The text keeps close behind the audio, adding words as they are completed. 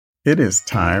It is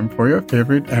time for your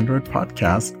favorite Android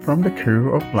podcast from the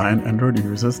crew of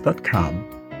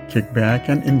blindandroidusers.com. Kick back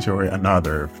and enjoy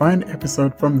another fine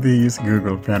episode from these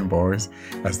Google fanboys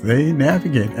as they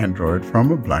navigate Android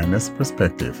from a blindness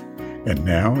perspective. And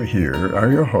now, here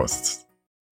are your hosts.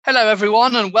 Hello,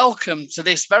 everyone, and welcome to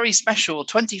this very special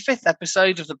 25th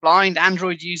episode of the Blind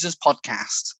Android Users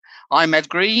podcast. I'm Ed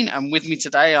Green, and with me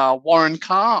today are Warren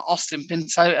Carr, Austin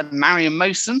Pinto, and Mariam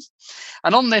Mosen.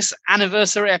 And on this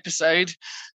anniversary episode,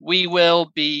 we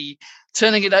will be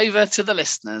turning it over to the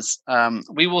listeners.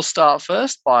 We will start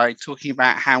first by talking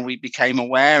about how we became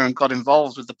aware and got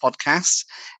involved with the podcast.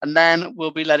 And then we'll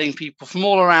be letting people from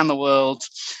all around the world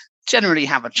generally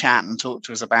have a chat and talk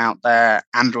to us about their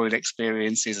Android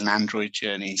experiences and Android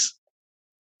journeys.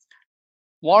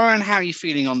 Warren, how are you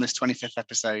feeling on this 25th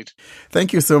episode?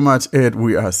 Thank you so much, Ed.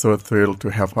 We are so thrilled to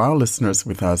have our listeners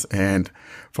with us. And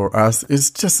for us,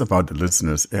 it's just about the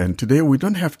listeners. And today we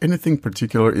don't have anything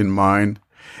particular in mind,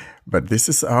 but this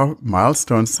is our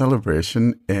milestone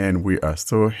celebration. And we are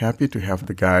so happy to have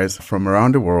the guys from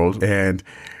around the world. And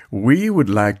we would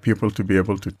like people to be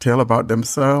able to tell about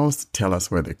themselves, tell us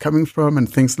where they're coming from and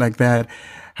things like that.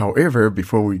 However,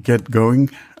 before we get going,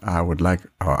 I would like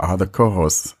our other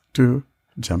co-hosts to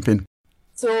jump in.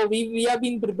 So we have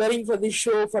been preparing for this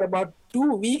show for about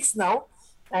 2 weeks now,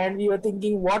 and we were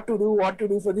thinking what to do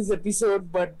for this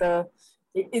episode. But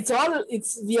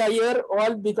we are here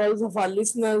all because of our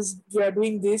listeners. We are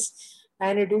doing this,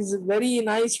 and it is very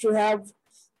nice to have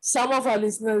some of our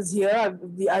listeners here.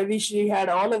 I wish we had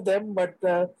all of them, but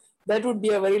that would be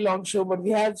a very long show. But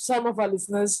we have some of our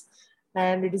listeners,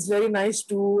 and it is very nice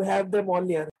to have them all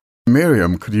here.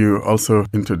 Mariam, could you also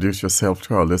introduce yourself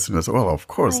to our listeners? Well, of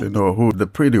course, they know who the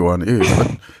pretty one is,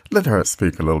 but let her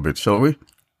speak a little bit, shall we?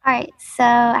 All right. So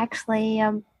actually,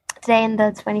 today in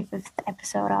the 25th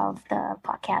episode of the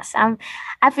podcast,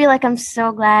 I feel like I'm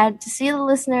so glad to see the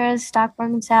listeners talk for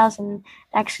themselves and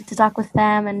actually to talk with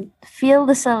them and feel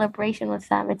the celebration with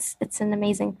them. It's an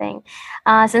amazing thing.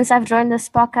 Since I've joined this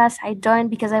podcast, I joined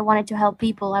because I wanted to help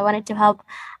people. I wanted to help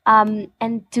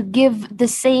and to give the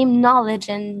same knowledge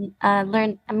and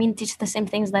teach the same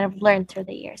things that I've learned through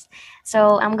the years.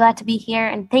 So I'm glad to be here,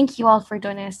 and thank you all for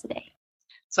joining us today.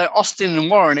 So Austin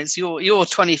and Warren, it's your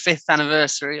 25th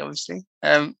anniversary, obviously.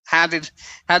 How did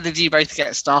you both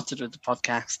get started with the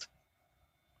podcast?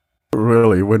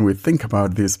 Really, when we think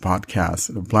about this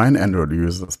podcast, the Blind Android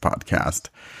Users podcast,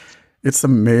 it's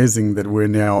amazing that we're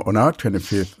now on our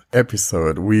 25th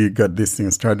episode. We got this thing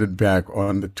started back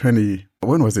on the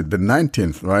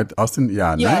 19th, right, Austin?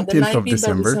 Yeah, 19th of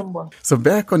December. So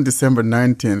back on December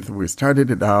 19th, we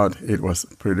started it out. It was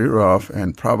pretty rough,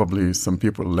 and probably some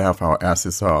people laugh our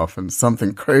asses off and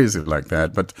something crazy like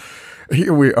that. But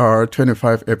here we are,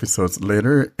 25 episodes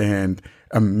later, and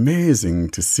amazing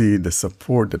to see the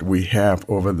support that we have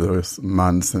over those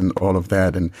months and all of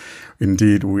that. And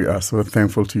indeed, we are so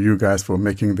thankful to you guys for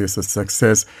making this a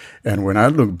success. And when I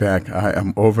look back, I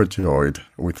am overjoyed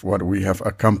with what we have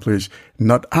accomplished.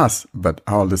 Not us, but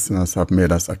our listeners have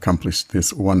made us accomplish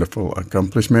this wonderful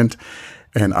accomplishment.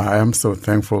 And I am so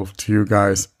thankful to you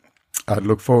guys. I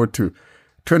look forward to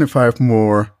 25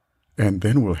 more, and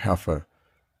then we'll have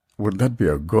would that be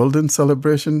a golden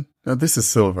celebration? Now, this is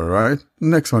silver, right?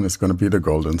 Next one is going to be the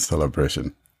golden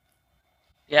celebration.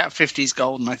 Yeah, 50's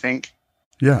golden, I think.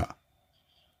 Yeah.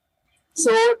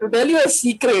 So to tell you a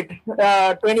secret,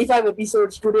 25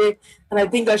 episodes today, and I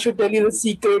think I should tell you the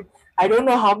secret. I don't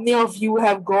know how many of you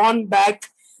have gone back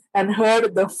and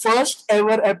heard the first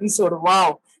ever episode.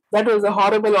 Wow, that was a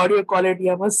horrible audio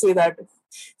quality, I must say that.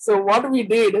 So what we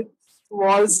did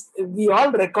was we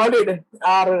all recorded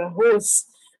our hosts,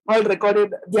 all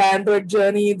recorded their Android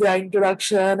journey, their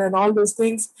introduction, and all those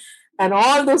things. And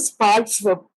all those parts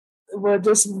were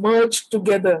just merged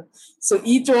together. So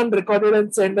each one recorded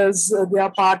and sent us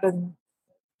their part, and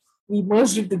we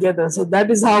merged it together. So that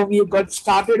is how we got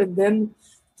started. And then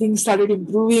things started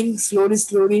improving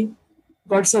slowly.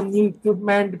 Got some new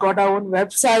equipment, got our own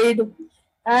website.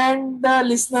 And the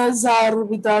listeners are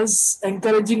with us,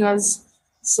 encouraging us.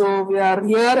 So we are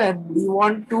here, and we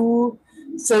want to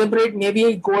celebrate maybe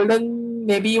a golden,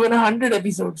 maybe even 100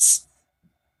 episodes.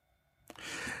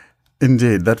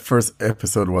 Indeed, that first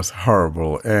episode was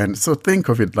horrible. And so think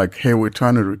of it like, hey, we're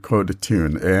trying to record a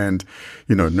tune. And,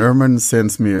 Nerman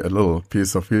sends me a little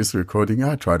piece of his recording.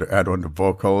 I try to add on the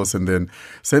vocals and then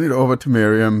send it over to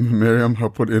Mariam. Mariam, her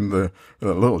put in the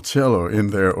little cello in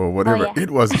there or whatever. Oh, yeah.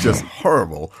 It was just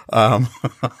horrible. I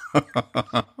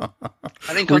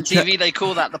think on TV they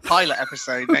call that the pilot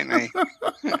episode, don't they?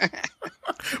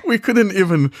 We couldn't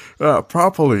even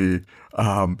properly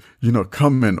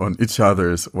comment on each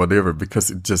other's whatever, because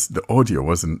the audio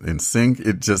wasn't in sync.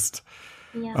 It just,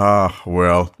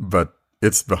 but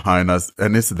it's behind us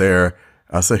and it's there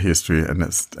as a history and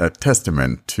it's a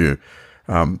testament to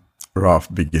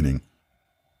rough beginning.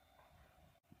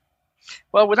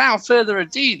 Well, without further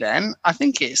ado, then, I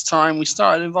think it's time we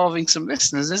started involving some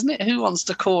listeners, isn't it? Who wants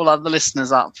to call other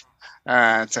listeners up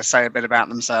to say a bit about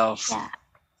themselves? Yeah,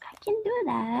 I can do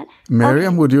that.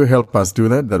 Miriam, would you help us do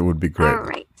that? That would be great. All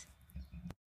right.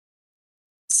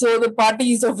 So the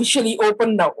party is officially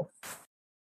open now.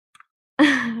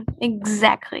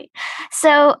 Exactly.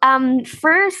 So,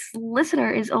 first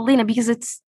listener is Alina, because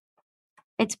it's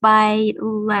by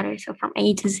letter, so from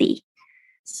A to Z.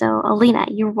 So, Alina,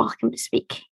 you're welcome to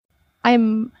speak.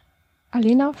 I'm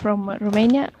Alina from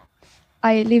Romania.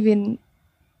 I live in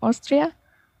Austria.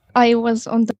 I was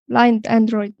on the blind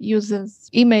Android users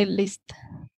email list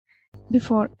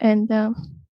before, and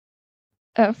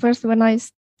first when I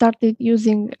started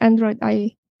using Android,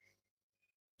 I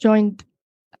joined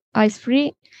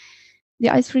IceFree, the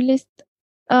IceFree list,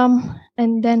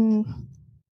 and then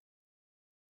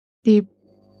the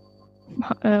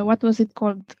what was it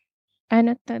called?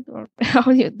 Annotate, or how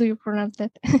do you pronounce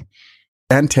that?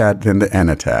 Antad, then the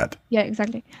Annotate. Yeah,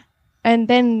 exactly. And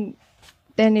then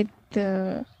it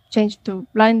changed to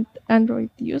blind Android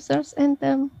users, and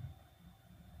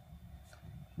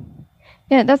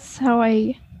that's how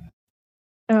I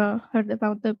heard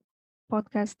about the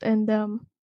podcast, and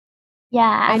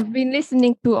I've been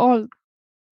listening to all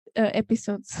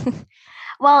episodes.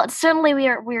 Well, certainly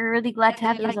we're really glad to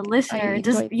have you as a listener.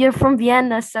 You're from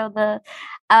Vienna, so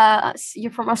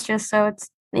you're from Austria, so it's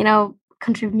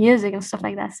country music and stuff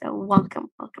like that. So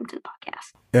welcome to the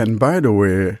podcast. And by the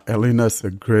way, Alina's a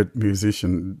great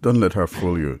musician. Don't let her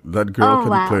fool you. That girl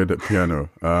can play the piano.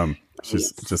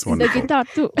 She's just wonderful. The guitar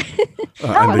too.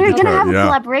 We're gonna have a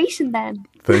collaboration then.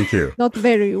 Thank you. Not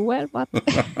very well, but.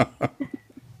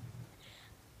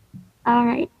 All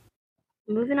right.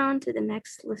 Moving on to the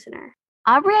next listener.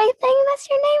 Aubrey, I think that's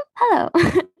your name. Hello.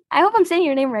 I hope I'm saying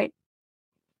your name right.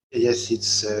 Yes,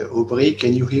 it's Aubrey.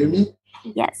 Can you hear me?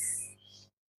 Yes.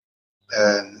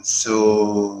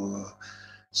 So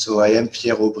I am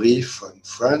Pierre Aubry from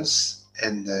France,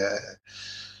 and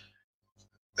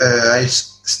I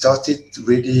started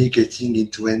really getting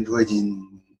into Android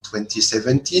in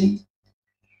 2017,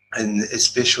 and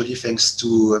especially thanks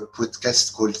to a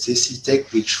podcast called Ceci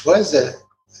Tech, which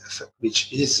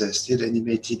is still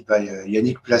animated by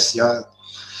Yannick Placia,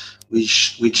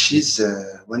 which is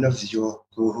one of your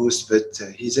co-hosts, but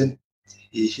he isn't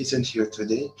here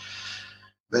today.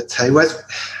 But I really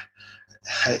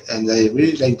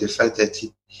like the fact that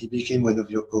he became one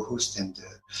of your co-hosts, and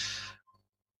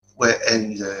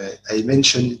I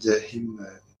mentioned him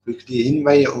quickly in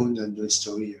my own Android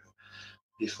story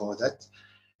before that,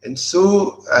 and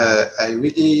so I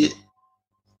really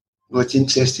got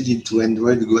interested into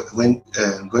Android when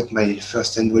got my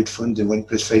first Android phone, the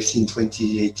OnePlus 5C, in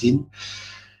 2018.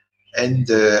 And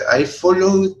I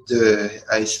followed the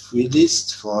IceFree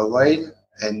list for a while,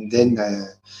 and then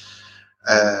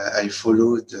I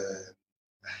followed,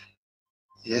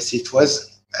 it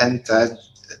was Antad,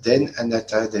 then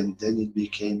Annotate, and then it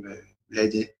became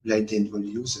blind Android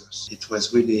users. It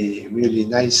was really, really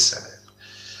nice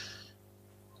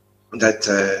that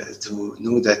to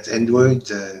know that Android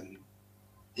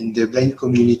in the blind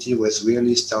community was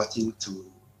really starting to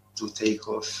take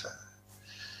off.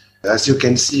 As you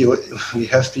can see, we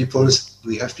have people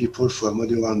from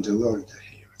all around the world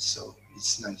here, so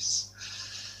it's nice.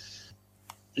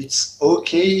 It's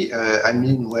okay.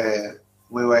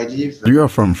 Where I live. You are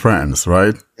from France,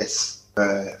 right? Yes.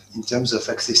 In terms of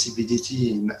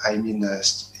accessibility, I'm in a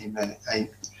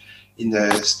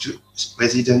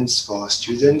residence for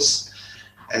students,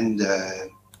 and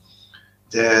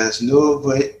there's not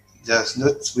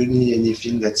really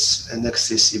anything that's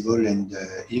inaccessible, and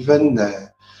even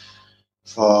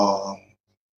for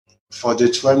the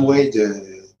tramway,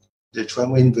 the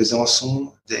tramway in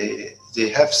Besançon, they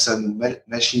have some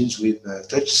machines with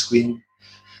touch screens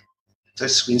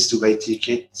to buy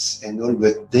tickets and all,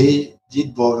 but they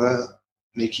did bother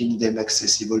making them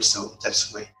accessible, so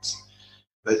that's great.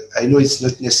 But I know it's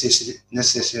not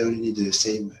necessarily the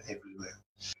same everywhere.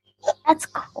 That's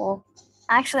cool.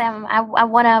 Actually, I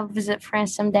want to visit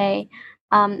France someday.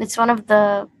 It's one of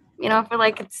the, I feel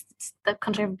like it's the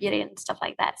country of beauty and stuff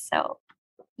like that. So,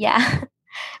 yeah.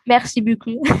 Merci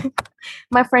beaucoup.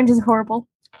 My French is horrible.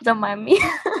 Don't mind me.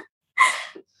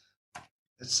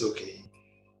 That's okay.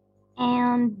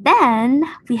 And then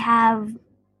we have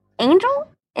Angel,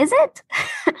 is it?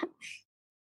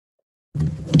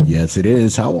 Yes, it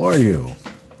is. How are you?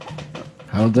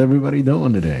 How's everybody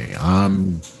doing today?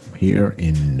 I'm here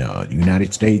in the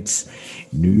United States,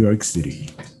 New York City.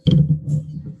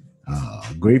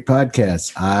 Great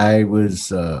podcast. I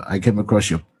came across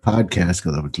your podcast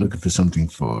because I was looking for something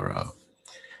for.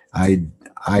 I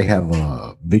have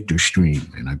a Victor stream,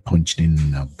 and I punched in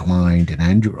Blind and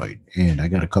Android, and I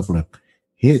got a couple of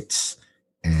hits,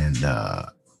 and I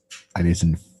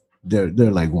listened. They're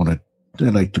like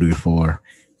they're like 3 or 4,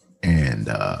 and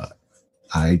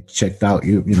I checked out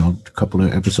a couple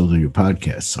of episodes of your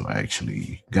podcast, so I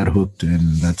actually got hooked,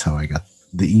 and that's how I got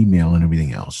the email and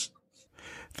everything else.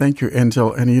 Thank you,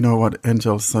 Angel. And you know what?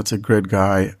 Angel's such a great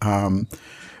guy.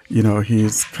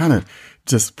 He's kind of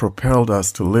just propelled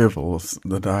us to levels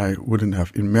that I wouldn't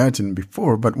have imagined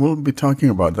before, but we'll be talking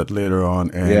about that later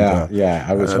on. And,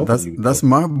 I was hoping that's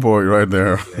my boy right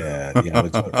there.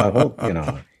 I hope,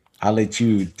 I'll let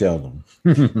you tell them.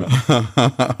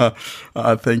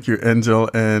 Thank you, Angel.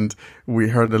 And we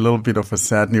heard a little bit of a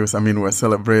sad news. I mean, we're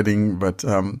celebrating, but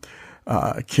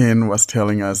Ken was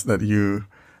telling us that you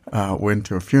went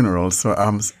to a funeral. So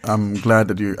I'm glad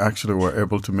that you actually were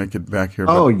able to make it back here.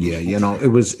 Oh yeah,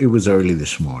 it was early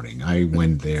this morning. I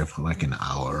went there for like an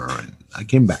hour and I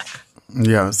came back.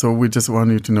 Yeah, so we just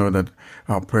want you to know that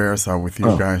our prayers are with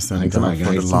you guys and for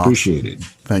the loss. Appreciate it.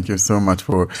 Thank you so much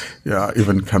for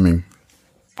even coming.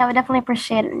 I would definitely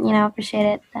appreciate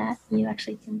it that you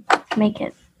actually can make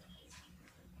it.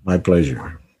 My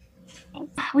pleasure.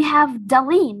 We have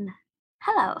Darlene.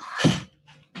 Hello.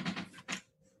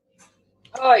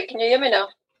 Hi, can you hear me now?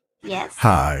 Yes.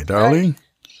 Hi, darling.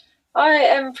 I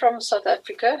am from South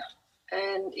Africa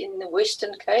and in the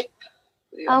Western Cape.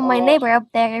 My neighbor up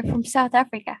there from South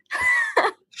Africa.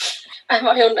 Am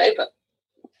I your neighbor?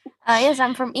 Yes,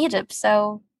 I'm from Egypt,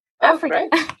 so Africa.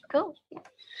 Great. Cool.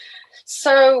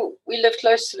 So we live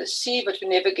close to the sea, but we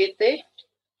never get there.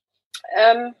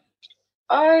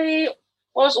 I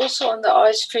was also on the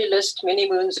ice free list many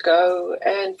moons ago,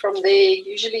 and from there,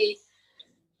 usually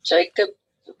Jacob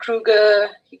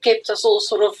Kruger, he kept us all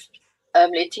sort of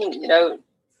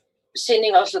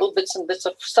sending us little bits and bits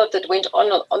of stuff that went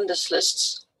on this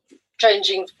lists,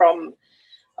 changing from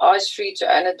ice free to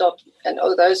Anadopt and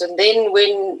all those. And then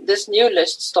when this new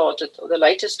list started, or the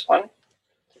latest one,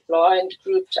 Blind,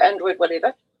 Groups, Android,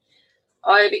 whatever,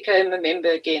 I became a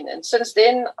member again. And since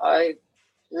then, I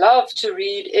love to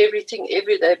read everything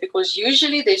every day because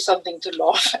usually there's something to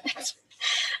laugh at.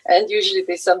 And usually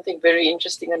there's something very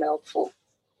interesting and helpful.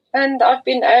 And I've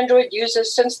been Android user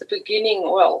since the beginning,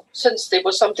 since there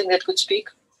was something that could speak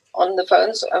on the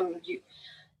phones.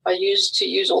 I used to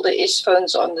use all the S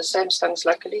phones on the Samsungs,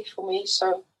 luckily for me.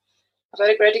 So I've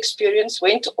had a great experience.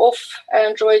 Went off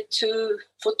Android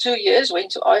for 2 years,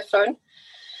 went to iPhone.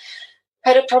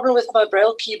 Had a problem with my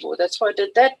Braille keyboard. That's why I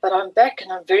did that. But I'm back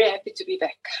and I'm very happy to be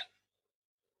back.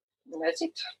 And that's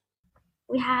it.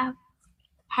 We have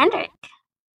Hendrik.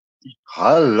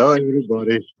 Hello,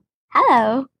 everybody.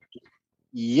 Hello.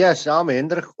 Yes, I'm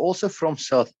Hendrik, also from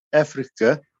South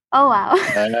Africa. Oh, wow.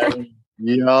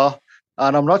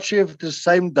 And I'm not sure if it's the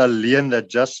same Darlene that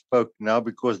just spoke now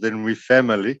because then we're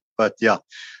family. But yeah.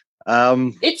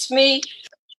 It's me.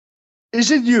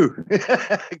 Is it you?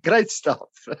 Great stuff.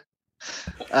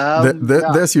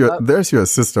 There's your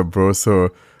sister, bro. So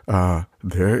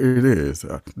there it is.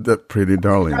 That pretty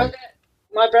darling.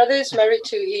 My brother is married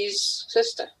to his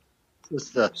sister.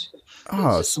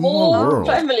 Small world.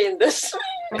 Family in this.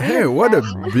 Hey, what a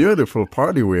beautiful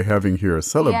party we're having here,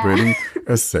 celebrating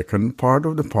a second part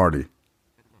of the party.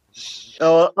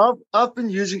 I've been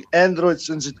using Android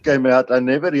since it came out. I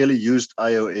never really used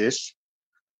iOS.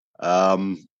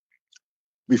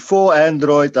 Before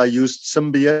Android, I used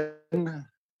Symbian,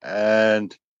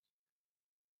 and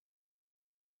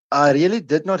I really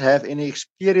did not have any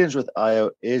experience with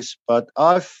iOS, but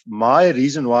my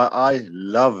reason why I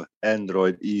love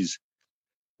Android is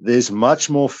there's much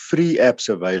more free apps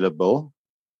available.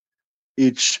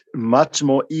 It's much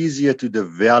more easier to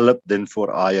develop than for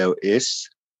iOS,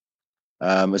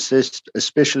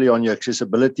 especially on your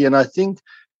accessibility. And I think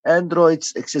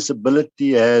Android's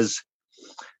accessibility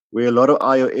where a lot of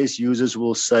iOS users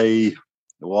will say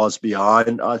was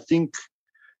behind. I think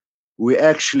we're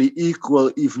actually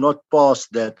equal, if not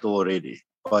past that already.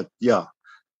 But yeah,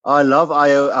 I love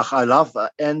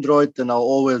Android, and I'll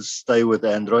always stay with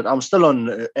Android. I'm still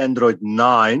on Android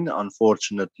 9,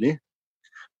 unfortunately,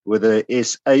 with a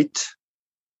S8.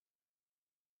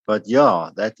 But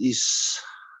yeah, that is.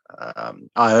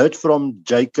 I heard from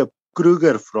Jacob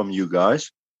Kruger from you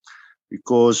guys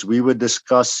because we were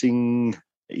discussing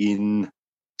in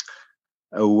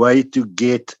a way to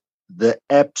get the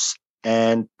apps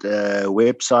and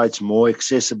websites more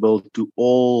accessible to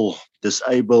all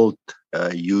disabled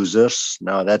users.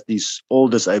 Now, that is all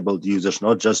disabled users,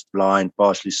 not just blind,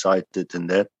 partially sighted, and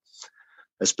that,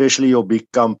 especially your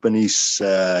big companies,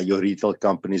 your retail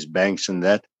companies, banks, and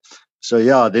that. So,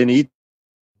 yeah, then he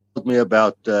told me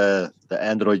about the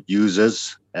Android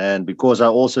users. And because I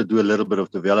also do a little bit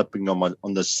of developing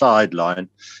on the sideline,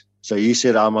 so he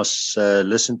said I must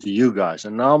listen to you guys.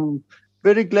 And I'm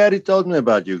very glad he told me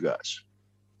about you guys.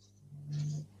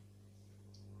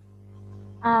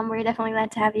 We're definitely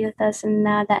glad to have you with us and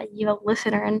that you're a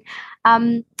listener.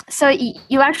 And so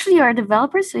you actually are a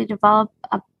developer, so you develop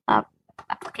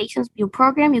applications, you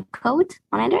program, you code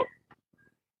on Android?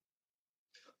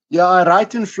 Yeah, I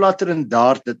write in Flutter and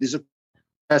Dart. That is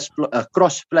a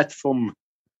cross-platform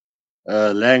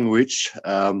language.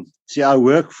 See, I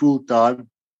work full-time,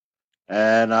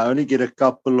 and I only get a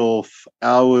couple of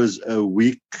hours a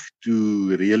week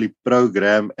to really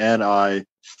program, and I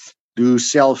do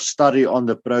self-study on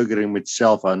the program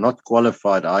itself. I'm not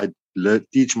qualified. I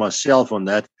teach myself on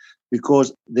that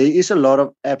because there is a lot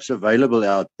of apps available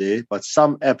out there, but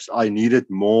some apps I needed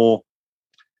more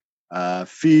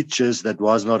features that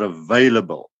was not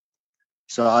available.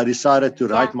 So I decided to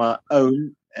write my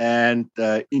own and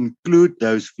include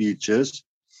those features.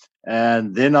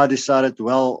 And then I decided,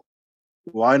 well,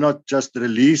 why not just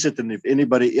release it? And if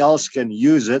anybody else can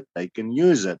use it, they can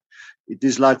use it. It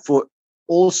is like for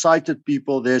all sighted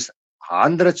people, there's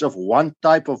hundreds of one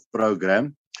type of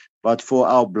program. But for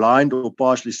our blind or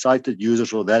partially sighted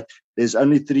users or that, there's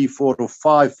only 3, 4, or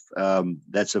 5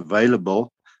 that's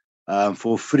available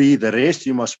for free. The rest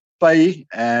you must pay.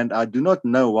 And I do not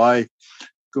know why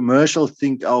commercials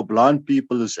think our blind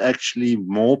people is actually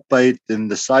more paid than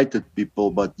the sighted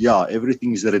people. But yeah,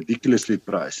 everything is ridiculously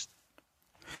priced.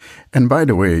 And by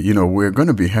the way, we're going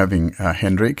to be having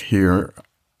Hendrik here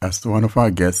as one of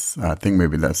our guests. I think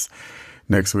maybe that's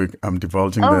next week. I'm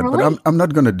divulging that, really? but I'm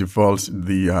not going to divulge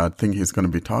the thing he's going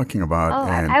to be talking about. Oh,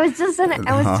 and I was just gonna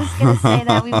say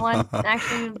that we want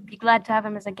actually be glad to have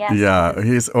him as a guest. Yeah,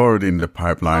 he's already in the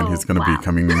pipeline. He's going to be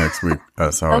coming next week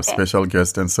as our special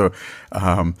guest, and so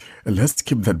let's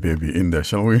keep that baby in there,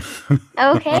 shall we?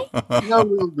 Okay. Yeah,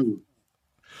 we'll do.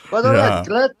 But all right,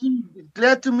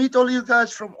 glad to meet all you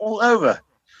guys from all over.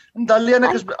 And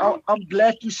Dalena, I'm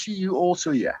glad to see you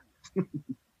also here.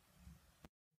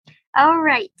 All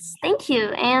right, thank you.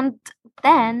 And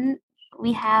then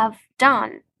we have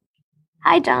John.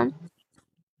 Hi, John.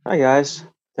 Hi, guys.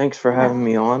 Thanks for having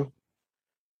me on.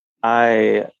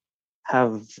 I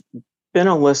have been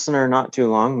a listener not too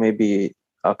long, maybe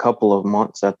a couple of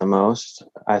months at the most.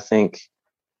 I think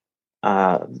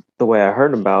the way I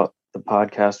heard about the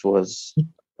podcast was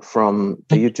from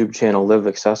the YouTube channel Live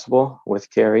Accessible with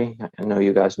Carrie. I know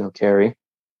you guys know Carrie.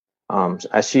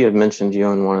 As she had mentioned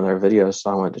you in one of their videos,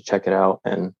 so I wanted to check it out.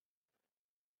 And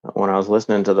when I was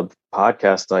listening to the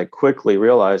podcast, I quickly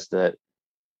realized that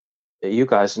you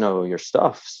guys know your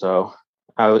stuff. So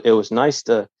it was nice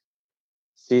to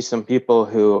see some people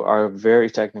who are very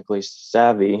technically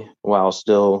savvy while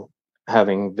still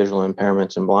having visual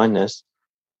impairments and blindness,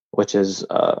 which is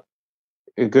a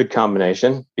good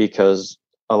combination because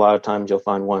a lot of times you'll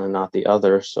find one and not the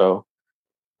other. So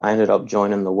I ended up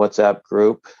joining the WhatsApp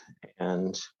group,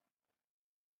 and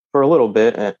for a little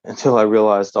bit until I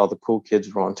realized all the cool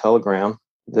kids were on Telegram,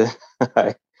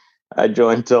 I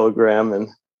joined Telegram and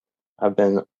I've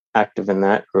been active in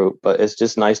that group. But it's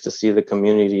just nice to see the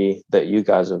community that you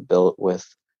guys have built with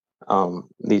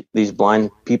these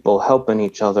blind people helping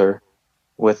each other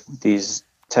with these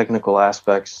technical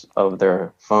aspects of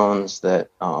their phones that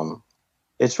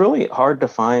it's really hard to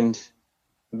find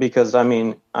because, I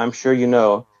mean, I'm sure you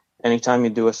know, anytime you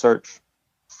do a search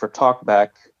for TalkBack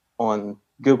on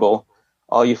Google,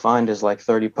 all you find is like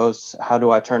 30 posts. How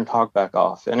do I turn TalkBack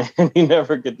off? And you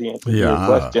never get the answer to your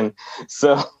question.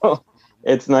 So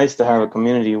it's nice to have a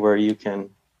community where you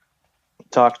can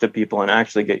talk to people and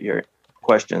actually get your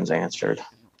questions answered.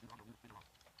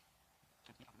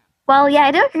 Well, yeah,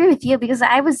 I do agree with you because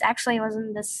I was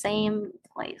in the same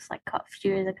place like a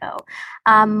few years ago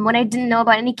when I didn't know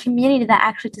about any community that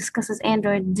actually discusses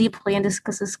Android deeply and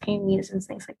discusses communities and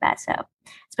things like that. So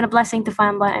it's been a blessing to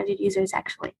find blind Android users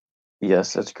actually.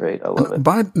 Yes, that's great. I love it.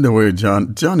 By the way,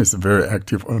 John is very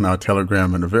active on our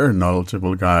Telegram and a very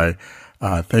knowledgeable guy.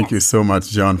 Thank you so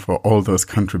much, John, for all those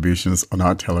contributions on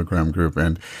our Telegram group.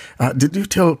 And did you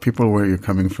tell people where you're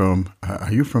coming from?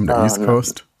 Are you from the East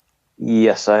Coast?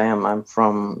 Yes, I am. I'm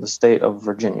from the state of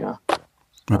Virginia.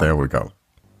 Oh, there we go.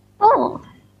 Oh,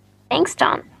 thanks,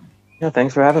 John. Yeah,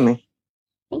 thanks for having me.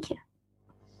 Thank you.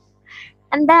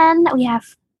 And then we have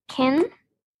Ken.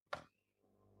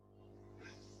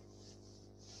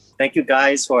 thank you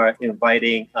guys for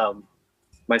inviting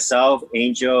myself,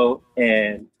 Angel,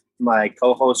 and my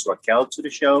co-host Raquel to the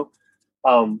show.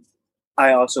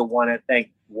 I also want to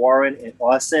thank Warren and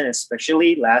Austin,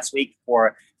 especially last week,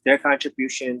 for their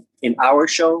contribution in our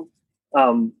show.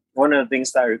 One of the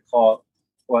things that I recall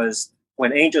was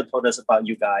when Angel told us about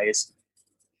you guys,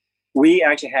 we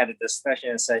actually had a discussion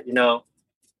and said,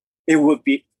 it would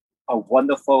be a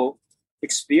wonderful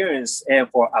experience and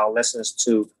for our listeners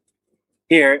to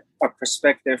hear a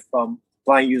perspective from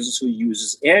blind users who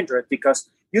uses Android, because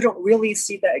you don't really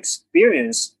see that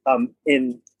experience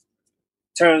in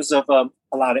terms of a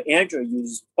lot of Android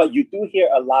users, but you do hear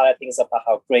a lot of things about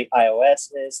how great iOS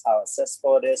is, how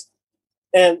accessible it is.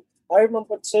 And I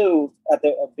remember too, at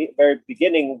the very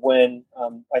beginning when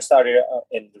I started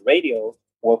in the radio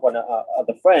with one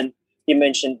other friend, he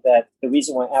mentioned that the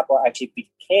reason why Apple actually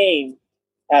became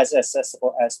as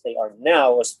accessible as they are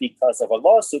now was because of a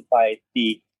lawsuit by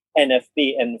the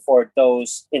NFB. And for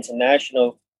those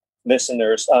international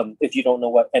listeners, if you don't know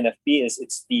what NFB is,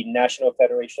 it's the National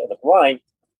Federation of the Blind.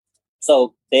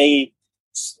 So they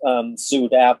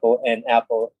sued Apple, and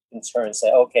Apple in turn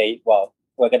said, okay, well,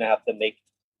 we're going to have to make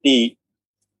the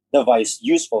device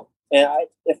useful. And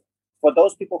for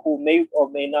those people who may or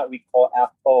may not recall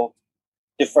Apple,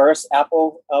 the first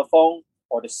Apple phone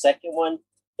or the second one,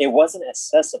 it wasn't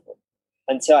accessible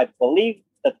until I believe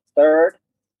the third.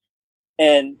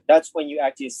 And that's when you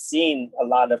actually seen a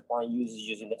lot of blind users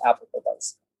using the Apple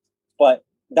device. But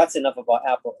that's enough about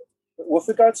Apple. With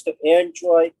regards to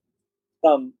Android,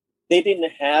 they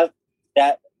didn't have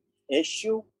that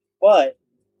issue, but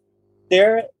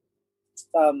their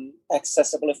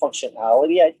accessibility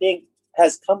functionality, I think,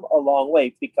 has come a long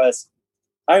way, because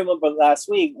I remember last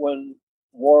week when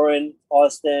Warren,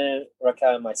 Austin,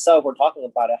 Raquel, and myself were talking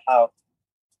about it, how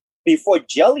before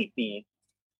Jelly Bean,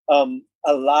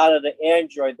 a lot of the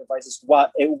Android devices, while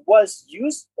it was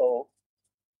useful,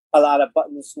 a lot of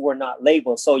buttons were not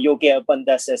labeled. So you'll get a button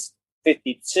that says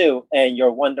 52 and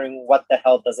you're wondering what the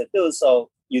hell does it do. So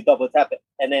you double tap it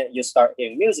and then you start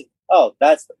hearing music. Oh,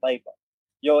 that's the play button.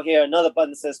 You'll hear another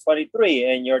button that says 23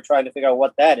 and you're trying to figure out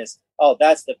what that is. Oh,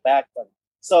 that's the back button.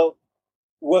 So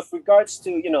with regards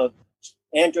to,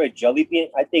 Android Jelly Bean,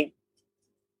 I think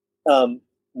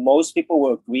most people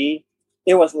will agree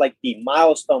it was like the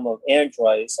milestone of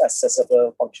Android's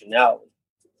accessible functionality.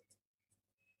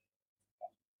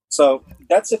 So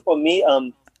that's it for me.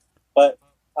 But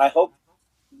I hope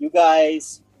you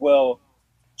guys will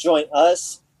join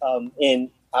us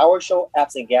in our show,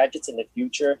 Apps and Gadgets, in the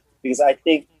future, because I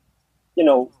think,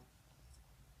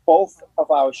 both of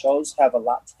our shows have a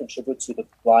lot to contribute to the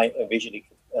blind and visually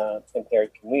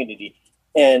impaired community.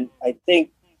 And I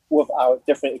think with our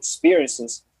different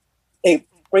experiences, it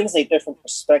brings a different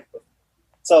perspective.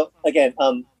 So again,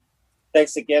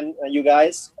 thanks again, you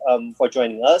guys, for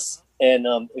joining us. And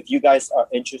if you guys are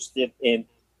interested in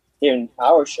hearing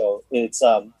our show, it's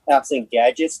Apps and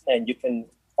Gadgets, and you can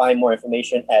find more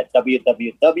information at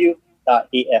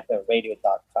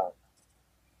www.afmradio.com.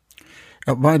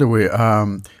 By the way,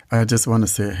 I just want to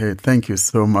say, hey, thank you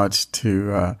so much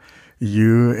to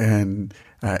you and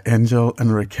Angel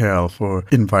and Raquel for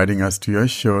inviting us to your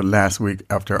show last week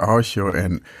after our show.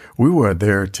 And we were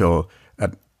there till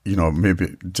at,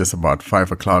 maybe just about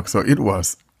 5 o'clock. So it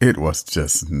was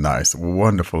just nice,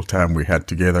 wonderful time we had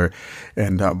together.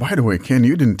 And by the way, Ken,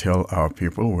 you didn't tell our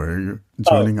people where you're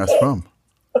joining us from.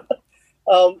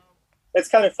 It's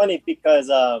kind of funny because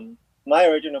my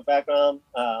original background,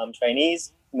 I'm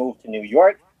Chinese, moved to New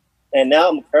York, and now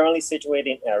I'm currently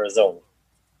situated in Arizona.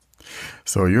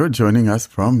 So you're joining us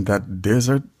from that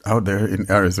desert out there in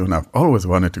Arizona. I've always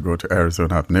wanted to go to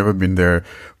Arizona. I've never been there,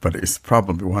 but it's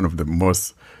probably one of the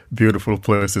most beautiful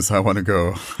places I want to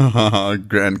go.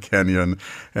 Grand Canyon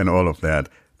and all of that.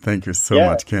 Thank you so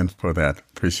much, Ken, for that.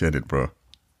 Appreciate it, bro.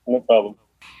 No problem.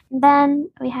 And then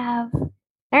we have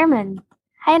Nerman.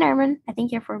 Hi, Nerman. I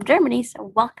think you're from Germany,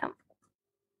 so welcome.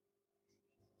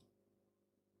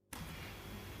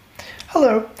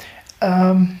 Hello.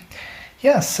 I'm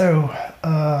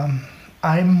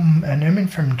Nerman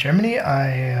from Germany.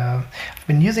 I've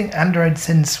been using Android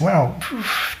since,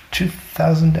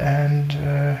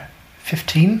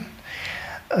 2015.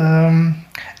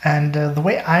 And the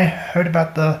way I heard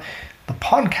about the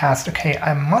podcast,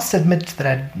 I must admit that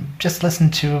I just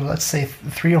listened to, let's say,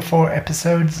 3 or 4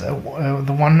 episodes, the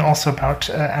one also about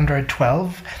Android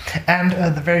 12, and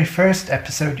the very first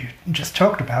episode you just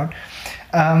talked about,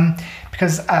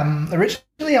 because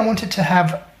originally I wanted to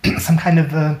have some kind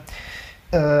of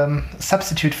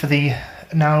substitute for the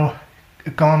now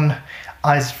gone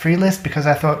Eyes Free list, because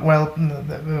I thought,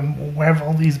 where have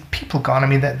all these people gone? I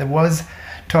mean, there was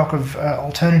talk of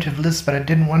alternative lists, but I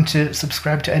didn't want to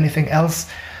subscribe to anything else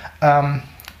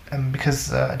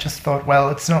because I just thought, well,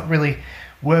 it's not really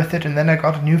worth it. And then I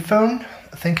got a new phone,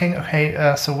 thinking,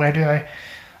 okay, so where do I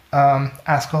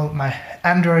ask all my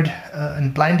Android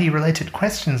and Blindy related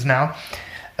questions now?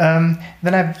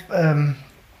 Then I've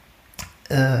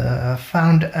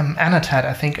found Annotat,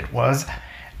 I think it was,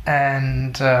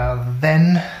 and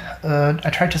then I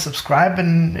tried to subscribe,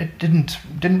 and it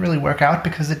didn't really work out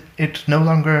because it no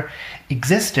longer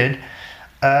existed.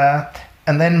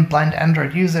 And then Blind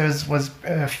Android Users was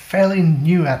fairly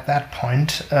new at that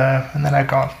point, and then I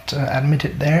got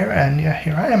admitted there, and yeah,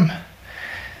 here I am.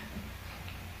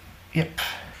 Yep.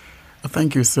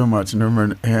 Thank you so much,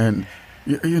 Norman. And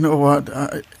you know what,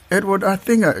 Edward, I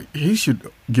think he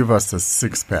should give us a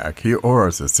six-pack. He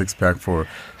owes us a six-pack for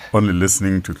only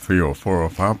listening to 3 or 4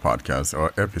 of our podcasts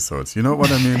or episodes. You know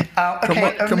what I mean?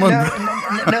 Okay. Come on.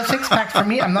 No six-pack for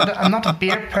me. I'm not a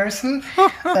beer person,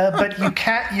 but you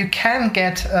can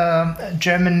get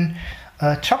German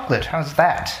chocolate. How's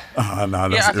that? No,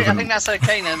 yeah, I think that's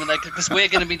okay, Norman, because we're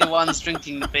going to be the ones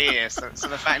drinking the beer. So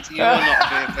the fact that you're not a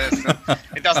beer person,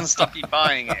 it doesn't stop you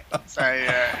buying it. So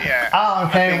yeah.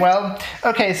 Okay. Well,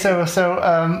 okay. So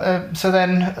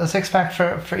then a six-pack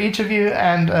for each of you,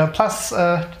 and plus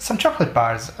some chocolate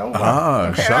bars. Oh, wow.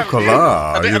 Okay.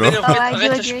 Chocolat. A bit of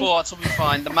Rittersport will be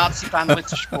fine. The Marzipan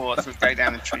Rittersport will go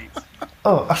down the treat.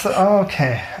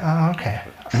 Okay. Okay.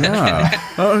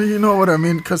 Yeah. You know what I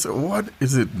mean? Because what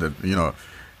is it that,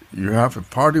 you have a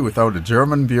party without a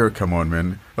German beer? Come on,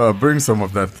 man. Bring some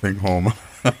of that thing home.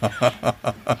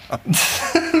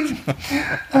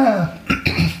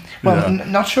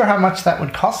 Not sure how much that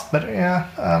would cost, but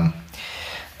yeah,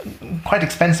 quite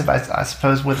expensive, I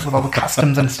suppose, with all the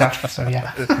customs and stuff. So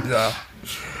yeah. Yeah.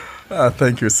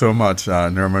 Thank you so much,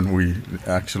 Norman. We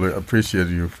actually appreciate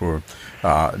you for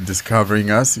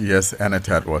discovering us. Yes,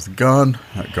 Annotat was gone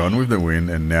with the wind,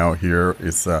 and now here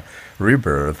is a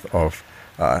rebirth of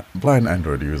Blind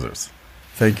Android Users.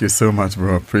 Thank you so much,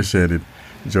 bro. Appreciate it,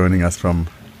 joining us from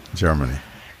Germany.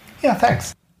 Yeah,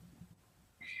 thanks.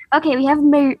 Okay, we have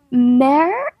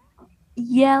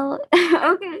Yell.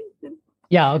 Okay.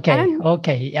 Yeah,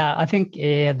 okay. Yeah, I think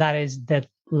that is the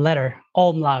letter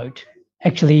Umlaut,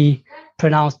 actually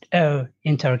pronounced O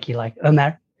in Turkey, like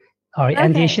Ömer.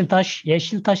 And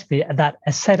Yeşiltaş, that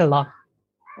acetylene,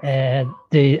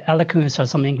 the eloquence or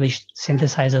some English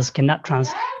synthesizers cannot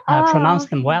pronounce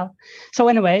them well. So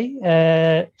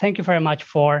anyway, thank you very much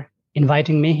for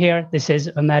inviting me here. This is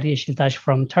Ömer Yeşiltaş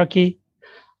from Turkey.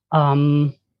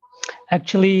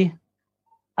 Actually,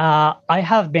 I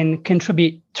have been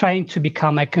trying to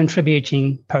become a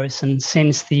contributing person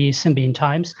since the Symbian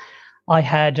times. I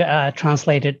had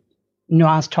translated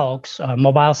Nuance Talks,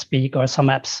 Mobile Speak, or some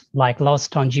apps like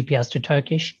Lost on GPS to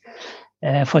Turkish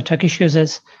for Turkish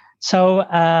users. So,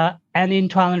 and in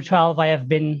 2012, I have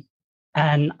been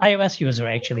an iOS user,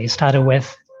 actually. Started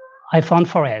with iPhone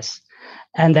 4S.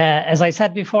 And as I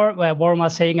said before, where Warren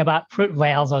was saying about fruit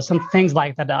whales or some things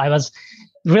like that, I was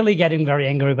really getting very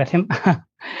angry with him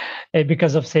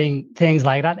because of saying things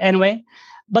like that. Anyway,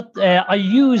 but I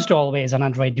used always an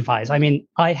Android device. I mean,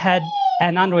 I had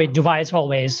an Android device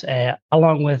always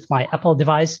along with my Apple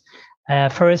device.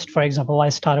 First, for example, I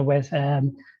started with,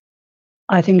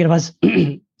 I think it was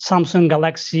Samsung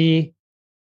Galaxy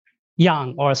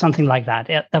Young or something like that.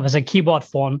 That was a keyboard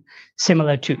phone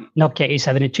similar to Nokia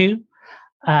A72.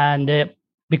 And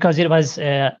because it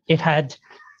had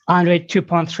Android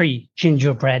 2.3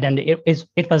 Gingerbread, and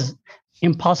it was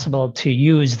impossible to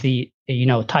use the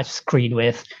touch screen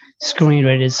with screen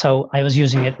readers, so I was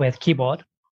using it with keyboard.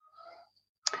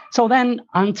 So then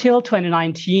until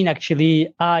 2019,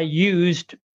 actually, I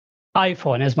used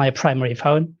iPhone as my primary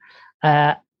phone.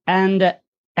 And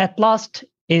at last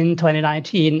in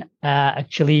 2019,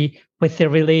 actually, with the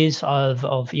release of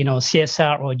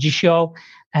CSR or GSHO,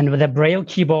 and with a Braille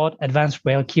keyboard, advanced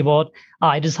Braille keyboard,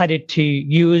 I decided to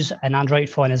use an Android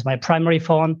phone as my primary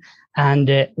phone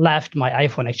and left my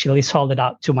iPhone, actually sold it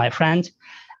out to my friend.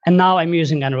 And now I'm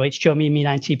using Android Xiaomi Mi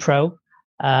 9T Pro,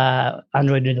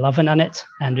 Android 11 on it,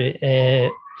 and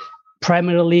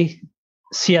primarily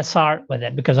CSR with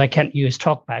it because I can't use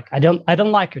TalkBack. I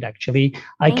don't like it, actually.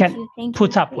 I can't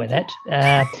put up with it.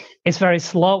 It's very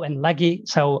slow and laggy.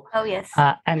 So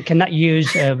and cannot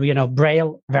use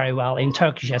Braille very well in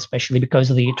Turkish, especially because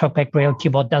the TalkBack Braille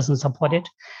keyboard doesn't support it.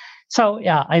 So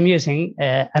yeah, I'm using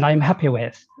and I'm happy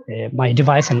with my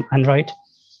device and Android.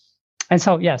 And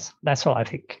so yes, that's all I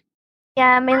think.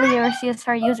 Yeah, mainly you're a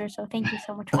CSR user, so thank you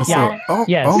so much for that.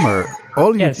 Omer,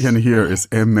 all you can hear is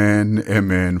amen,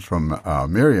 amen from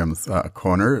Miriam's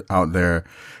corner out there.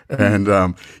 And,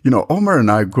 Omer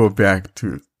and I go back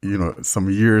to, some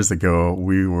years ago,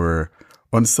 we were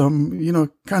on some,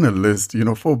 kind of list,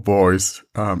 for boys.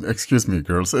 Excuse me,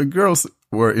 girls. Girls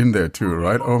were in there too,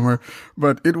 right, Omer?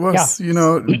 But it was, back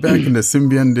in the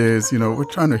Symbian days, we're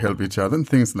trying to help each other and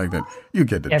things like that. You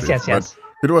get it. Yes.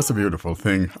 It was a beautiful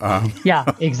thing. Yeah,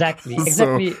 exactly.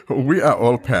 So we are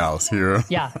all pals here.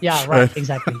 Yeah, right,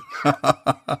 exactly.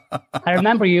 I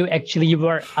remember you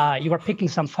were picking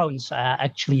some phones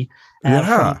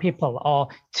from people or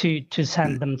to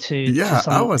send them to.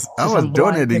 I was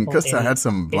donating because I had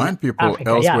some blind people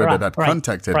elsewhere that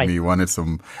contacted me, wanted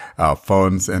some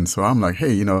phones, and so I'm like,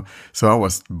 hey, so I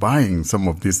was buying some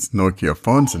of these Nokia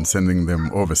phones and sending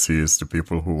them overseas to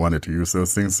people who wanted to use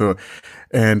those things. So,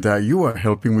 and you were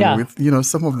helping me with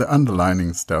some of the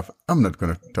underlining stuff. I'm not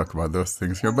going to talk about those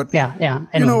things here, but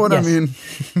you know what I mean.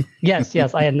 Yes,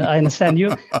 I understand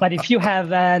you. But if you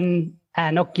have a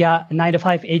Nokia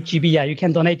 95 8GB, you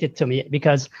can donate it to me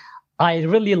because I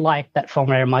really like that phone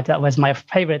very much. That was my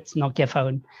favorite Nokia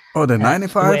phone. Oh, the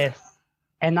 95?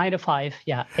 A 95,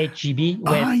 8GB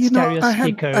with stereo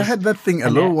speakers. I had that thing a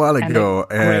little while ago,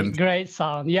 and great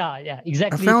sound. Yeah,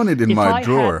 exactly. I found it in my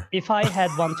drawer. If I had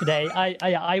one today,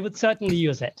 I would certainly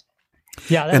use it.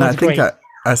 Yeah, that and was I think great.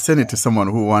 I sent it to someone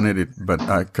who wanted it, but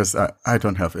because I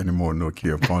don't have any more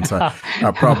Nokia phones. I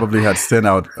probably had sent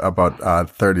out about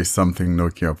 30-something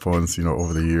Nokia phones,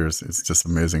 over the years. It's just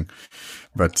amazing.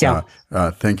 But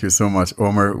thank you so much,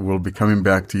 Omer. We'll be coming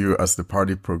back to you as the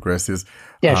party progresses.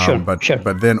 Yeah, sure.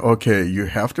 But then, okay, you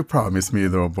have to promise me,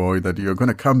 though, boy, that you're going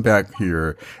to come back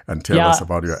here and tell us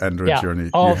about your Android journey.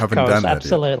 You haven't done that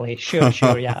absolutely. Yet.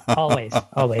 Sure. Yeah, always.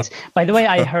 By the way,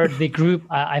 I heard the group.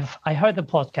 I heard the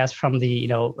podcast from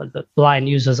the the blind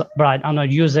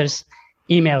Android users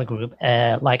email group,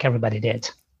 like everybody did.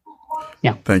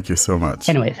 Yeah. Thank you so much.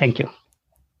 Anyway, thank you.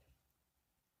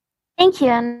 Thank you.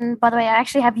 And by the way, I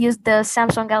actually have used the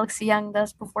Samsung Galaxy Young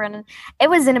Dust before, and it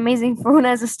was an amazing phone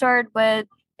as a start, but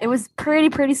it was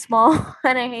pretty small,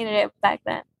 and I hated it back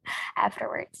then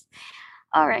afterwards.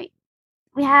 All right.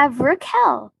 We have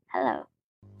Raquel. Hello.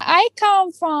 I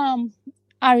come from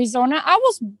Arizona. I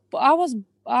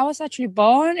was actually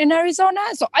born in Arizona,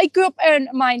 so I grew up in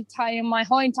my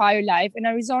whole entire life in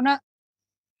Arizona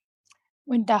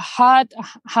with the hot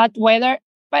weather.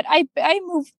 But I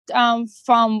moved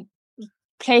from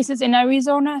places in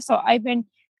Arizona, so I've been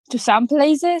to some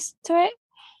places to it.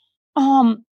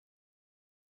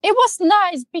 It was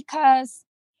nice because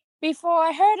before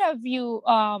I heard of you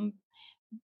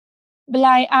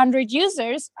blind Android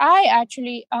users, I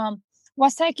actually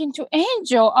was talking to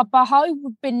Angel about how it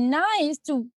would be nice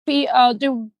to be an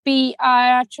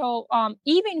actual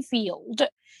even field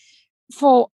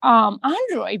for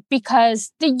Android,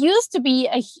 because there used to be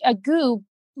a group.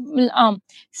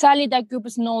 Sadly, that group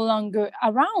is no longer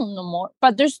around no more,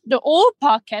 but there's the old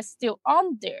podcast still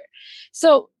on there.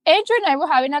 So Andrew and I were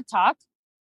having a talk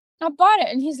about it,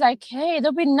 and he's like, hey,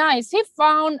 that'd be nice. He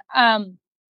found a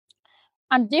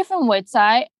different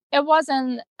website. It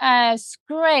wasn't as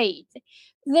great.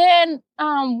 Then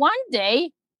one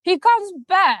day he comes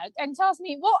back and tells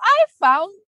me, well, I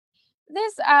found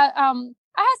this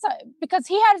because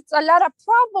he had a lot of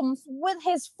problems with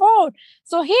his phone.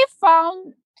 So he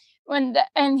found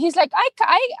and he's like, I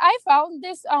found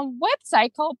this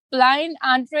website called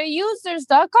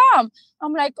blindandroidusers.com.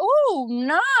 I'm like, oh,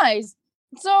 nice.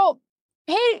 So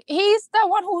he's the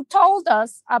one who told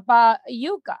us about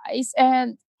you guys,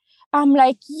 and I'm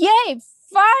like, yay,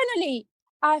 finally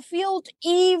I feel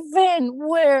even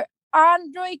where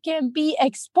Android can be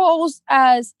exposed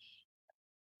as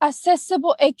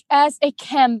accessible as it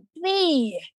can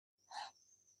be.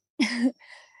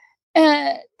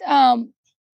 And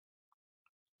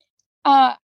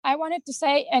I wanted to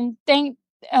say and thank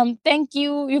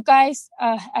you guys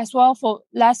as well for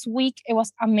last week. It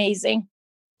was amazing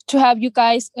to have you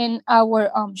guys in our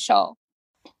show.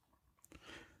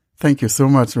 Thank you so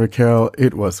much, Raquel.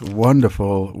 It was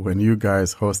wonderful when you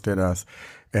guys hosted us.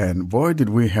 And boy, did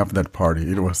we have that party.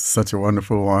 It was such a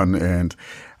wonderful one. And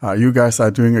you guys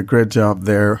are doing a great job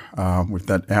there with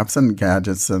that apps and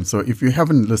gadgets. And so if you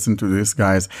haven't listened to this,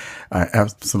 guys, I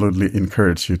absolutely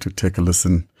encourage you to take a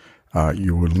listen.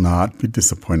 You will not be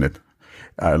disappointed.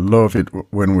 I love it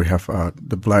when we have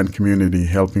the blind community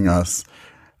helping us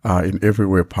in every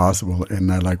way possible.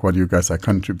 And I like what you guys are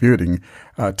contributing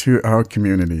to our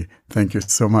community. Thank you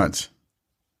so much.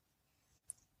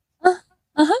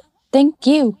 Thank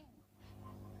you.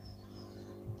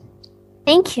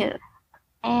 Thank you.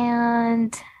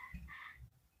 And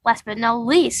last but not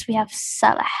least, we have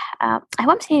Salah. I hope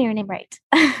I'm saying your name right.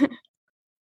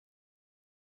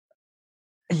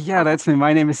 Yeah, that's me.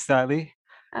 My name is Sally.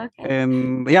 Okay.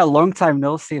 And yeah, long time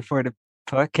no see for the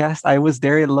podcast. I was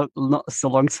there not so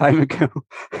long time ago.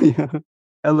 Yeah.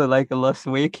 Like last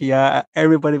week. Yeah,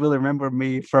 everybody will remember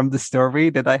me from the story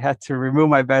that I had to remove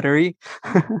my battery.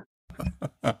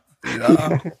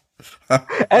 Yeah.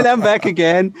 And I'm back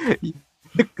again.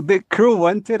 The crew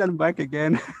wanted, I'm back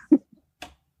again.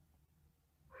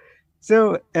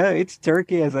 So it's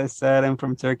Turkey, as I said. I'm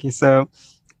from Turkey. So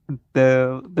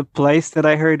the place that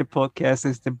I heard the podcast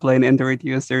is the Blind Android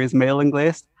Users mailing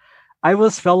list. I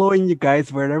was following you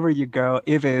guys wherever you go,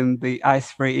 even the Ice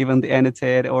Free, even the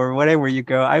Annotated, or whatever you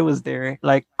go. I was there,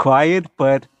 like quiet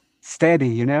but steady,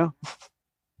 you know?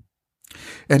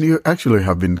 And you actually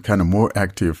have been kind of more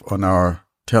active on our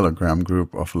Telegram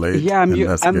group of late. Yeah, and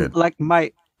that's I'm good. like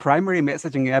my primary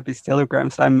messaging app is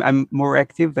Telegram, so I'm more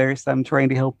active there. So I'm trying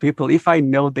to help people if I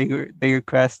know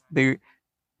the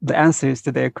answers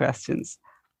to their questions.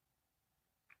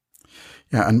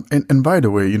 Yeah, and by the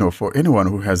way, you know, for anyone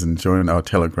who hasn't joined our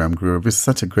Telegram group, it's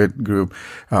such a great group.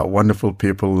 Wonderful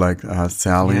people like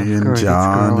Sally and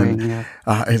John, and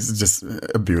it's just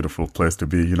a beautiful place to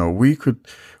be. You know,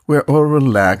 we're all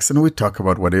relaxed and we talk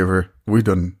about whatever. We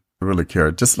don't really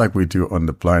care, just like we do on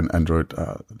the Blind Android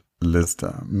list,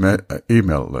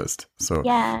 email list. So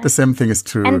the same thing is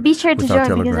true. And be sure to with our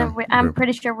join because Telegram I'm group.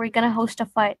 pretty sure we're going to host a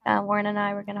fight. Warren and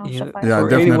I, we're going to host a fight. Yeah, For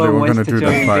definitely. anyone We're going to wants to do the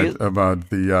join, fight there's- about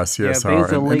the CSR. Yeah,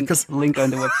 there's a and link on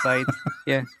the website.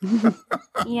 Yeah.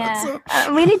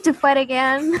 Yeah. We need to fight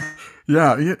again.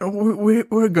 Yeah,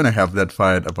 we're going to have that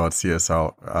fight about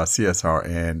CSR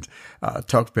and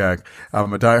TalkBack.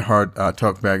 I'm a diehard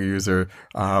TalkBack user.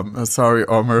 Sorry,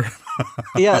 Omer.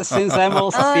 Yeah, since I'm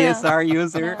also CSR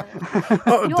user.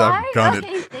 Oh, You doggone are?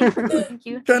 it. Okay, thank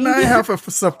you. Can I have a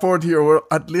support here? Well,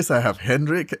 at least I have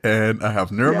Hendrik and I have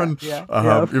Nerman. Yeah,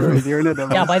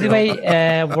 by the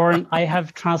way, Warren, I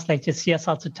have translated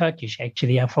CSR to Turkish,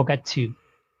 actually. I forgot to.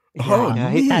 Oh,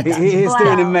 he's doing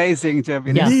an amazing job.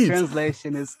 You know, Yeah.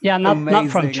 translation is not from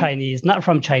amazing.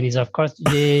 Chinese, of course.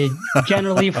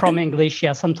 Generally from English,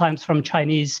 yeah, sometimes from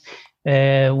Chinese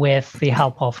with the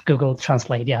help of Google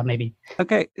Translate, yeah, maybe.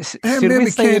 Okay, Hey,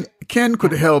 maybe Ken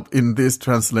could help in this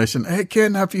translation. Hey,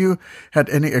 Ken, have you had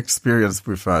any experience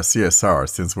with CSR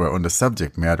since we're on the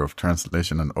subject matter of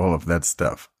translation and all of that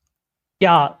stuff?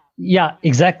 Yeah,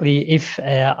 exactly. If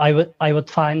I would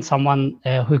find someone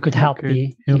who could help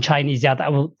me in Chinese, yeah,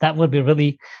 that would be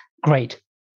really great.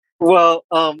 Well,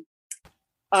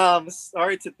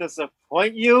 sorry to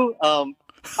disappoint you. I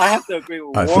have to agree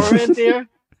with Warren there.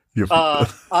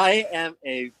 I am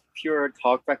a pure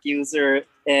TalkBack user,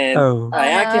 and I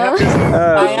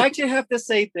actually have to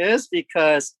say this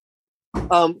because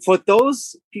for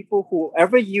those people who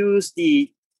ever use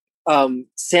the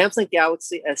Samsung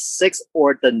Galaxy S6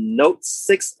 or the Note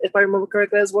 6, if I remember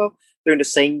correctly as well, during the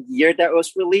same year that it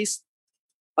was released,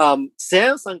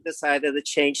 Samsung decided to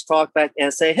change TalkBack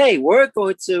and say, hey, we're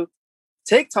going to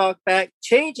take TalkBack,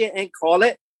 change it, and call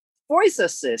it Voice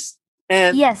Assist.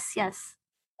 And yes.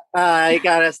 I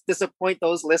gotta disappoint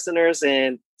those listeners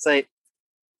and say,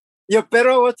 you're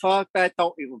better with TalkBack,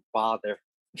 don't even bother.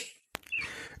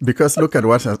 Because look at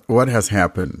what has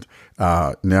happened.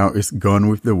 Now it's gone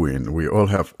with the wind. We all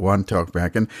have one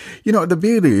TalkBack. And, you know, the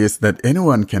beauty is that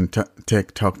anyone can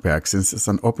take TalkBack since it's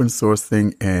an open source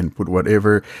thing and put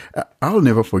whatever. I'll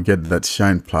never forget that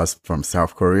Shine Plus from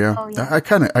South Korea. Oh, yeah. I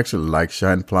kind of actually like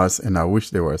Shine Plus and I wish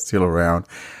they were still around.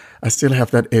 I still have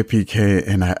that APK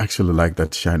and I actually like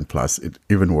that Shine Plus. It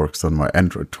even works on my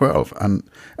Android 12 and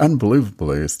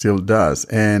unbelievably it still does.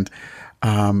 And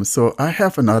so I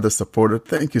have another supporter.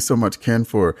 Thank you so much, Ken,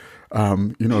 for,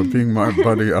 being my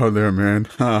buddy out there, man.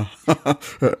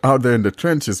 Out there in the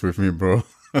trenches with me, bro.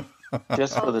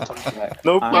 Just for the TalkBack.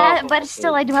 No problem. Yeah, but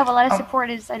still, I do have a lot of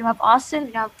supporters. I do have Austin. I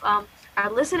do have our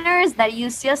listeners that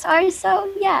use CSR. So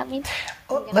yeah, I mean,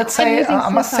 let's say I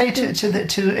must say to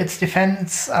its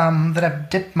defense that I've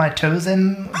dipped my toes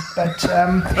in, but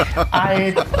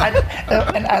I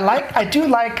do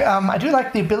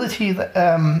like the ability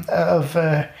of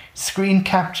screen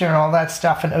capture and all that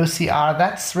stuff and OCR.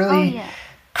 That's really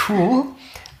cool.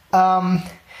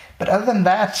 But other than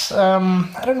that,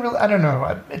 I don't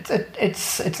know.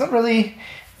 It's not really.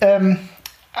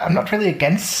 I'm not really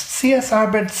against CSR,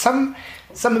 but some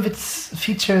of its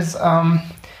features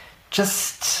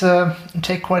just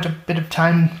take quite a bit of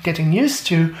time getting used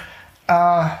to.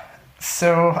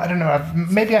 So I don't know.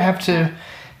 Maybe I have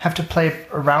to play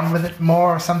around with it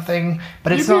more or something.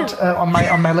 But it's not on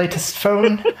my latest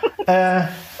phone.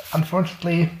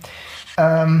 unfortunately.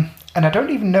 And I don't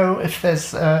even know if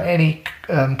there's any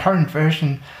current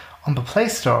version on the Play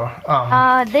Store.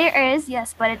 There is,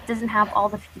 yes, but it doesn't have all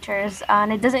the features,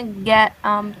 and it doesn't get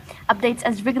updates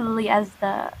as regularly as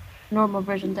the normal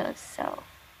version does. So.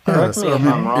 Yeah, so, if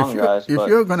I'm wrong, guys, if but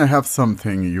you're going to have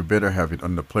something, you better have it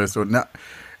on the Play Store. Now,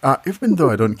 even though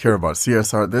I don't care about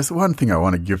CSR, there's one thing I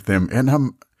want to give them, and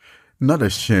I'm not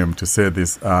ashamed to say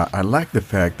this. I like the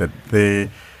fact that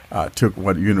they took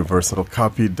what Universal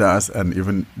Copy does and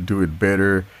even do it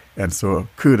better. And so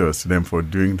kudos to them for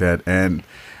doing that. And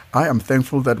I am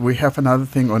thankful that we have another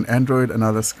thing on Android,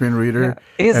 another screen reader.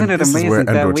 Yeah. Isn't and it this amazing is where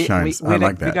that Android we shines. I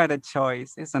like that. we got a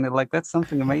choice, isn't it? Like, that's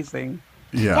something amazing.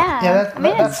 Yeah.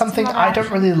 That's something I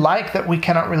don't really like, that we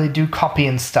cannot really do copy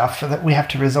and stuff, that we have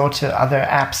to resort to other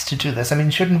apps to do this. I mean,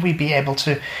 shouldn't we be able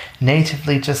to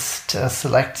natively just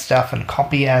select stuff and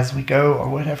copy as we go or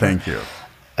whatever? Thank you.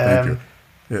 Thank you.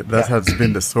 Yeah, that has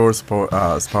been the sore spot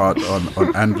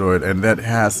on Android, and that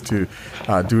has to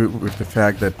do with the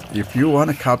fact that if you want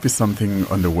to copy something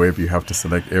on the web, you have to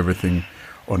select everything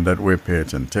on that web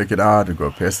page and take it out and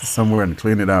go paste it somewhere and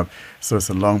clean it up. So it's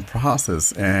a long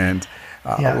process, and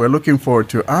we're looking forward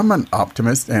to. I'm an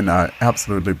optimist, and I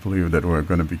absolutely believe that we're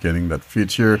going to be getting that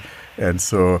feature. And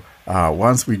so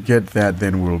once we get that,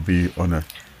 then we'll be on a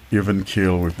even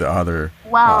keel with the other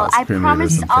I screen readers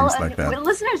promise and all things like that.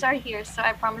 listeners are here, so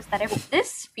I promise that if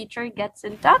this feature gets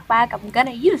in TalkBack, I'm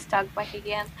gonna use TalkBack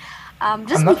again. Just I'm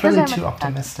not because really I'm too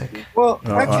optimistic. Well,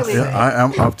 actually, I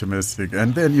am optimistic,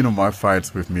 and then my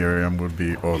fights with Miriam would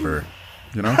be over.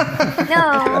 No,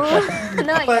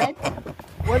 not yet.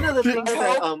 One of the things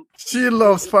that she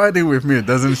loves fighting with me,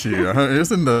 doesn't she?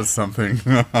 Isn't that something?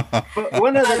 but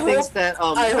one of the things that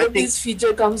I hope this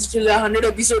feature comes till 100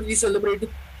 episode we celebrate.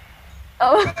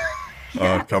 Oh.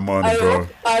 Oh, come on, bro.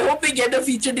 I hope we get a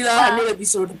feature till 100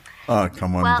 episode. Oh,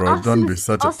 come on, bro. Don't be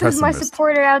such a Austin's my pessimist.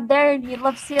 supporter out there, and you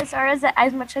love CSR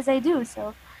as much as I do.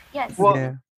 So yes.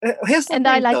 Well, here's the And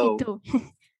thing, I like though. it too.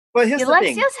 But here's You the like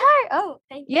thing. CSR? Oh,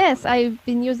 thank you. Yes, I've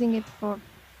been using it for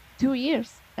 2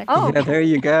 years. Oh. Yeah, there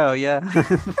you go. Yeah.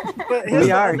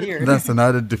 We are here. That's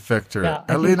another defector. Yeah,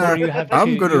 I think Elena, you have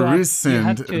I'm to- going you to have- you resend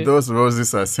have to- those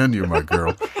roses I send you, my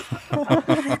girl.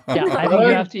 Yeah, I think you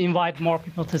have to invite more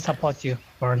people to support you,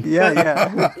 Warren.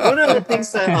 Yeah. One of the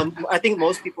things that I think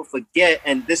most people forget,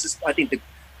 and this is, I think, the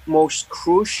most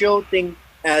crucial thing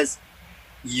as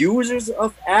users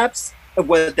of apps,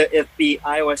 whether it be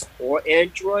iOS or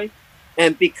Android,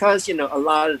 and because a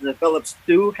lot of the developers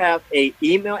do have a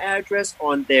email address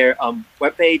on their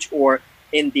webpage or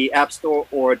in the App Store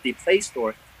or the Play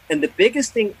Store, and the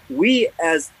biggest thing we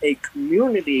as a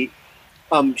community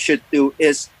should do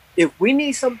is, if we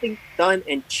need something done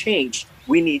and changed,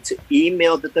 we need to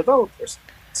email the developers.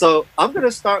 So I'm going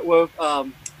to start with, oh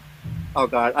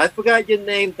God, I forgot your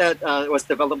name that was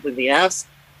developed in the apps.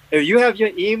 If you have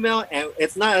your email and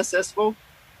it's not accessible,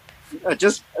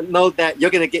 just know that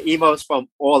you're going to get emails from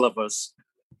all of us.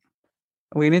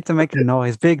 We need to make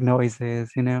noise, big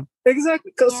noises,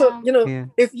 Exactly. So, Yeah.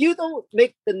 if you don't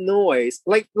make the noise,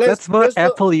 like, That's what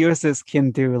Apple users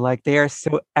can do. Like, they are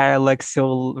so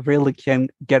really can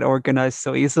get organized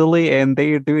so easily, and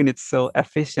they are doing it so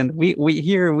efficient. We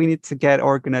need to get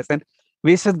organized, and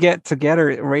we should get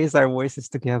together, raise our voices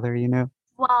together.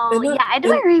 Well, yeah, I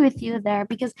do agree with you there,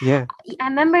 because Yeah. I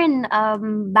remember in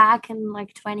back in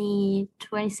like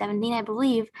 2017, I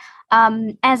believe,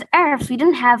 as Arabs, we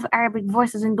didn't have Arabic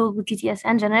voices in Google TTS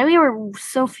Engine, and we were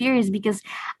so furious because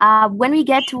when we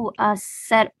get to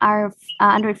set our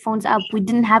Android phones up, we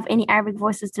didn't have any Arabic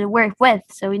voices to work with,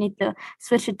 so we need to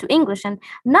switch it to English, and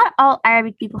not all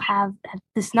Arabic people have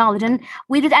this knowledge. And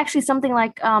we did actually something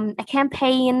like a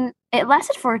campaign. It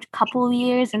lasted for a couple of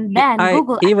years, and then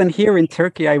Google Even here in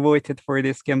Turkey, I voted for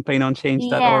this campaign on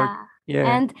change.org.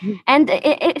 Yeah. And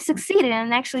it succeeded,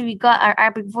 and actually we got our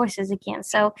Arabic voices again.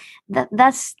 So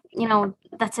that's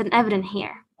an evident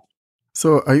here.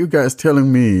 So are you guys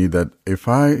telling me that if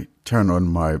I turn on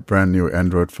my brand new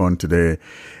Android phone today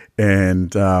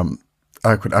and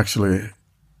I could actually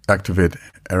activate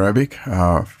Arabic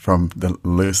from the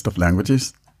list of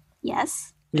languages?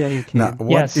 Yes. Yeah, you can. Now,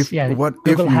 what if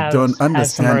Google you has don't some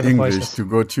understand Arabic English voices. to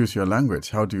go choose your language?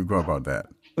 How do you go about that?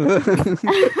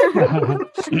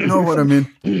 You know what I mean?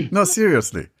 No,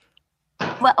 seriously.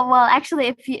 Well, actually,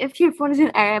 if your phone is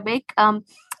in Arabic,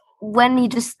 when you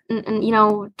just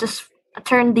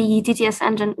turn the TTS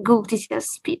engine, Google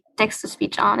TTS text to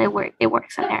speech on, it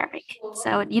works in Arabic.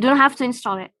 So you don't have to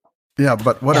install it. Yeah,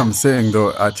 but what I'm saying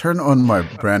though, I turn on my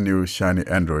brand new shiny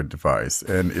Android device,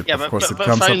 and it but comes up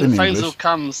in phones English. will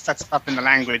come set up in the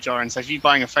language, Oren. So if you're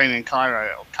buying a phone in Cairo,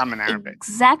 it'll come in Arabic.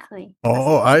 Exactly.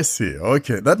 Oh, I see.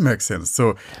 Okay, that makes sense.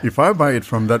 So if I buy it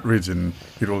from that region,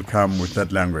 it will come with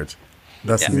that language.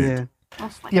 That's neat.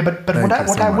 Yeah, but what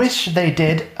I wish they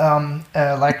did,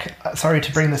 sorry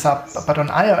to bring this up, but on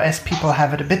iOS people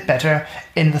have it a bit better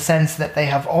in the sense that they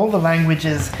have all the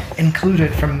languages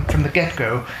included from the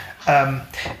get-go,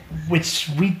 which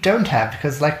we don't have,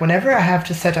 because like whenever I have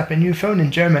to set up a new phone in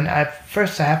German, I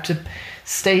have to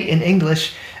stay in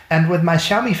English, and with my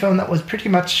Xiaomi phone that was pretty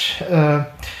much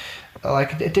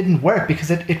it didn't work, because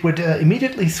it would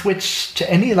immediately switch to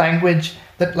any language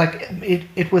that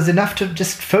it was enough to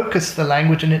just focus the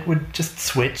language and it would just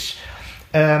switch,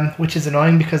 which is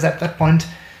annoying because at that point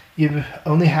you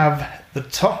only have the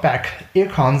talkback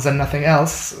earcons and nothing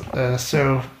else.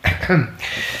 So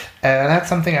that's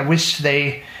something I wish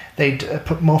they'd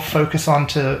put more focus on,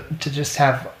 to just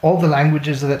have all the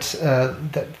languages that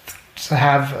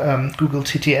have Google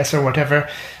TTS or whatever.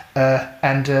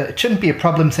 And it shouldn't be a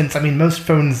problem, since most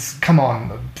phones,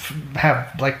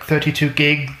 have like 32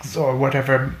 gigs or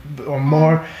whatever or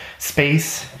more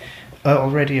space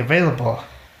already available.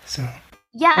 So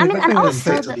yeah, and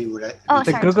also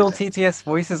the Google TTS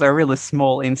voices are really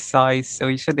small in size, so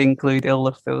you should include all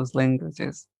of those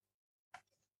languages.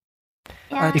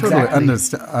 Yeah. I totally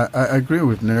understand. I agree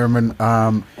with Nerman.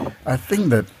 I think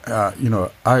that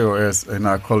iOS, and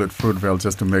I call it Fruitvale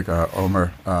just to make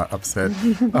Omer upset.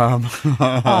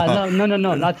 No,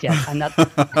 not yet. I'm not.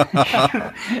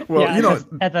 Well,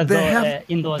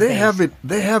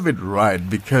 they have it right,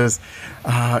 because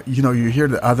you hear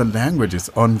the other languages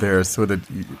on there, so that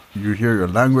you hear your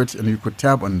language and you could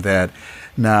tap on that.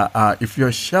 Now, if your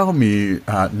Xiaomi,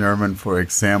 Nerman, for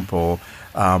example,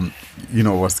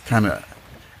 was kind of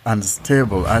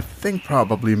unstable, I think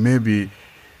probably maybe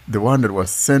the one that was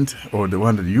sent or the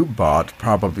one that you bought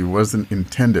probably wasn't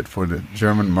intended for the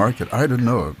German market. I don't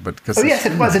know, but because yes,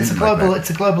 it was. It's a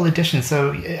global edition.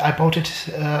 So I bought it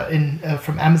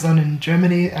from Amazon in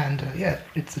Germany, and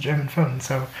it's a German phone.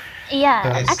 So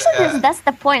yeah, actually, that's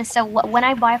the point. So when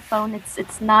I buy a phone,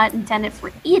 it's not intended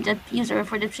for Egypt user.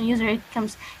 For Egyptian user, it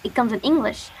comes in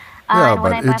English. Yeah,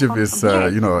 but Egypt is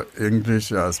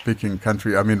English speaking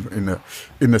country. I mean,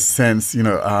 in a sense,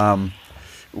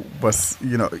 was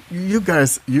you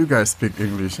guys speak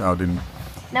English out in.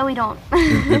 No, we don't.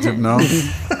 In Egypt, no. No,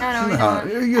 we don't.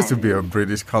 It used to be a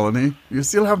British colony. You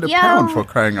still have the pound, for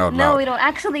crying out loud. No, we don't.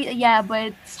 Actually, yeah,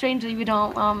 but strangely, we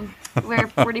don't. We're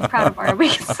pretty proud of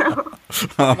Arabic. So.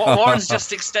 Warren's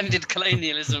just extended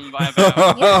colonialism by about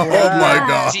oh my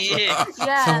God. years.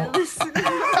 Yeah.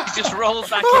 He just rolled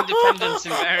back independence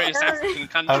in various African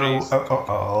countries.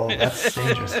 Oh,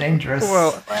 that's dangerous.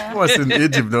 Well, it was in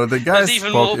Egypt, though. The guys There's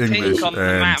even spoke more English. pink on the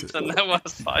map than there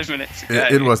was 5 minutes ago.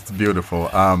 It was beautiful.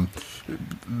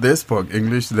 They spoke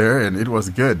English there, and it was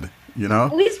good,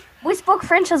 We spoke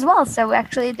French as well, so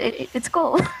actually it's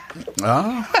cool.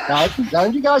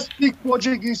 Don't you guys speak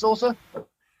Portuguese also?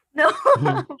 No.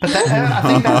 But I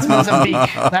think that's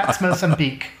Mozambique. That's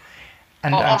Mozambique.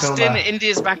 And Austin,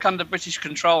 India's back under British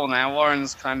control now.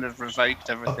 Warren's kind of revoked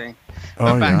everything.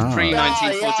 Oh, back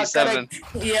pre-1947.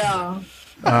 Yeah.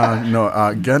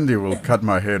 Gandhi will cut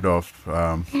my head off,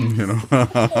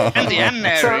 Gandhi and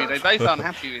Mary, they both aren't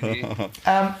happy with you.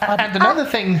 And another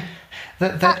thing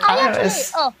that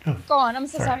iOS... Go on, I'm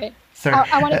so sorry. Sorry.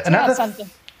 I wanted to add something.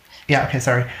 Yeah, okay,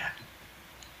 sorry.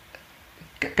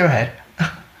 Go ahead.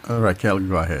 Raquel,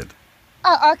 go ahead.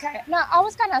 Oh, okay. Now, I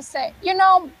was going to say,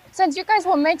 since you guys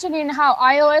were mentioning how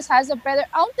iOS has it better,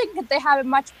 I don't think that they have it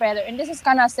much better. And this is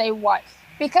going to say why.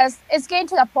 Because it's getting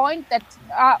to the point that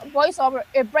VoiceOver,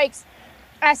 it breaks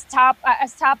as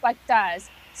Talkback does.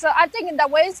 So I think in the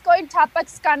way it's going,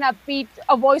 Talkback's going to beat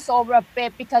a VoiceOver a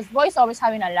bit, because VoiceOver is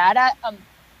having a lot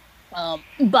of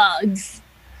bugs.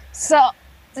 So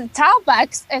the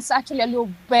Talkback is actually a little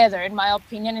better, in my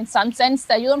opinion, in some sense,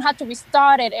 that you don't have to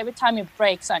restart it every time it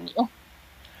breaks on you.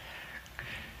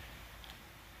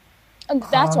 And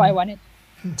that's why I wanted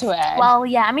to add. Well,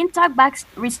 yeah, Talkback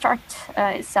restart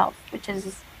itself, which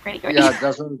is pretty great. Yeah,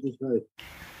 that's what it is.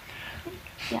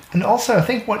 Yeah. And also, I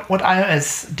think what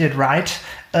iOS did right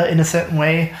in a certain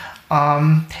way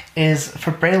is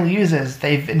for Braille users,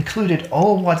 they've included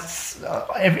all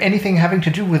anything having to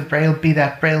do with Braille, be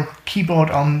that Braille keyboard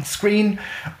on screen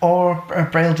or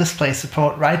Braille display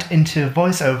support, right into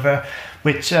VoiceOver,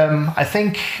 which I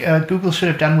think Google should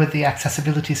have done with the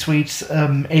Accessibility Suite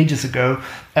ages ago,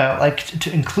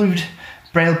 to include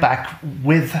Braille back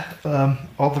with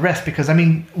all the rest, because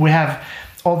we have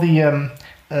all the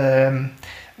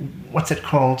what's it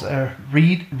called?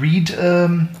 Read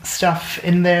stuff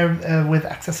in there with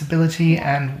accessibility,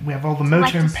 and we have all the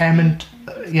motor impairment.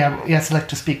 Select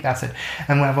to speak. That's it.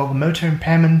 And we have all the motor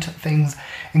impairment things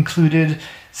included.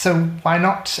 So why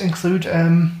not include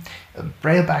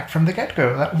Brailleback from the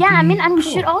get-go? That would be and we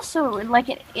cool. should also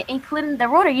include in the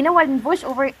rotor. You know what? In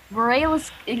VoiceOver, Braille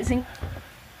is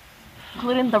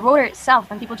including the rotor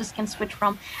itself, and people just can switch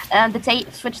from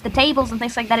switch the tables and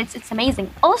things like that. It's amazing.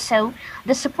 Also,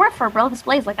 the support for Braille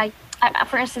displays. Like I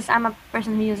for instance, I'm a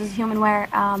person who uses HumanWare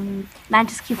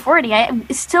Mantis Q40.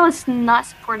 It still is not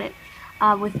supported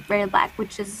with Brailleback,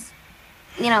 which is,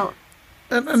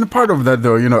 And part of that,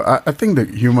 though, I think the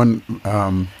human,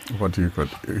 what do you call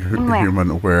it?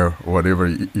 HumanWare,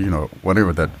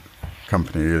 whatever that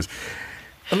company is,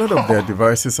 a lot of their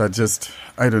devices are just,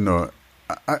 I don't know.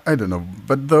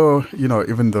 But though,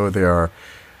 even though they are,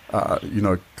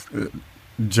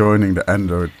 joining the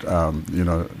Android,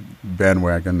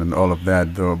 bandwagon and all of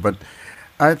that, though, but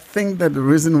I think that the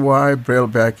reason why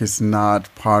Brailleback is not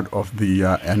part of the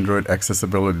Android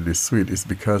accessibility suite is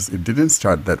because it didn't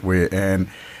start that way. And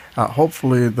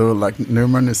hopefully, though, like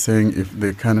Nirman is saying, if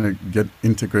they kind of get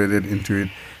integrated into it,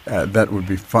 that would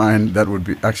be fine. That would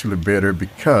be actually better,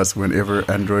 because whenever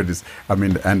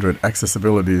the Android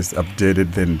accessibility is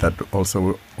updated, then that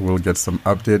also will get some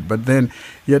update. But then,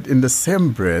 yet in the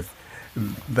same breath,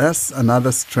 that's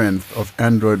another strength of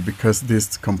Android, because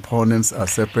these components are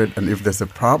separate, and if there's a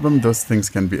problem, those things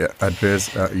can be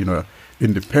addressed,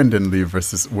 independently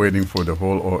versus waiting for the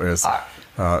whole OS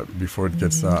before it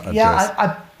gets addressed. Yeah,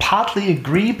 I partly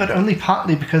agree, but only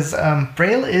partly, because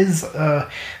Braille is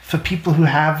for people who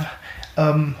have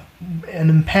an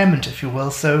impairment, if you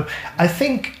will. So I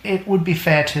think it would be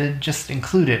fair to just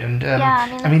include it. And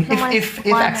if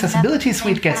Accessibility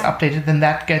Suite gets updated, then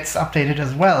that gets updated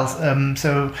as well.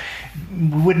 So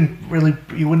you wouldn't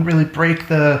really break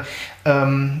the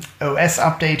OS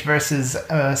update versus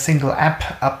a single app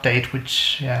update,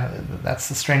 which that's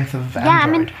the strength of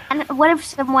Android. And what if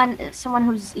someone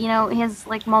who's he has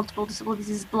like multiple disabilities,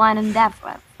 is blind and deaf,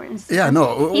 for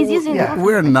instance? He's using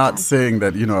we're not saying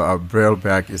that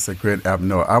Brailleback is a great app.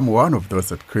 No, I'm one of those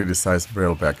that criticize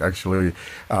Brailleback. Actually,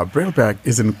 Brailleback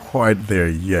isn't quite there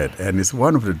yet, and it's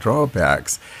one of the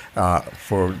drawbacks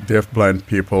for deaf-blind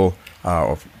people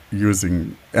of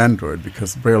using Android,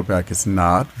 because Brailleback is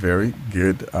not very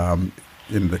good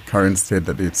in the current state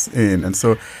that it's in. And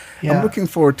so I'm looking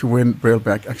forward to when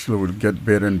Brailleback actually will get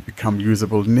better and become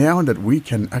usable, now that we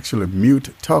can actually mute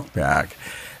TalkBack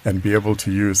and be able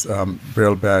to use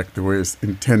Brailleback the way it's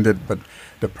intended. But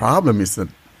the problem is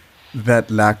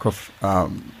that lack of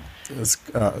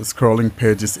scrolling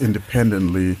pages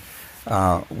independently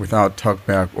without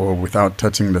TalkBack or without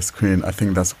touching the screen. I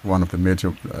think that's one of the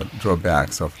major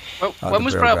drawbacks of when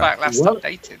was Brailleback last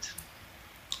updated?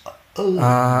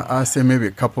 I say maybe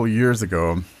a couple years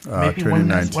ago, maybe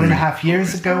 2019. 1.5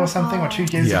 years ago or something, or 2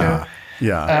 years ago.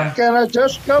 Yeah. Can I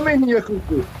just come in here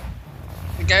quickly?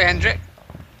 Go, Hendrik.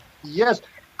 Yes.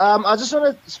 I just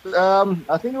want to,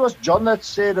 I think it was John that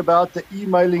said about the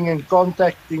emailing and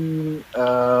contacting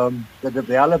the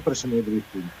developers and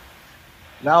everything.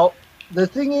 Now, the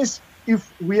thing is,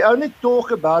 if we only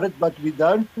talk about it, but we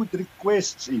don't put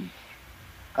requests in,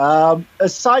 a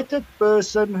sighted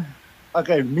person,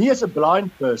 me as a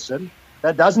blind person,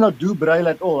 that does not do Braille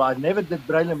at all. I never did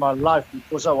Braille in my life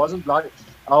because I wasn't blind.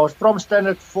 I was from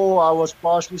standard 4, I was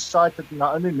partially sighted, and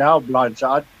I'm only now blind.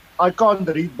 So I can't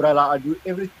read Braille, I do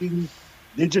everything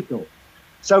digital.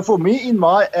 So for me, in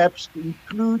my apps to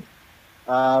include,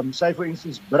 say for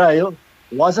instance, Braille,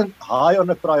 wasn't high on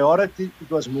a priority.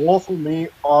 It was more for me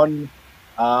on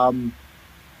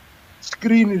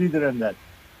screen reader and that.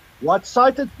 What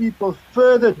sighted people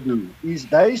further do is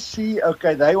they see,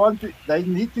 they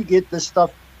need to get this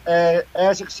stuff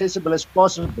as accessible as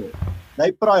possible.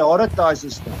 They prioritize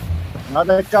this stuff. Now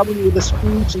they're coming with the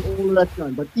screens and all that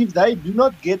kind. But if they do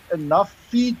not get enough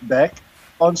feedback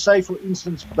on, say, for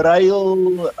instance,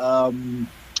 Braille,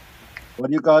 what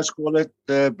do you guys call it?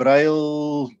 The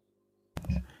Braille...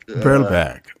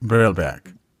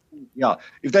 Brailleback. Yeah,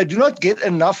 if they do not get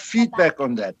enough feedback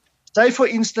on that, say for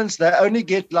instance, they only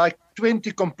get like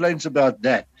 20 complaints about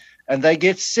that, and they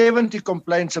get 70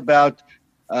 complaints about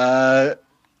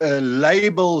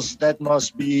labels that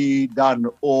must be done,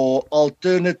 or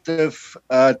alternative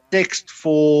text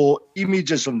for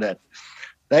images on that.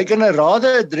 They're going to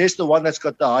rather address the one that's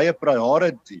got the higher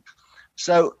priority.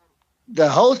 So the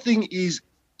whole thing is,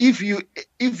 if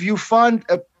you find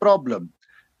a problem,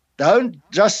 don't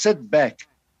just sit back.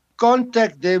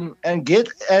 Contact them and get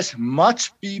as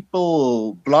much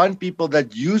people, blind people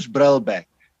that use Brailleback,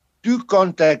 do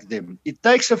contact them. It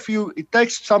takes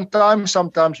some time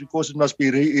sometimes because it must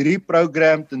be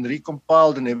reprogrammed and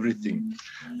recompiled and everything.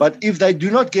 But if they do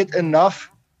not get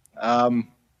enough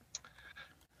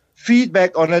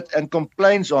feedback on it and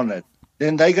complaints on it,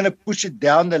 then they're going to push it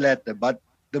down the ladder. But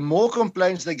the more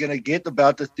complaints they're going to get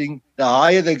about the thing, the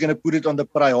higher they're going to put it on the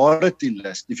priority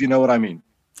list, if you know what I mean.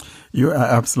 You are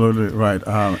absolutely right,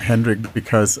 Hendrik,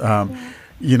 because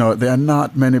there are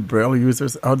not many Braille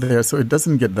users out there, so it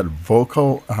doesn't get that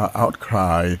vocal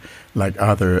outcry like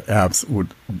other apps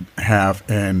would have.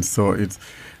 And so it's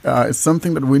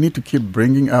something that we need to keep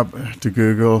bringing up to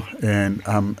Google, and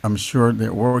I'm sure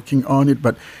they're working on it,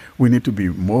 but we need to be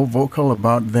more vocal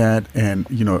about that and,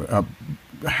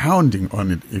 hounding on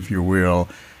it, if you will,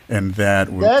 and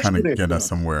that will kind of get us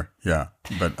somewhere. Yeah.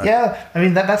 But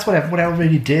that's what I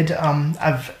already did.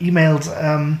 I've emailed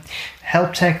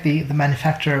HelpTech, the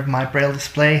manufacturer of my Braille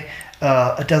display,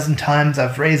 a dozen times.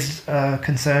 I've raised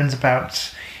concerns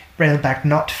about BrailleBack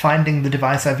not finding the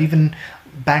device. I've even,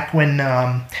 back when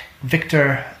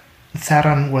Victor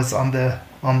Saran was on the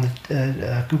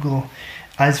Google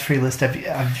Eyes Free list,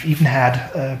 I've even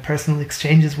had personal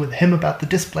exchanges with him about the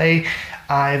display.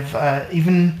 I've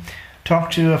even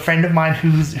talked to a friend of mine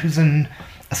who's a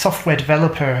software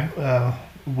developer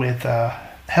with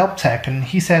HelpTech, and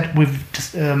he said we've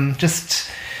just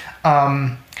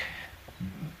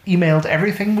emailed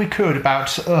everything we could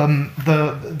about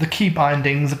the key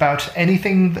bindings, about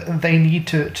anything they need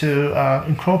to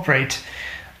incorporate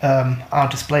our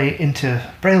display into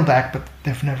BrailleBack, but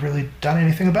they've never really done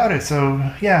anything about it. So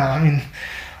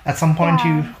at some point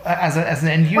you, as an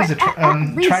end user,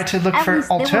 try to look for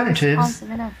alternatives.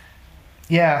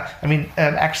 Yeah,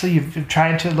 actually, you've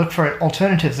tried to look for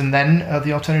alternatives, and then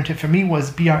the alternative for me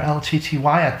was BRLTTY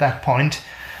at that point,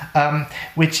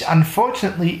 which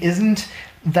unfortunately isn't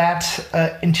that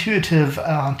intuitive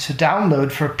to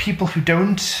download for people who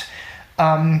don't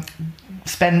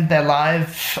spend their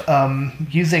life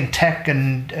using tech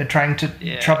and trying to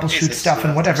troubleshoot stuff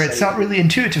and whatever. It's not really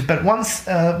intuitive, but once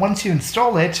you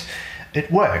install it, it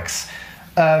works.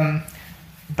 You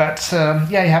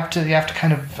have to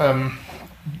kind of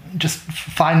just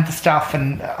find the stuff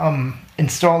and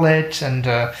install it, and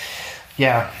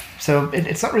so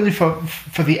it's not really for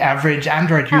the average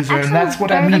Android user, and that's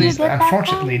what I mean,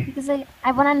 unfortunately. Because I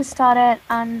want to install it,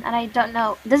 and I don't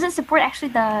know. Does it support actually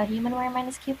the HumanWare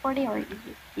 -Q40, or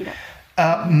you don't?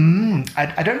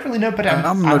 I don't really know, but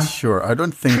I'm not sure. I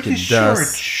don't think it does.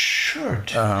 It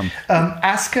should.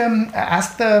 Ask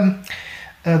the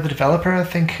developer. I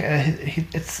think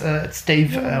it's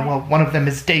Dave. One of them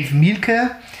is Dave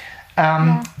Mielke.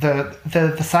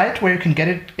 The site where you can get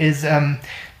it is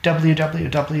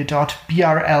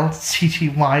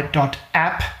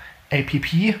www.brltty.app,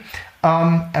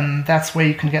 and that's where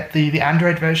you can get the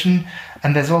Android version.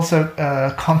 And there's also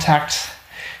contact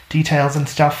details and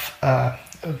stuff,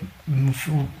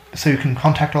 so you can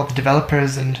contact all the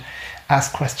developers and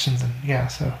ask questions, and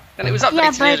And it was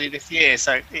updated earlier this year,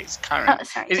 so it's current.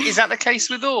 Is that the case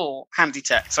with all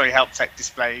HelpTech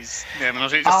displays? Or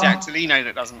is it just the Actilino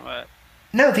that doesn't work?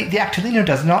 No, the Actilino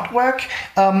does not work.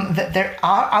 There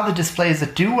are other displays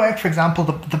that do work. For example,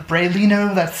 the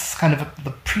Brailleino, that's kind of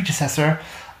the predecessor,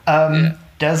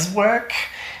 does work.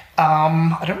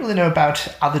 I don't really know about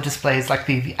other displays like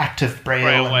the Active Braille.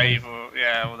 BrailleWave,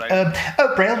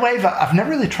 BrailleWave. I've never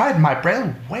really tried my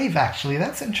BrailleWave, actually.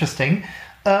 That's interesting.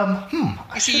 So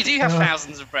you do have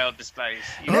thousands of Braille displays.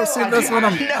 That's what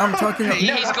I'm talking about.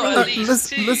 He's got at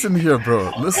least two. Listen here, bro.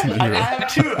 Listen here. I have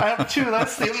two.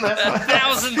 That's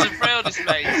thousands of Braille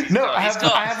displays. I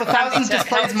have 1,000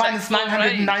 displays minus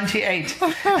 998.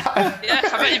 I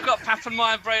bet you've got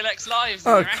Papenmeyer Braille X Lives.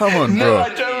 Oh, come on, bro. No, I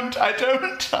don't.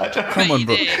 Come on,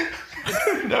 bro.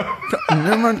 No.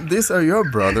 Newman, these are your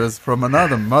brothers from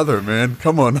another mother, man.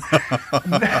 Come on.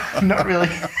 No, not really.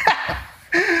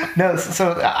 No,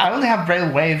 so I only have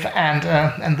BrailleWave and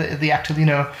the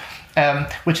Actilino,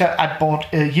 which I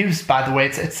bought used, by the way.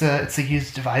 It's a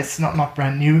used device, not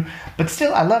brand new, but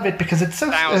still I love it because it's so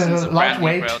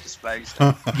lightweight. Braille displays.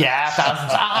 Thousands.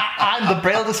 I'm the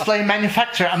Braille display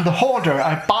manufacturer. I'm the hoarder.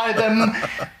 I buy them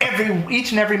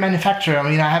each and every manufacturer.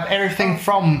 I have everything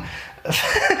from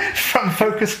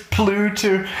Focus Blue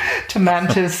to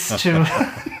Mantis to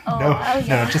no,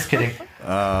 just kidding.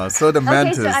 So the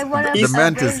mantis,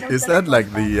 is that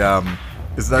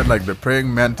like the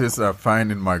praying mantis I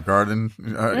find in my garden?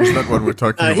 Is that what we're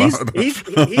talking about?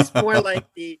 He's more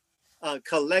like the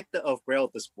collector of Braille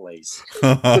displays.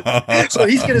 So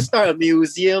he's going to start a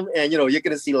museum, and you're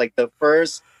going to see like the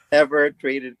first ever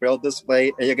created Braille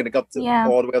display, and you're gonna go up to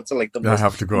all the way up to like the most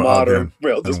have to go modern out there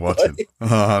Braille and display. watch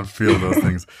it. Feel those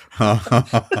things.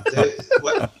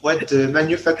 What the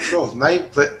manufacturer of my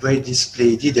Braille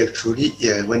display did actually,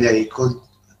 when I called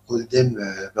them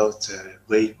about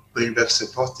Brailleback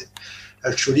support,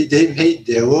 actually they made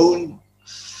their own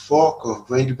fork of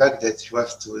Brailleback that you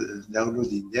have to download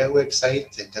in their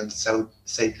website and then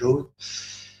sideload.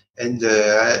 And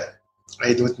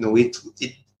I don't know it.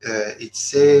 It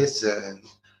says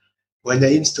when I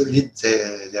installed it,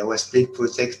 there was Play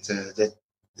Protect that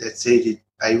said it.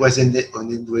 I was on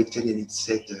Android 10 and it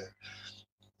said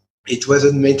it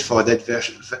wasn't made for that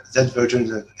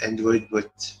version of Android, but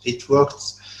it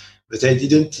worked. But I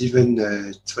didn't even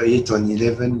try it on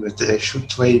 11. But I should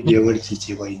try BRL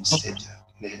TTY instead.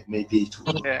 Maybe it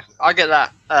will. Yeah, I get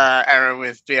that error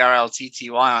with BRL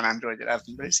TTY on Android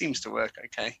 11, but it seems to work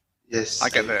okay. Yes, I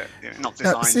get that. Not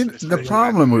designed. See, for this the version.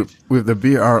 problem with the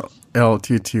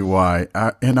BRLTTY,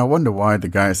 and I wonder why the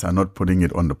guys are not putting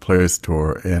it on the Play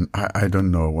Store, and I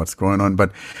don't know what's going on,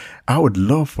 but I would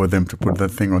love for them to put that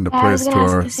thing on the Play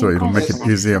Store so it'll make it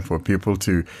easier for people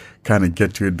to kind of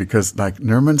get to it, because like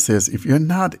Nerman says, if you're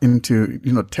not into,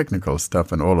 technical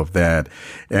stuff and all of that,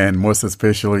 and most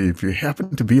especially if you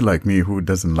happen to be like me who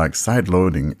doesn't like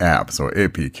side-loading apps or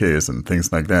APKs and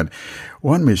things like that,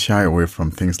 one may shy away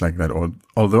from things like that,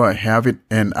 although I have it.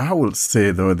 And I will say,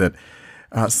 though, that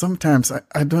sometimes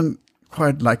I don't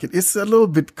quite like it. It's a little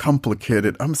bit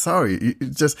complicated. I'm sorry.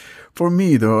 It just, for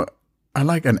me, though, I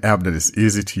like an app that is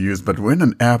easy to use, but when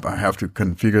an app I have to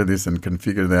configure this and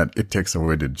configure that, it takes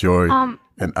away the joy,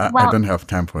 and I don't have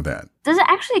time for that. Does it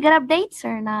actually get updates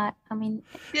or not? I mean,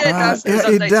 yeah,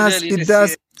 it does. It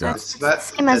does.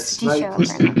 That's my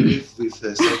problem with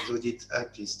side-loaded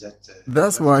app is that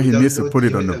that's why he needs to put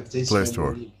it on the Play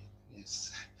Store.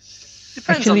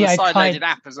 Depends on the side-loaded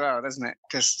app as well, doesn't it?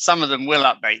 Because some of them will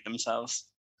update themselves.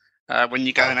 When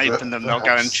you go and open them, they'll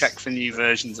go and check for new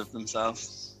versions of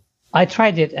themselves. I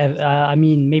tried it,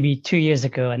 maybe 2 years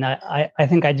ago, and I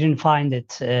think I didn't find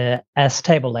it as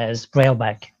stable as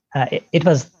Brailleback. It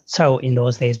was so in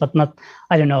those days, but not,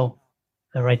 I don't know,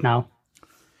 right now.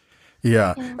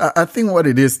 Yeah, I think what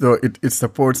it is, though, it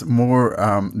supports more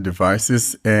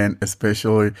devices, and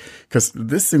especially because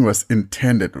this thing was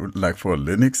intended like for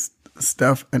Linux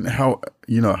stuff, and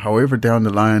however down the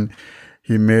line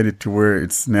he made it to where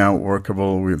it's now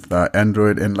workable with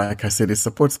Android. And like I said, it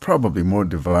supports probably more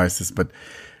devices, but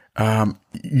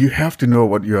you have to know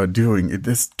what you are doing.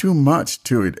 There's too much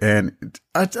to it. And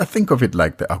I think of it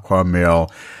like the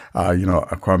Aquamail.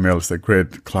 Aquamail is a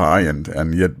great client,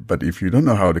 but if you don't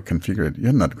know how to configure it,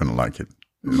 you're not going to like it.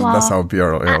 Well, that's how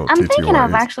BRL I'm thinking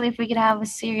of is. actually if we could have a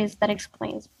series that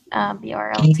explains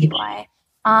BRLTY,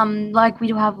 like we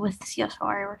do have with CSR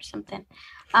or something.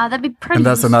 That'd be pretty. And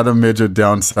that's another major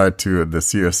downside to the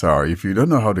CSR. If you don't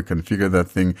know how to configure that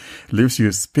thing, it leaves you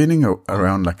spinning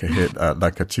around like a head,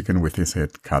 like a chicken with his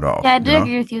head cut off. Yeah, I do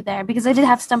agree with you there, because I did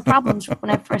have some problems when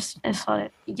I first saw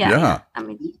it. Yeah. I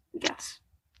mean, yes.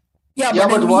 Yeah,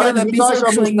 but what you guys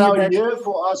are showing now that here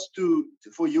for us to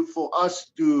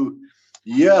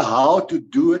hear how to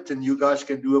do it, and you guys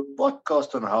can do a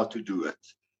podcast on how to do it.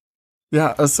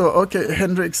 Yeah. So okay,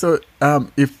 Hendrik. So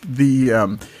if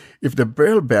the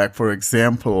Brailleback, for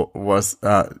example, was,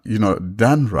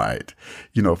 done right,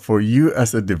 for you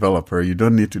as a developer, you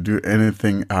don't need to do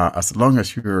anything. As long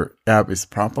as your app is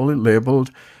properly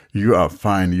labeled, you are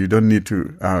fine. You don't need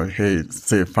to,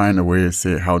 find a way,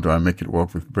 say, how do I make it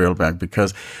work with Brailleback?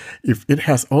 Because if it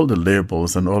has all the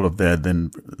labels and all of that,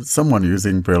 then someone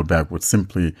using Brailleback would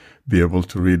simply be able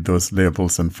to read those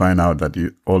labels and find out that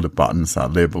all the buttons are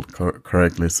labeled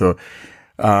correctly. So,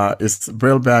 it's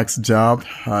Brailleback's job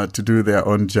to do their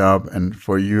own job, and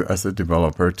for you as a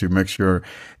developer to make sure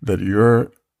that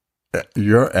your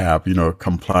app,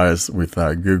 complies with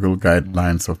Google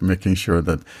guidelines of making sure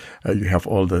that you have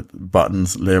all the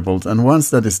buttons labeled. And once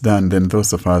that is done, then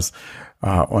those of us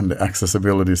on the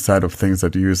accessibility side of things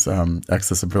that use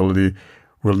accessibility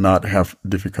will not have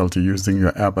difficulty using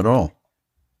your app at all.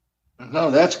 No,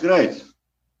 that's great.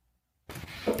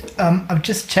 I've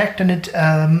just checked, and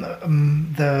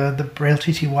the Braille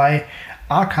TTY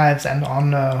archives, and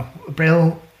on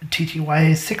Braille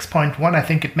TTY 6.1, I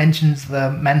think it mentions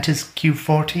the Mantis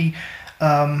Q40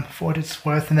 for what it's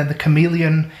worth, and then the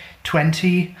Chameleon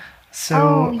 20.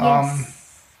 So,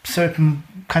 certain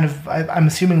kind of, I'm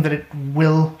assuming that it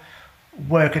will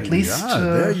work at least. Yeah,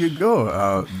 there you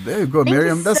go. There you go,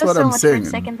 Miriam. That's what I'm saying.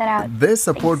 They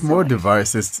support more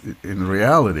devices in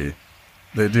reality.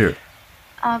 They do.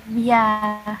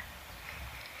 Yeah.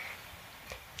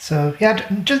 So yeah,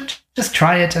 just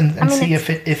try it and see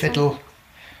if it'll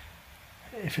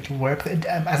if it'll work.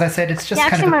 As I said, it's just Yeah,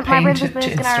 kind actually, of a my pain red to display is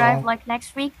gonna install. arrive like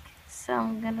next week, so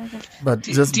I'm gonna just. But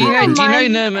just Do you know,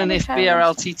 mind Nerman, if any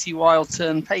BRLTTY will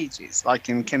turn pages like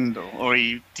in Kindle, or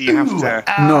do you have to?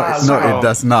 No, So- it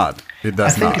does not. It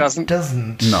does I think not. it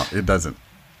doesn't. No, it doesn't.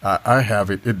 I have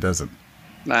it. It doesn't.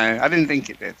 No, I didn't think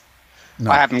it did.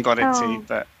 No. I haven't got it Oh, too,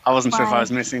 but I wasn't sure if I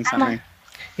was missing I'm a- something.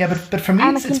 Yeah, but for me,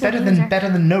 I'm a it's Kindle better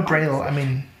user. than no Braille. I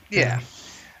mean, Yeah.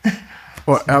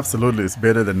 Well, absolutely, it's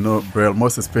better than no Braille.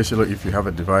 Most especially if you have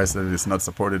a device that is not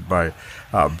supported by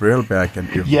Braille back, and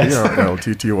if Yes.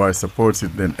 BRLTTY supports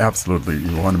it, then absolutely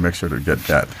you want to make sure to get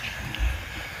that.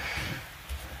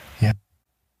 Yeah.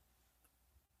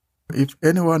 If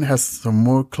anyone has some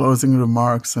more closing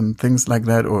remarks and things like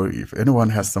that, or if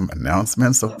anyone has some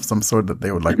announcements of some sort that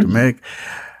they would like to make,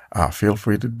 feel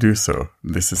free to do so.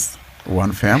 This is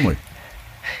one family.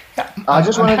 I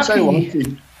just I'm wanted to say happy- one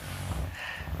thing.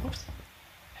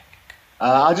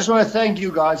 I just want to thank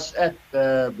you guys at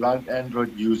Blind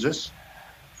Android Users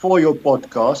for your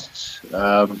podcasts.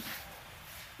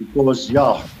 Because,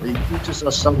 it teaches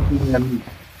us something. And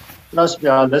trust me,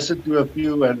 I listened to a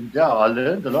few and, I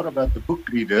learned a lot about the book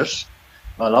readers.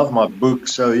 I love my book.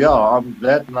 So, I'm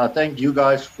glad. And I thank you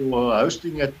guys for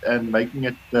hosting it and making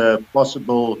it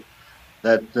possible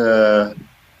that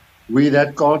we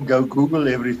that can't go Google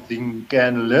everything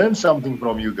can learn something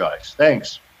from you guys.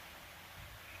 Thanks.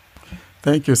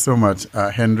 Thank you so much,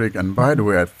 Hendrik. And by the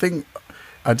way, I think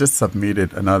I just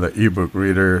submitted another ebook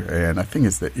reader, and I think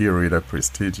it's the e-reader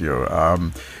Prestigio.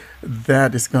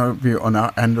 That is going to be on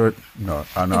our Android,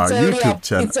 on our already YouTube up.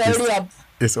 channel. It's already up.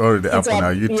 It's already It's up on up,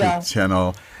 our YouTube yeah.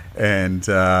 channel, and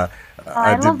I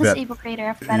did love this that ebook reader.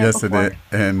 I've tried it before. yesterday,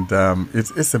 and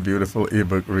it's a beautiful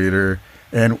ebook reader.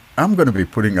 And I'm going to be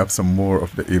putting up some more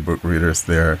of the ebook readers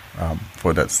there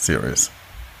for that series.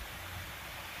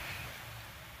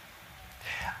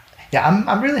 Yeah,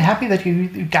 I'm really happy that you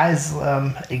guys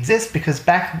exist, because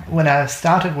back when I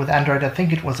started with Android, I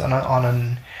think it was on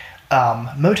an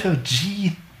Moto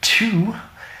G2,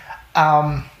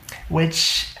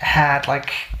 which had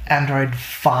like Android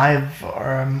 5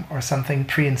 or something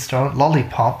pre-installed,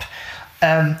 Lollipop.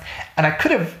 And I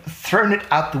could have thrown it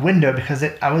out the window because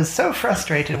I was so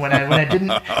frustrated when I did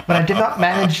not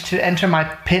manage to enter my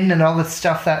PIN and all this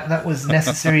stuff that was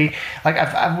necessary. Like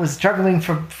I was struggling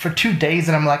for 2 days,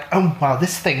 and I'm like, oh wow,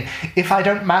 this thing, if I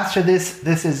don't master this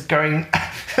is going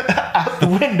out the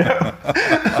window.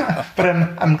 But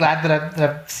I'm glad that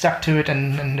I've stuck to it,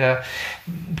 and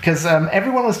because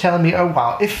everyone was telling me, oh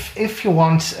wow, if you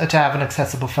want to have an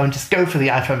accessible phone, just go for the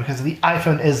iPhone, because the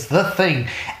iPhone is the thing.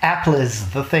 Apple is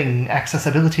the thing.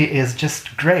 Accessibility is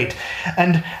just great.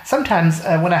 And sometimes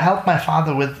when I help my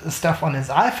father with stuff on his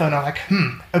iPhone, I'm like,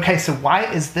 okay, so why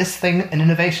is this thing an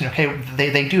innovation? Okay,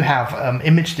 they do have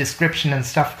image description and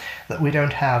stuff that we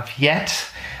don't have yet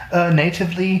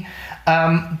natively.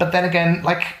 But then again,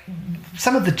 like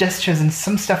some of the gestures and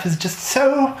some stuff is just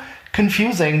so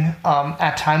confusing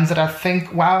at times that I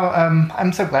think, wow,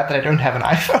 I'm so glad that I don't have an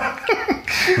iPhone.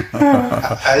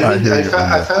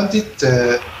 I found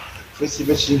it pretty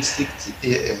much instinctive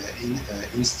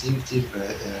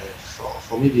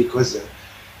for me, because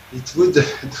it would do.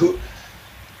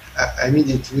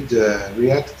 It would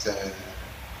react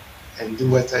and do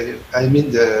what I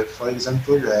mean. For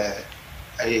example,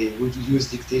 I would use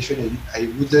dictation, and I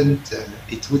wouldn't.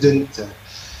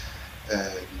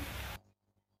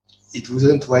 It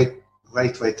wouldn't write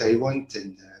what I want,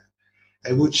 and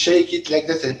I would shake it like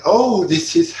that, and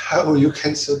this is how you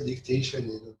can solve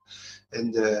dictation,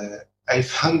 And I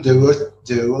found the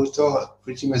rotor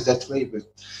pretty much that way, but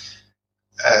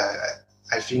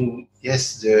I think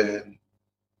yes, the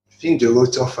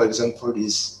rotor, for example,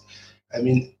 is.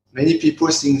 Many people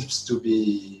seems to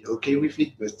be okay with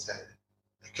it, but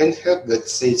I can't help but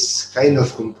say it's kind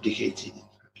of complicated.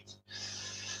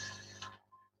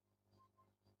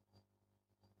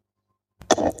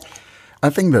 I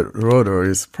think that rotor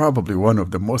is probably one of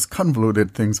the most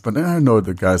convoluted things, but I know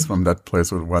the guys from that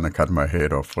place would want to cut my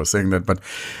head off for saying that. But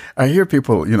I hear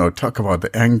people, talk about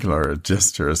the angular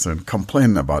gestures and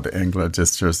complain about the angular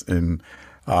gestures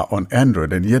on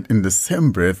Android, and yet in the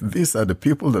same breath, these are the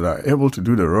people that are able to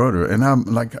do the rotor, and I'm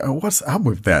like, what's up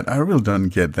with that? I really don't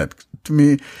get that. To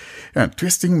me,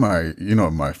 twisting my,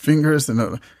 my fingers,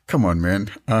 and come on,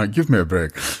 man, give me a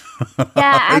break.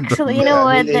 Yeah, actually, you know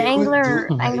what? The angular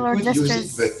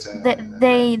gestures,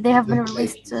 they have been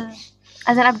released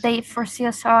as an update for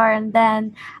CSR, and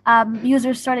then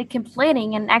users started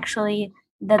complaining, and actually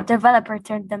the developer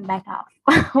turned them back off,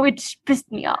 which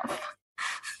pissed me off.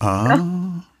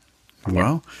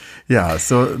 Well, yeah,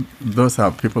 so those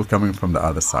are people coming from the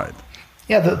other side.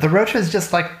 Yeah, the rotor is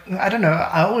just like, I don't know,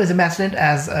 I always imagine it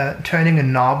as turning a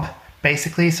knob,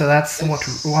 basically, so that's what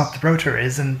the rotor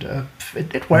is, and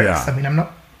it works. Yeah. I mean, I'm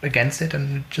not against it,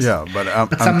 and just but I'm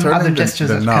some other turning gestures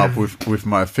the are knob kind of, with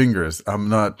my fingers. I'm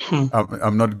not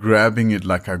I'm not grabbing it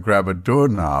like I grab a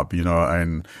doorknob,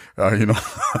 and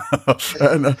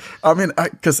and I mean,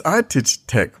 because I teach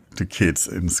tech to kids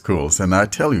in schools, and I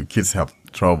tell you, kids have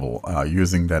trouble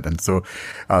using that, and so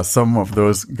some of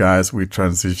those guys, we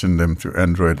transitioned them to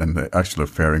Android, and they're actually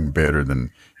faring better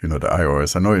than the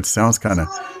iOS. I know it sounds kind of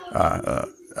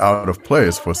out of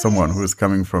place for someone who's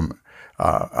coming from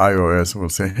iOS. Will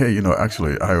say, hey,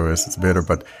 actually iOS is better,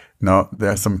 but now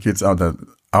there are some kids out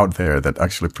there that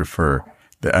actually prefer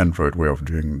the Android way of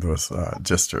doing those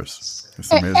gestures.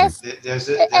 It's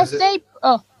amazing.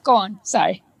 Go on.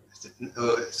 Sorry.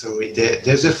 Sorry,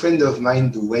 there's a friend of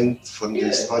mine who went from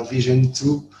the Smart Vision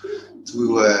 2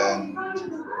 to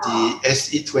the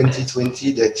SE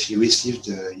 2020 that she received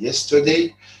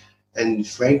yesterday, and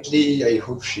frankly, I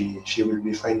hope she will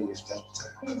be fine with that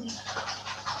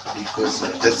because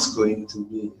that's going to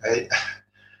be.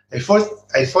 I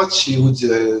thought she would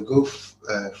go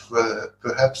for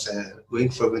perhaps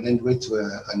going from an Android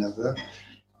to another.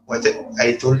 What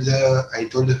I told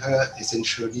her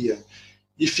essentially.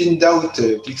 If in doubt,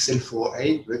 Pixel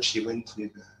 4a, but she went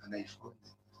with an iPhone.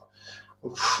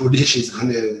 Hopefully, she's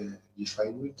gonna be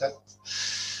fine with that.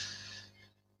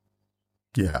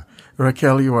 Yeah,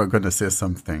 Raquel, you are gonna say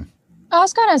something. I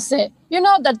was gonna say,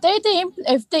 that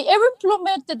if they ever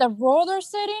implemented the rotor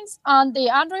settings on the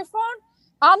Android phone,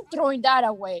 I'm throwing that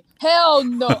away. Hell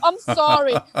no, I'm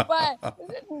sorry, but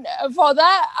for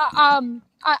that,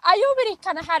 I already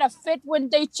kind of had a fit when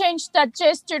they changed that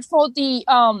gesture for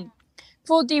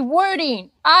the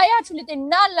wording. I actually did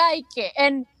not like it,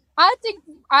 and I think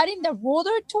adding the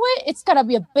rotor to it, it's gonna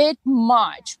be a bit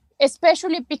much,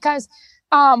 especially because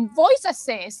Voice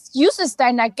Assist uses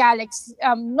Dynagalaxy.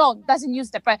 Doesn't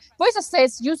use that, but Voice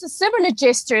Assist uses similar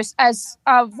gestures as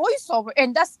VoiceOver,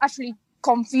 and that's actually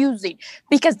confusing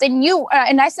because the new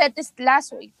and I said this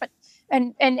last week, but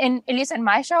and at least in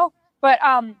my show, but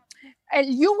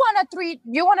you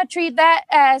wanna treat that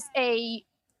as a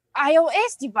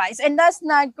iOS device, and that's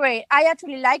not great. I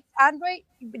actually like Android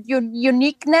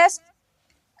uniqueness,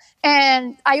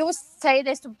 and I always say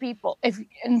this to people: if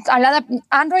a lot of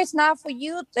Android's not for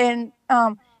you, then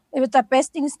if the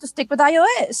best thing is to stick with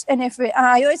iOS, and if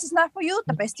iOS is not for you,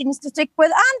 the best thing is to stick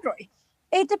with Android.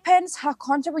 It depends how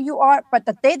comfortable you are, but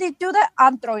the day they do that,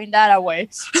 I'm throwing that away.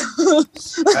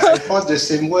 I thought the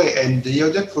same way, and the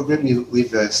other problem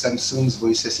with Samsung's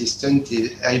voice assistant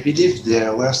is, I believe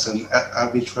there were some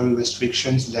arbitrary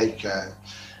restrictions, like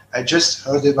I just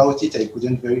heard about it, I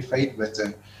couldn't verify it, but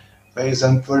for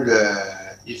example,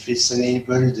 if it's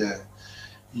enabled,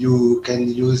 you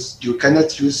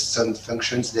cannot use some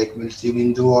functions like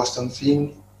multi-window or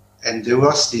something. And the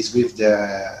worst is with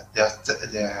the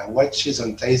watches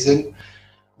on Tizen,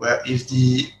 where if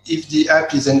the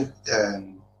app isn't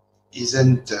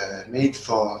made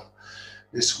for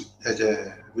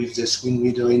with the screen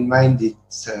reader in mind, it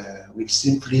will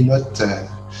simply not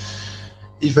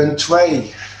even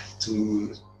try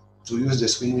to use the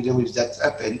screen reader with that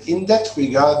app. And in that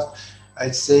regard,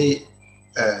 I'd say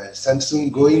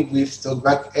Samsung going with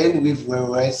TalkBack and with Wear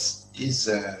OS is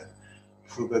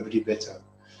probably better.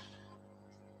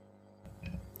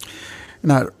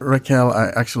 Now, Raquel,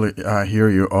 I actually hear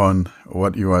you on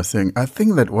what you are saying. I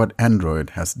think that what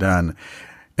Android has done,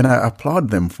 and I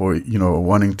applaud them for,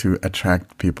 wanting to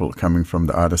attract people coming from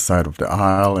the other side of the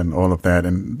aisle and all of that,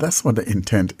 and that's what the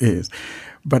intent is.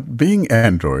 But being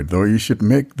Android, though, you should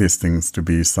make these things to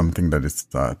be something that is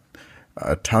a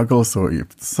toggle. So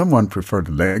if someone prefers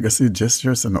the legacy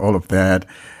gestures and all of that,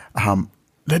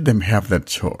 let them have that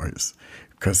choice,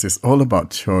 because it's all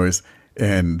about choice.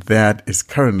 And that is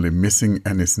currently missing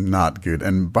and is not good.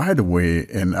 And by the way,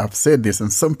 and I've said this,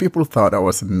 and some people thought I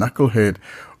was a knucklehead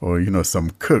or,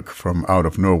 some cook from out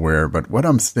of nowhere. But what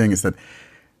I'm saying is that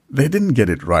they didn't get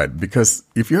it right, because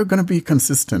if you're going to be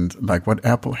consistent like what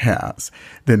Apple has,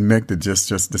 then make the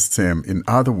gestures the same. In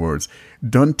other words,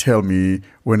 don't tell me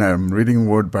when I'm reading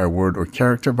word by word or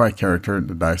character by character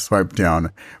that I swipe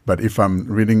down. But if I'm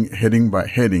reading heading by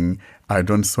heading, I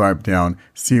don't swipe down.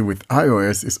 See, with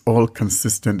iOS, it's all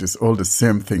consistent. It's all the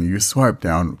same thing. You swipe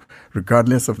down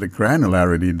regardless of the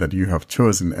granularity that you have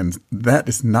chosen. And that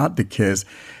is not the case.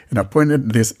 And I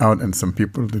pointed this out, and some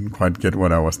people didn't quite get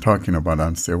what I was talking about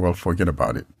and say, well, forget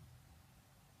about it.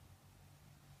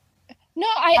 No,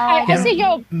 I see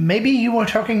maybe you were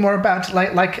talking more about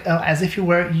like as if you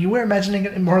were imagining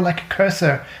it more like a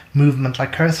cursor movement,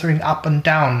 like cursoring up and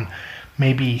down,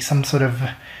 maybe some sort of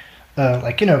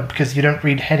because you don't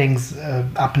read headings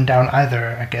up and down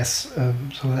either, I guess. So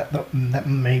that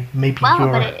may be Well,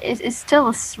 your... but it's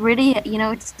still really,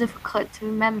 it's difficult to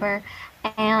remember.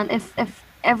 And if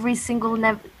every single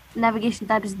navigation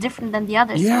type is different than the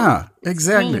other. Yeah, so it's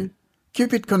exactly. clean.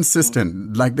 Keep it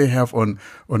consistent, like they have on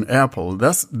Apple.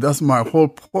 That's my whole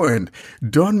point.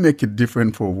 Don't make it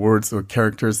different for words or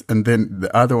characters, and then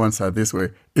the other ones are this way.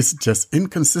 It's just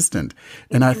inconsistent.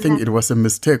 And I think it was a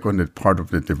mistake on the part of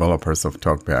the developers of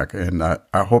TalkBack, and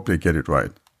I hope they get it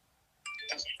right.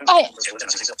 I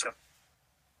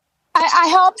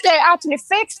hope they actually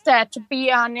fix that, to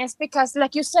be honest, because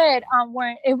like you said,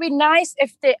 it would be nice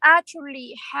if they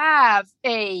actually have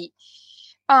a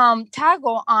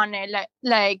toggle on it,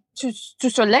 like to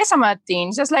select some of the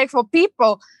things, just like for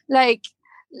people, like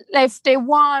if they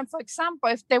want, for example,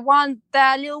 if they want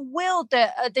that little wheel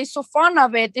that they're so fond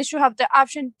of it, they should have the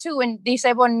option to and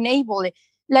disable and enable it.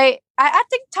 Like I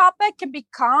think TalkBack can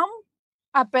become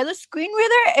a better screen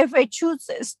reader if it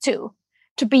chooses to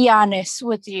be honest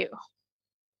with you.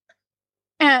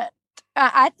 And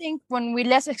I think when we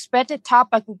less expect it,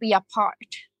 TalkBack will be a part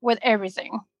with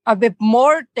everything. A bit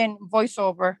more than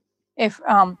VoiceOver, if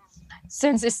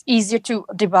since it's easier to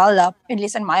develop, at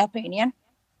least in my opinion.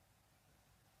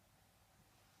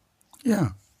 Yeah,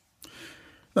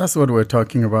 that's what we're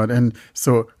talking about. And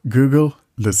so, Google,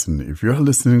 listen, if you're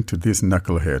listening to these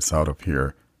knuckleheads out of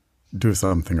here, do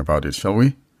something about it, shall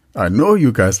we? I know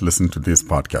you guys listen to this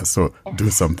podcast, so do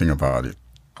something about it.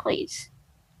 Please.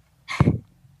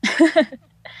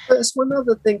 There's one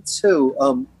other thing too,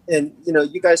 and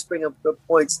you guys bring up good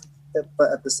points,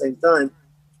 but at the same time,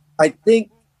 I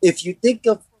think if you think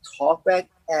of TalkBack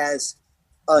as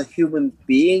a human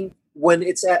being, when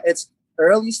it's at its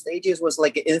early stages, was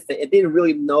like an infant. It didn't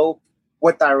really know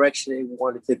what direction it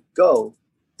wanted to go,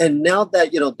 and now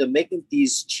that they're making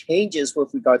these changes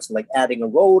with regards to like adding a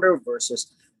rotor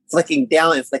versus flicking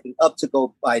down and flicking up to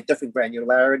go by different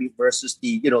granularity versus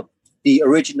the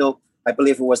original. I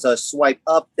believe it was a swipe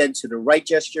up, then to the right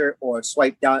gesture, or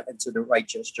swipe down and to the right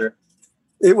gesture.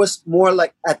 It was more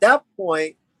like at that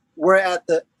point, we're at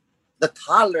the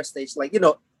toddler stage. Like,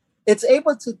 it's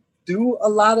able to do a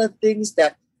lot of things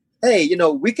that, hey,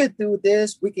 we could do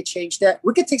this, we could change that.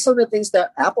 We could take some of the things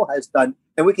that Apple has done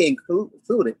and we can include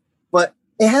it. But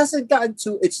it hasn't gotten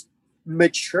to its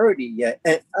maturity yet.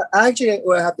 And I actually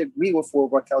have to agree with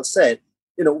what Raquel said.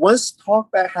 Once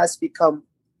TalkBack has become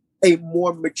a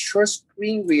more mature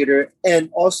screen reader, and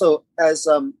also as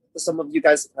some of you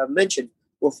guys have mentioned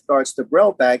with regards to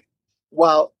BrailleBack,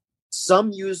 while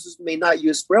some users may not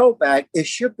use BrailleBack, it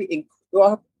should be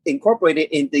incorporated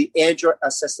in the Android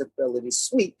Accessibility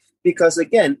Suite, because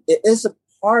again, it is a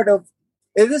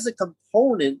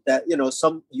component that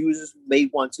some users may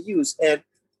want to use, and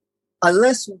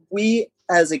unless we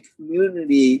as a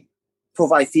community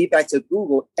provide feedback to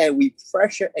Google and we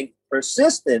pressure and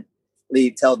persistently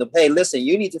tell them, hey, listen,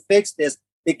 you need to fix this.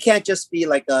 It can't just be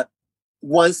like a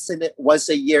once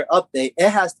a year update. It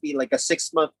has to be like a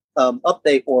 6-month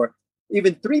update or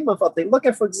even 3-month update. Look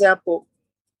at, for example,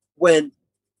 when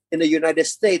in the United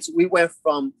States, we went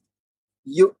from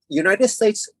United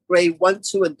States grade 1,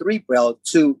 2, and 3 Braille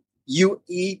to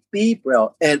UEB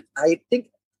Braille. And I think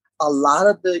a lot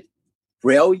of the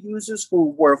Braille users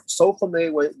who were so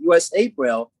familiar with USA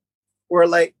Braille were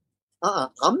like,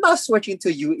 I'm not switching to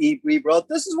UEB Braille.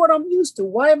 This is what I'm used to.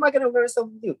 Why am I going to learn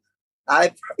something new?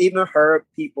 I've even heard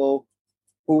people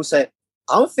who said,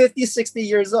 I'm 50, 60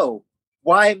 years old.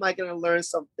 Why am I going to learn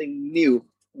something new?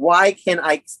 Why can't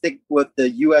I stick with the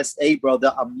USA Braille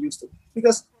that I'm used to?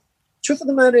 Because truth of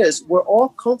the matter is, we're all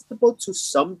comfortable to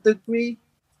some degree.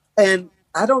 And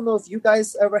I don't know if you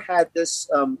guys ever had this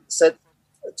said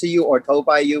to you or told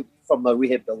by you from a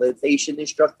rehabilitation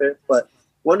instructor, but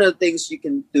one of the things you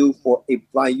can do for a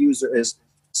blind user is,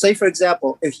 say, for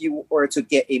example, if you were to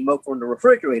get a milk from the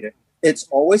refrigerator, it's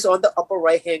always on the upper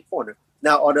right-hand corner.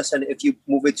 Now, all of a sudden, if you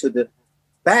move it to the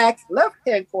back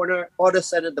left-hand corner, all of a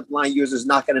sudden, the blind user is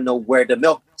not going to know where the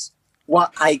milk is.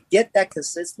 While I get that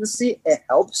consistency, it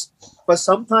helps, but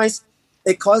sometimes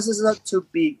it causes us to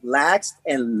be lax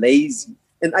and lazy.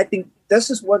 And I think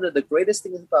this is one of the greatest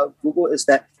things about Google is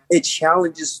that it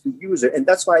challenges the user. And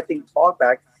that's why I think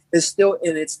TalkBack is still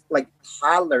in its like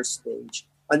toddler stage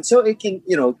until it can,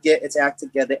 get its act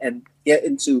together and get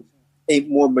into a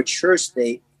more mature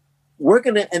state. We're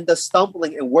going to end up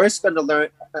stumbling and we're going to learn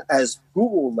as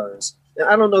Google learns. And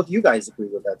I don't know if you guys agree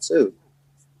with that too.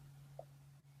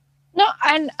 No,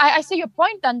 and I see your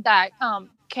point on that.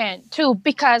 can too,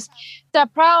 because the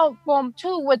problem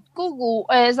too with Google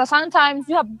is that sometimes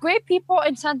you have great people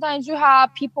and sometimes you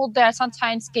have people that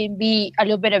sometimes can be a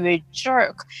little bit of a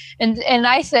jerk. And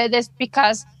I say this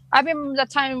because I remember the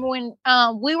time when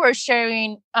we were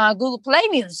sharing Google Play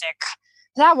Music.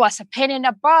 That was a pain in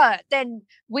the butt. Then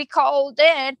we called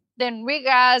in. Then we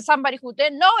got somebody who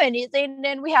didn't know anything.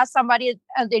 Then we had somebody,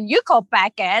 and then you call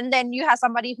back in. Then you have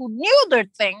somebody who knew their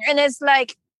thing. And it's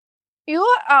like,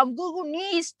 Google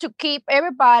needs to keep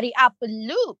everybody up in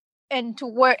loop and to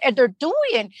where they're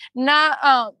doing. Not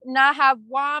have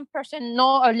one person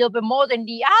know a little bit more than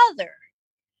the other.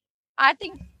 I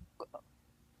think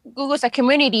Google as a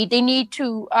community, they need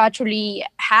to actually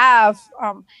have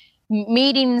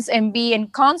meetings and be in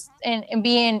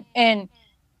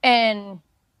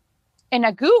in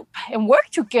a group and work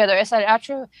together as an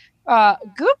actual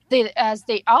group as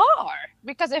they are.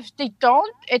 Because if they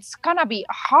don't, it's gonna be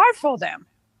hard for them.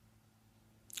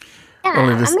 Yeah,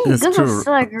 Well, I mean, it's Google's true.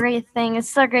 still a great thing. It's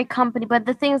still a great company, but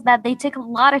the thing is that they take a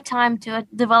lot of time to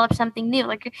develop something new.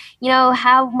 Like,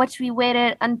 how much we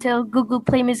waited until Google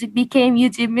Play Music became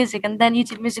YouTube Music, and then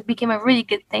YouTube Music became a really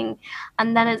good thing.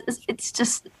 And then it's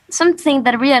just something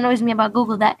that really annoys me about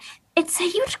Google, that it's a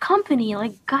huge company.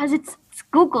 Like, guys, it's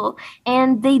Google,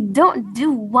 and they don't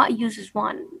do what users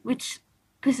want, which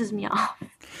pisses me off.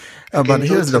 But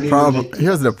here's the problem.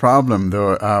 Here's the problem,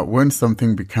 though. When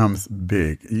something becomes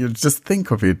big, you just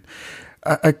think of it.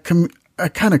 I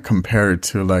kind of compare it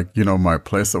to, like, my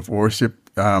place of worship.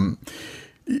 And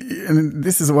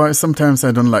this is why sometimes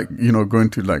I don't like, going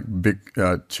to like big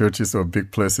churches or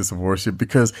big places of worship,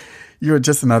 because you're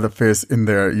just another face in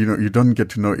there. You don't get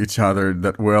to know each other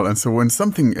that well. And so when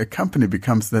a company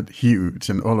becomes that huge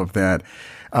and all of that,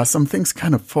 some things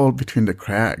kind of fall between the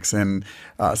cracks, and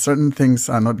certain things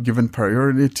are not given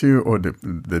priority to, or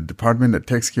the department that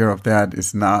takes care of that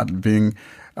is not being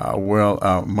well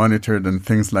monitored, and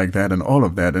things like that, and all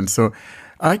of that. And so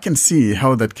I can see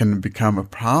how that can become a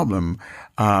problem.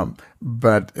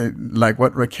 But like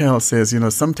what Raquel says,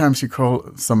 sometimes you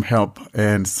call some help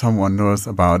and someone knows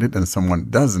about it and someone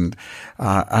doesn't.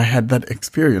 I had that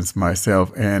experience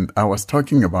myself, and I was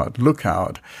talking about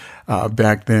Lookout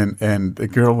back then, and the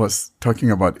girl was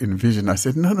talking about InVision. I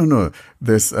said, no,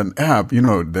 there's an app,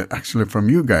 that actually from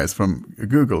you guys, from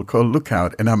Google, called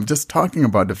Lookout. And I'm just talking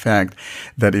about the fact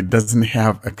that it doesn't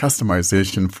have a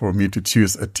customization for me to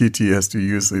choose a TTS to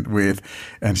use it with.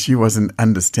 And she wasn't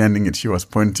understanding it. She was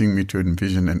pointing me to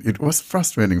InVision, and it was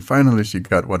frustrating. Finally, she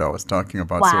got what I was talking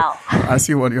about. Wow. So I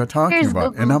see what you're talking Here's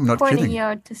about, Google and I'm not pointing kidding.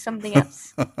 you to something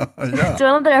else. Yeah. To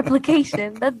another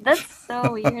application. That's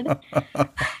so weird.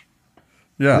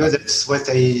 Yeah. That's what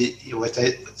I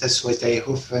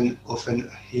often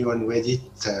hear on Reddit.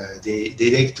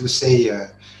 They like to say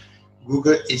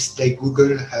Google. It's like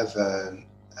Google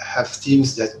have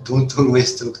teams that don't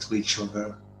always talk to each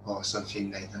other, or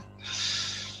something like that.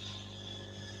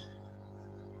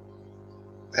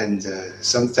 And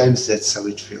sometimes that's how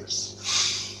it feels.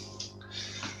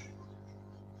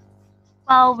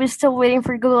 Well, we're still waiting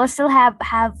for Google. I still have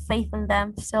faith in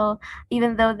them. So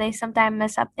even though they sometimes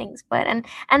mess up things, but and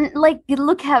like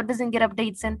Lookout doesn't get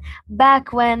updates. And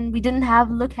back when we didn't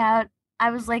have Lookout,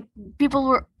 I was like, people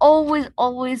were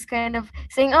always kind of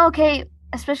saying, oh, okay,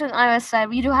 especially on iOS side,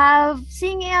 we do have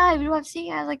Seeing AI. I was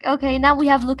like, okay, now we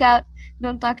have Lookout.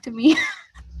 Don't talk to me.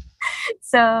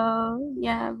 So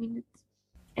yeah, I mean,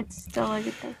 it's still a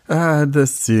good thing. The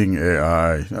Seeing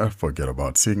AI, forget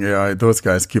about Seeing AI. Those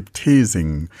guys keep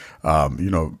teasing,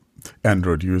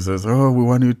 Android users. Oh, we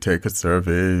want you to take a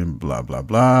survey, blah, blah,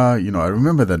 blah. I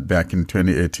remember that back in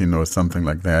 2018 or something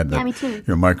like that. Yeah, me too.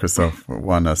 Microsoft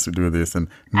wanted us to do this, and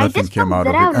nothing came out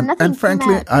of out. it. And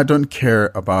frankly, I don't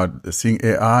care about the Seeing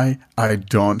AI. I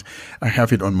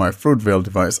have it on my Fruitvale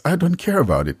device. I don't care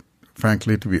about it.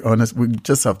 Frankly, to be honest, we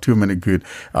just have too many good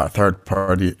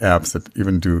third-party apps that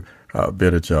even do a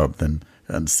better job than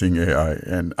Seeing AI.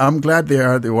 And I'm glad they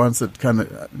are the ones that kind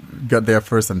of got there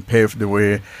first and paved the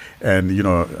way, and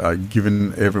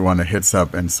given everyone a heads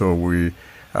up. And so we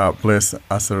bless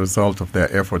as a result of their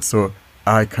efforts. So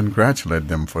I congratulate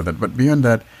them for that. But beyond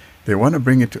that, they want to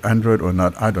bring it to Android or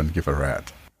not, I don't give a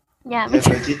rat. Yeah, but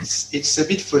it's a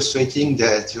bit frustrating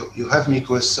that you have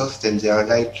Microsoft and they are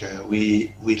like,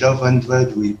 we love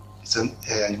Android.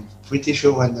 I'm pretty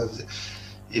sure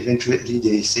eventually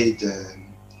they said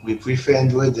we prefer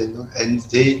Android, and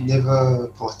they never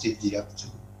ported the app to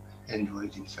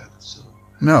Android, in fact. So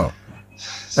no,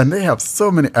 And they have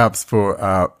so many apps for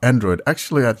Android.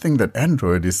 Actually, I think that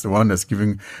Android is the one that's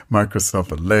giving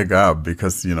Microsoft a leg up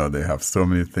because, they have so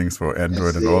many things for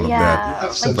Android and all of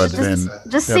that. Like But then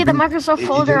just see the Microsoft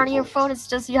folder on your phone. It's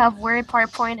just you have Word,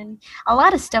 PowerPoint, and a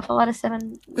lot of stuff.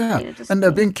 And and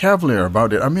they're being cavalier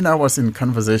about it. I mean, I was in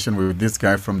conversation with this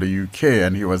guy from the UK,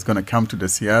 and he was going to come to the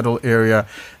Seattle area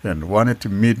and wanted to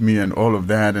meet me and all of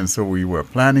that. And so we were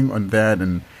planning on that,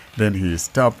 and then he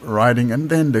stopped writing, and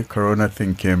then the corona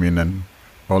thing came in, and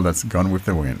all that's gone with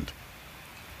the wind.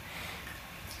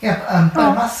 Yeah, but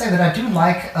I must say that I do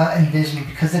like envisioning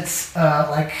because it's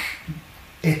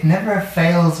it never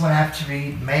fails when I have to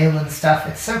read mail and stuff.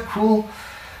 It's so cool.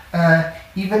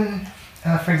 Even,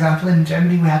 for example, in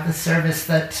Germany we have this service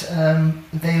that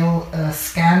they'll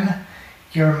scan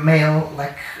your mail,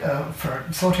 for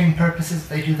sorting purposes.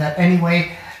 They do that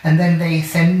anyway, and then they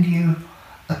send you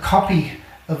a copy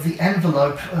of the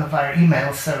envelope via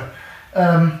email, so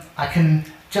I can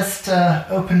just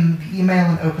open the email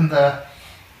and open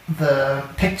the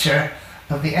picture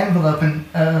of the envelope and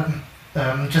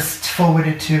just forward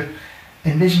it to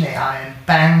Envision AI, and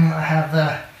bang, I have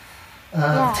the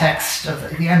text of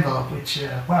the envelope, which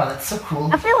wow, that's so cool.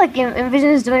 I feel like Envision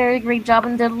is doing a really great job,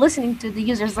 and they're listening to the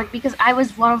users. Because I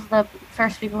was one of the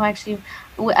first people who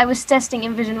I was testing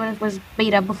Envision when it was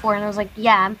beta before, and I was like,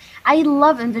 yeah, I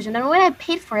love Envision. And when I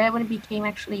paid for it, when it became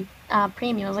actually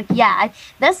premium, I was like,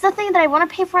 that's the thing that I want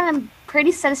to pay for, and I'm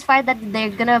pretty satisfied that they're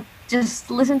gonna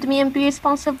just listen to me and be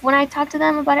responsive when I talk to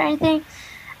them about anything.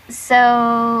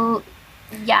 So,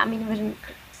 yeah, I mean, Envision.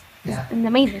 Yeah,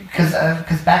 amazing. Because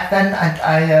back then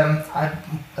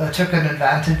I took an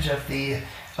advantage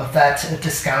of that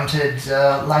discounted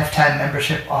lifetime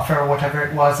membership offer or whatever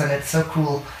it was, and it's so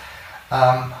cool.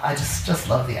 I just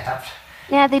love the app.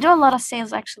 Yeah, they do a lot of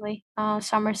sales actually,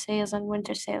 summer sales and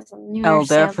winter sales and New Year's I'll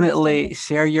sales. definitely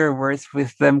share your words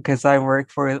with them because I work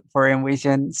for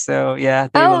Envision, so yeah,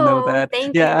 they will know that.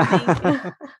 Thank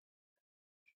you.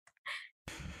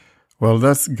 Well,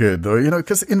 that's good, though,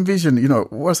 because Envision,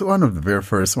 was one of the very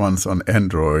first ones on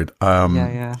Android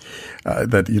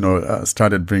that,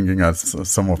 started bringing us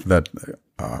some of that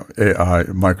AI,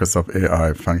 Microsoft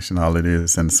AI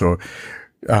functionalities. And so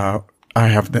I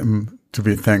have them to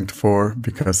be thanked for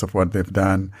because of what they've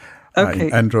done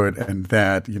in Android and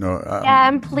that,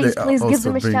 and please give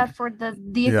them a shout for the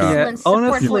equivalent support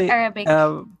honestly, for Arabic.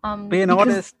 Being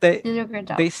honest,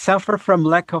 they suffer from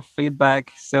lack of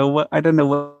feedback. So I don't know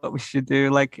what we should do.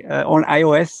 On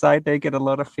iOS side, they get a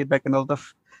lot of feedback and a lot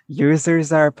of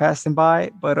users are passing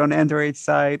by. But on Android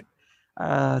side,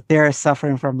 they are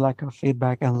suffering from lack of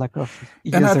feedback and lack of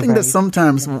user And I think value. that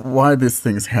sometimes why these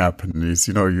things happen is,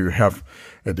 you have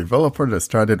a developer that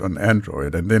started on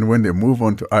Android, and then when they move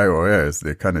on to iOS,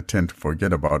 they kind of tend to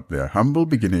forget about their humble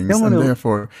beginnings, and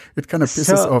therefore it kind of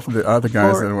pisses off the other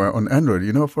guys that were on Android,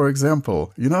 for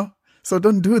example, So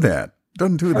don't do that.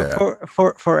 Don't do that.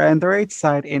 For Android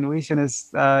side, Envision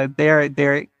is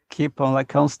they keep on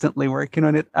constantly working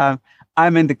on it.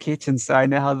 I'm in the kitchen, so I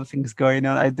know how the thing's going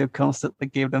on. I do constantly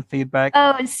give them feedback.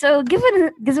 Oh, so give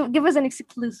us an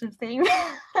exclusive thing.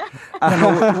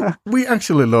 We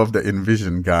actually love the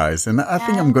Envision guys, and I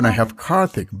think I'm going to have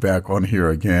Karthik back on here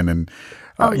again and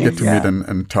get to meet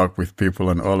and talk with people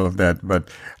and all of that. But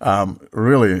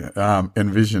really,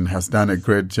 Envision has done a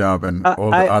great job, and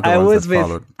all the other ones that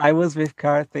followed. I was with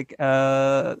Karthik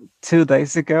 2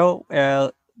 days ago.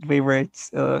 We were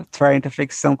trying to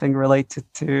fix something related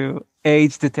to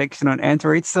age detection on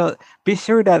Android. So be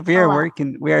sure that we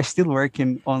are still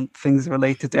working on things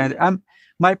related to Android.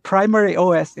 My primary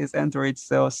OS is Android,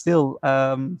 so still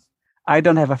I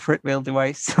don't have a Fruitwheel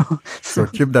device. So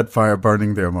keep that fire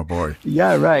burning there, my boy.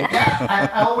 Yeah, right. Yeah,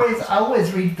 I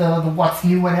always read the what's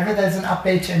new whenever there's an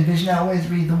update to Envision. I always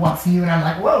read the what's new, and I'm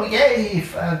like, whoa, yay,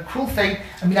 cool thing.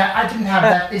 I mean, I didn't have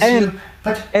that issue,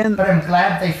 but I'm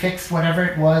glad they fixed whatever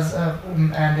it was,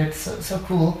 and it's so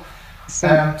cool. So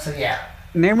yeah.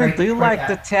 Neymer, do you like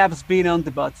the tabs being on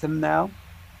the bottom now?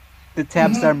 The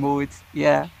tabs are moved.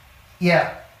 Yeah.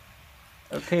 Yeah.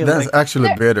 Okay. That's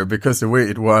actually better because the way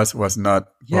it was not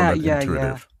all that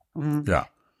intuitive. Yeah. Mm-hmm. Yeah.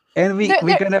 And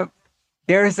we're gonna.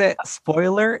 There's a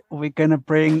spoiler. We're gonna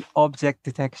bring object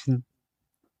detection.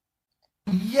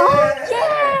 Yeah.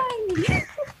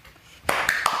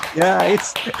 Yeah,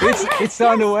 it's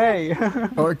on the way.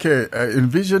 Okay,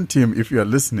 Envision team, if you are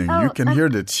listening, you can hear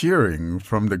the cheering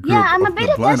from the group. Yeah, I'm a of the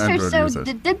beta blind tester, Android so users.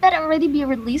 did that already be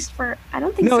released for? I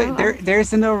don't think so. No,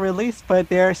 there's no release, but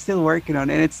they are still working on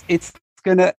it. It's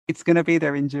gonna be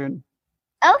there in June.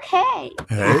 Okay.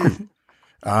 Hey,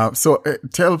 So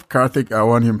tell Karthik I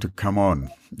want him to come on.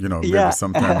 Maybe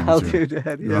sometime in I'll June. do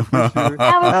that. Yeah, for sure.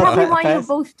 I would probably want you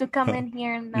both to come in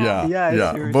here. And,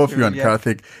 Sure, both you and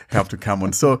Karthik have to come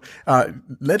on. So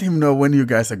let him know when you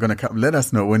guys are going to come. Let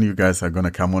us know when you guys are going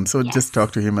to come on. So just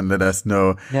talk to him and let us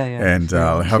know. And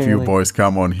I'll have you boys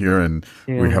come on here and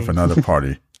we have another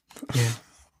party.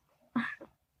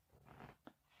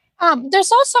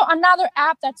 There's also another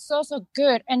app that's also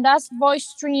good, and that's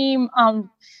VoiceStream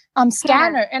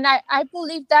scanner, and I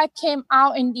believe that came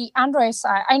out in the Android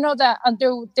side. I know that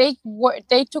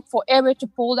they took forever to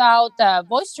pull out the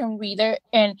VoiceStream reader,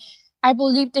 and I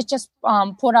believe they just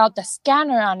put out the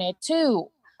scanner on it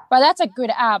too. But that's a good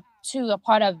app too, a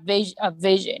part of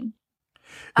Vision.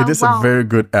 It is a very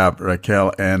good app,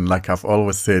 Raquel. And like I've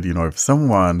always said, if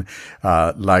someone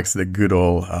likes the good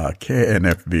old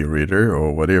KNFB reader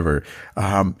or whatever,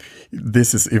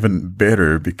 this is even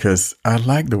better because I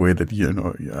like the way that,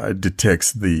 it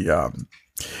detects the,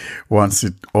 once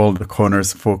all the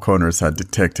corners, 4 corners are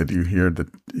detected, you hear that,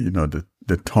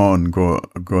 the tone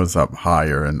goes up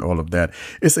higher and all of that.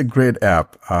 It's a great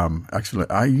app. Actually,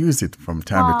 I use it from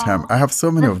time to time. I have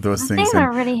so many of those things,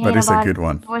 but it's a good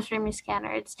one. VoiceDreamer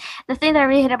Scanner. The thing that I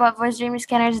really hate about VoiceDreamer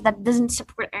Scanner is that it doesn't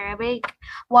support Arabic,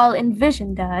 while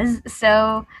Envision does.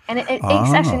 So, and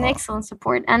it's actually an excellent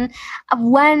support. And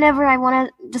whenever I want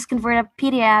to just convert a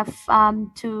PDF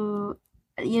to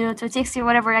a text or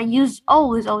whatever, I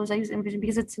always use Envision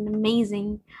because it's an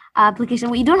amazing application.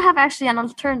 We don't have actually an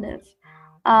alternative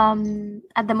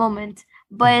at the moment,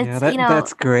 but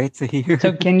that's great to hear.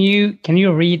 So can you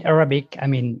read Arabic? I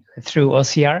mean, through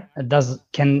OCR,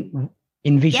 can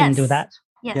Envision do that?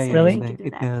 Yes, really?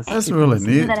 It does. That's really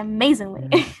neat. Do that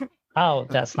amazingly. Oh,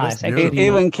 that's nice. It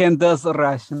even can does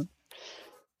Russian.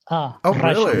 Oh, Russian,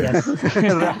 really? Yes.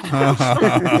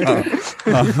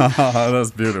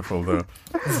 That's beautiful, though.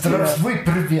 Здравствуй,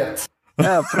 привет.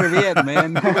 Привет,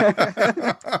 man.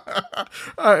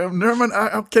 Nerman,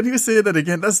 can you say that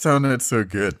again? That sounded so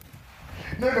good.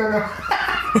 No.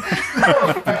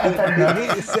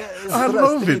 I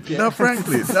love it. No,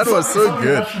 frankly, that was so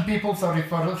good. Russian people, sorry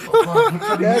for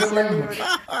your language.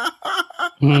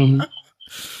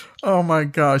 Oh my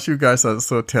gosh, you guys are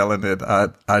so talented.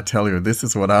 I tell you, this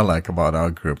is what I like about our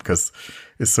group because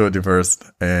it's so diverse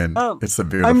and it's a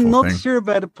beautiful thing. I'm not sure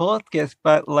about the podcast,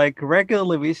 but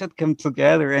regularly we should come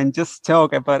together and just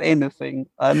talk about anything.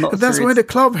 That's where the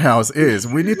clubhouse is.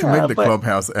 We need to make the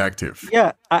clubhouse active.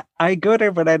 Yeah, I go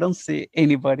there, but I don't see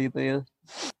anybody there.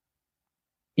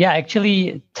 Yeah,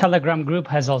 actually, Telegram group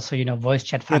has also voice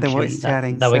chat function the voice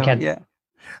chatting that we can. Yeah.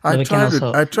 I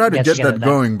try to get that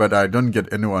going, but I don't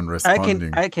get anyone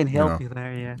responding. I can help you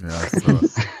there, yeah.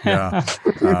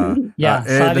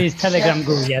 Sadi's Telegram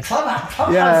group, yes.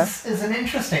 Clubhouse is an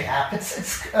interesting app.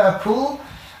 It's cool.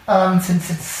 Since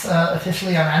it's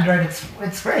officially on Android,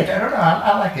 it's great. I don't know.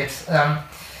 I like it.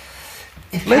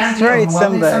 Let's try it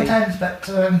someday. Sometimes, but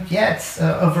it's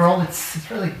overall it's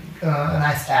really a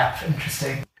nice app.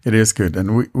 Interesting. It is good,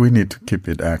 and we need to keep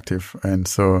it active. And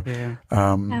so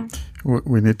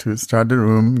we need to start the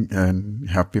room and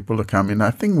have people to come in. I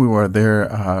think we were there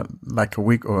like a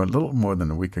week or a little more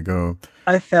than a week ago.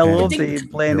 I follow the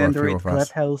Blind Android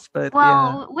Clubhouse, but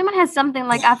we might have something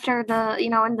like after the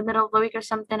in the middle of the week or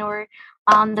something, or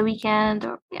on the weekend.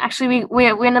 Or actually,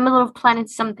 we're in the middle of planning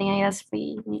something. I guess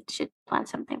we should plan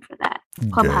something for that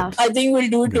Clubhouse. I think we'll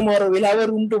do it tomorrow. We'll have a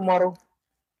room tomorrow.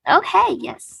 Okay.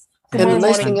 Yes. And the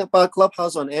nice thing about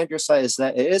Clubhouse on Android side is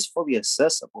that it is fully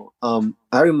accessible.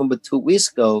 I remember 2 weeks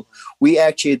ago, we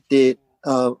actually did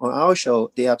on our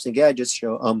show, the Apps and Gadgets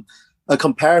show, a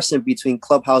comparison between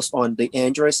Clubhouse on the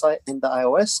Android side and the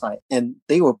iOS side, and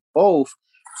they were both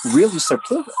really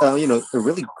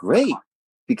really great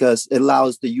because it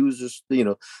allows the users,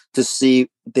 to see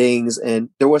things. And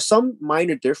there were some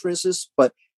minor differences,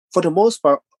 but for the most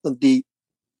part,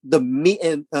 the meat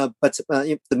and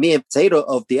potato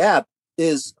of the app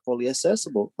is fully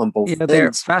accessible on both ends.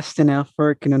 They're fast enough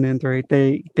working on Android.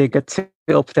 They got 2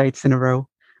 updates in a row.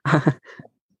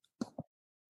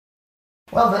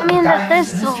 Well, the guy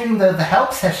who's doing the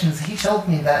help sessions, he told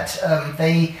me that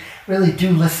they really do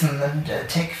listen and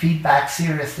take feedback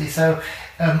seriously. So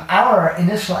our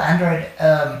initial Android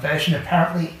version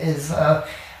apparently is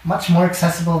much more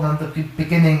accessible than the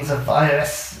beginnings of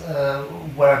iOS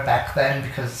were back then,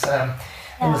 because there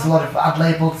was a lot of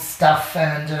unlabeled stuff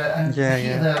and I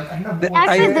don't know.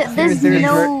 Actually, there's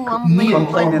no Neil,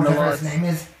 whatever his name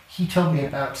is. He told me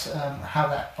about how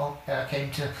that came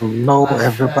to. Hello,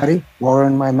 everybody.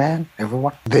 Warren, my man,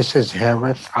 everyone. This is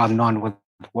Harris. I'm known with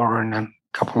Warren and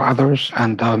a couple others,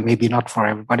 and maybe not for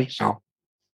everybody. So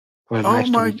was Oh nice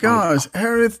to my meet you as gosh,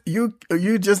 Harith,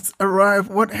 you just arrived.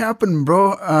 What happened,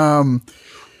 bro?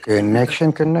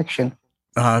 Connection.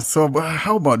 So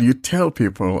how about you tell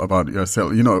people about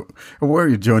yourself? You know, where are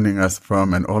you joining us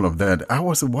from and all of that? I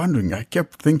was wondering. I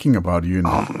kept thinking about you in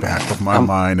the back of my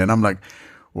mind, and I'm like,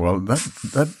 well,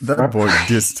 that boy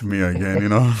dissed me again. You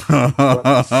know.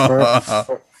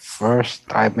 First,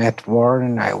 I met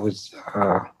Warren. I was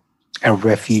a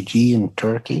refugee in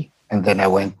Turkey, and then I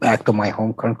went back to my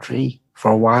home country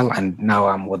for a while, and now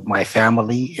I'm with my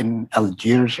family in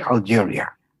Algiers,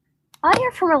 Algeria. Oh,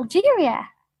 you're from Algeria.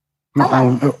 No,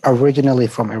 I'm originally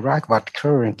from Iraq, but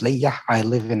currently, I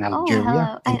live in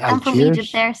Algeria. Oh, hello. I'm from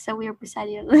Egypt there, so we were beside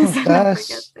you.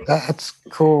 That's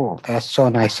cool. That's so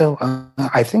nice. So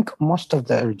I think most of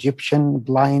the Egyptian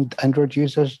blind Android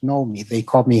users know me. They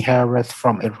call me Harith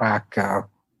from Iraq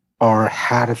or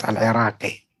Harith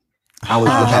al-Iraqi. I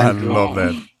love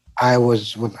that. I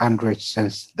was with Android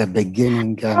since the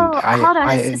beginning. And hold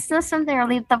on. It's not something I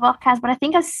leave the podcast, but I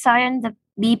think I saw you in the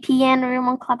BPN room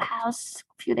on Clubhouse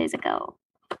a few days ago.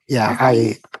 Yeah,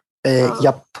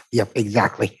 yep,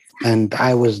 exactly. And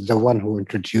I was the one who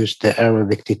introduced the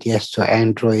Arabic TTS to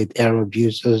Android Arab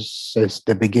users since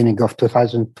the beginning of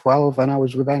 2012, and I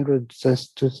was with Android since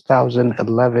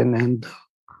 2011,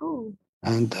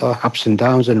 and ups and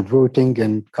downs and routing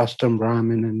and custom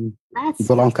ramen and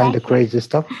all kind of crazy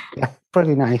stuff. Yeah,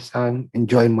 pretty nice. I'm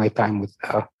enjoying my time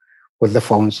with the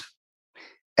phones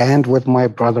and with my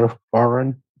brother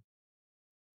Warren.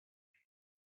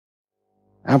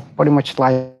 I pretty much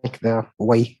like the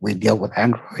way we deal with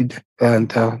Android and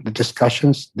the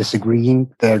discussions,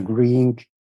 disagreeing, the agreeing,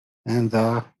 and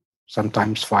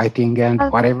sometimes fighting and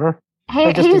whatever.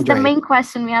 Here's the main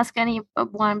question we ask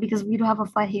anyone because we do have a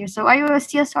fight here. So, are you a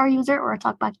CSR user or a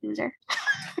TalkBack user?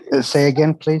 Say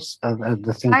again, please.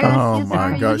 The thing. Oh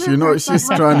my gosh! You know, she's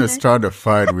trying to start a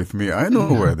fight with me. I know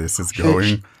where this is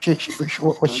going.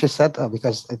 What she said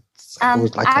because it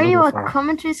was like. Are you a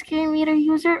commentary screen reader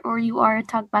user or you are a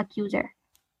TalkBack user?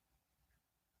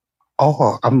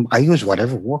 Oh, I use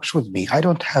whatever works with me. I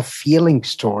don't have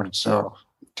feelings towards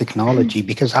technology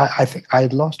because I think I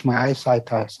lost my eyesight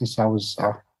since I was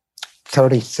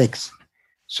 36.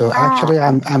 So actually,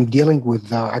 I'm dealing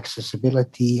with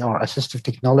accessibility or assistive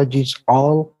technologies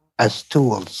all as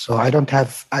tools. So I don't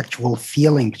have actual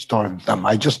feelings towards them.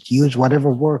 I just use whatever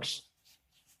works.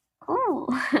 Oh,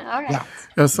 all right.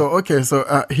 Yeah. So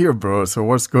here, bro. So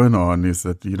what's going on is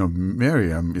that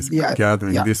Miriam is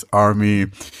gathering this army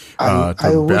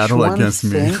to battle against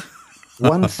me.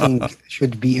 One thing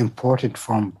should be important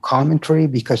from commentary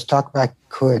because TalkBack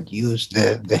could use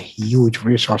the huge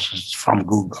resources from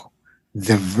Google.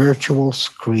 The virtual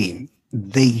screen,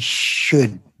 they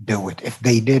should do it. If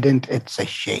they didn't, it's a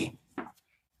shame.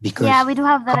 Because we do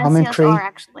have that in CSR,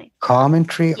 actually.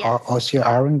 Commentary are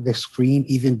OCRing the screen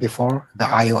even before the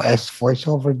iOS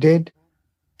voiceover did.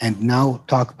 And now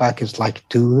TalkBack is like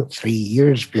 2-3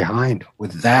 years behind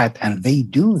with that. And they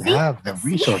do have the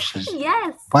resources.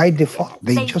 Yes. By default,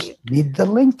 they just need the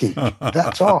linking.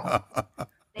 That's all.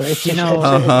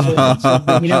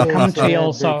 Commentary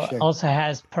also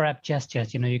has per app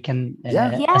gestures. You can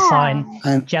assign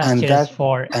gestures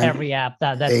for every app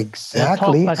that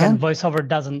exactly. TalkBack and VoiceOver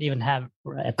doesn't even have.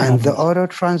 And the auto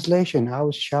translation, I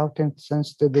was shouting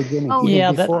since the beginning.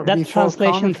 That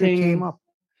translation thing.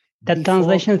 That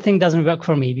translation thing doesn't work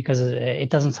for me because it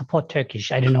doesn't support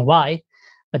Turkish. I don't know why,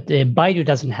 but Baidu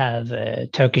doesn't have a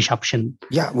Turkish option.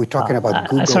 Yeah, we're talking about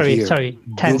Google here.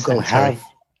 Google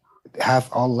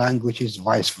have all languages,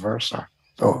 vice versa.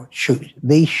 So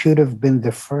they should have been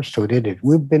the first who did it.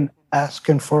 We've been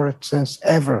asking for it since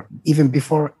ever, even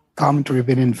before commentary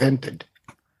been invented.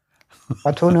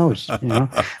 But who knows?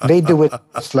 They do it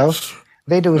slow.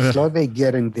 They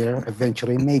get in there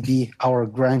eventually. Maybe our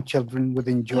grandchildren would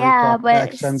enjoy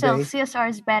TalkBack someday. Still, CSR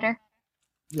is better.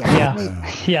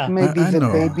 Maybe the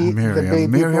baby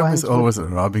Miriam is always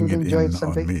rubbing it in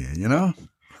on me,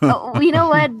 You know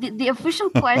what? The official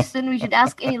question we should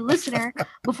ask any listener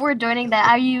before joining that: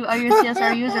 Are you a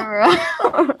CSR user?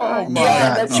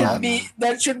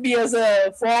 That should be as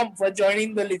a form for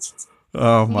joining the list.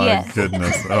 Oh my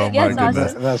goodness! Oh my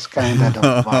goodness! That's kind of a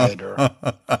divider.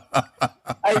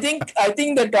 I think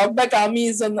the TalkBack army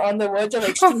is on the verge of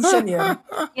extinction here.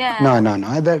 Yeah.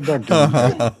 No. They're doing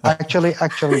it. Actually,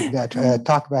 that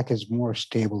TalkBack is more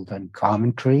stable than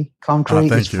commentary. Commentary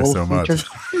is full features.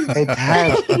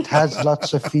 It has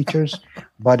lots of features,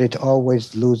 but it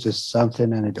always loses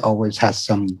something, and it always has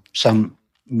some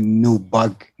new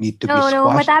bug need to be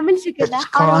squashed. It's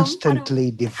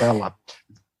constantly developed.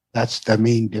 That's the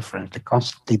main difference. They're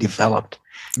constantly developed.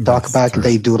 Talkback,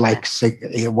 they do like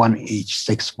one each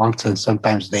 6 months, and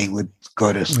sometimes they would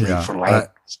go to sleep for like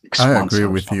 6 months. I agree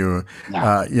with you.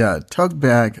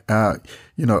 Talkback,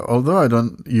 although I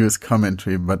don't use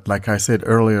commentary, but like I said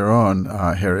earlier on,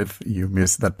 Harith, you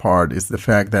missed that part, is the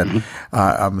fact that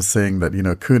I'm saying that,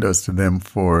 kudos to them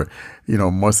for,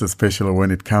 most especially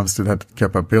when it comes to that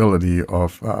capability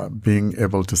of being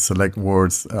able to select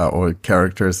words or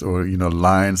characters or,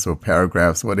 lines or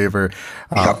paragraphs, whatever,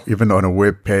 even on a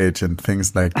web page and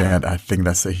things like that. I think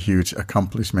that's a huge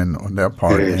accomplishment on their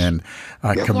part, and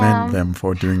I commend them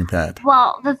for doing that.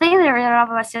 Well, the thing that I really love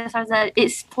about CSR is that it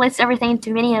splits everything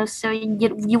into menus, so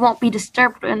you won't be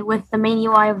disturbed with the main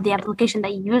UI of the application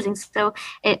that you're using. So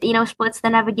it splits the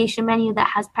navigation menu that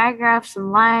has paragraphs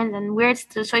and lines and words,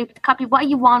 so you can copy what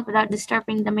you want without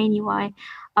disturbing the main UI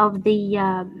of the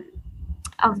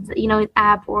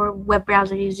app or web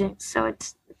browser you're using. So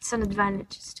it's an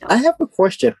advantage still. I have a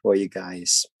question for you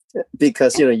guys,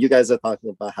 because you guys are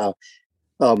talking about how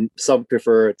some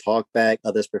prefer TalkBack,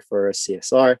 others prefer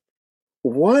CSR.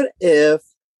 What if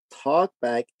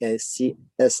TalkBack and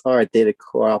CSR did a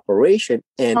cooperation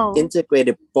and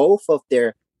integrated both of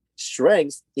their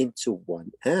strengths into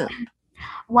one app?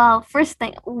 Well,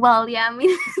 that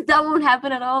won't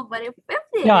happen at all. But if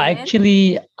they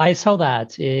actually, I saw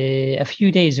that a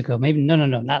few days ago. Maybe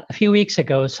not a few weeks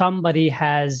ago. Somebody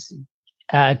has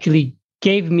actually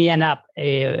gave me an app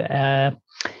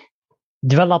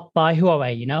developed by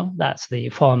Huawei. That's the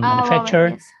phone manufacturer.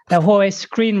 Yes. The Huawei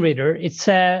screen reader. It's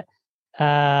an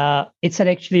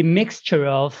actually mixture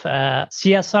of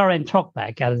CSR and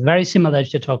TalkBack. Very similar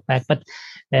to TalkBack, but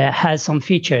has some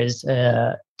features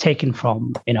taken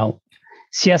from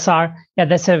CSR.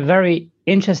 That's a very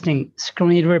interesting screen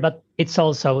reader, but it's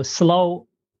also slow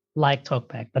like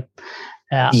TalkBack. But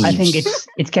I think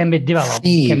it can be developed.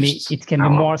 It can be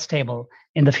more stable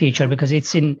in the future because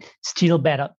it's in still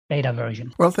beta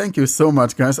version. Well, thank you so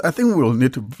much, guys. I think we'll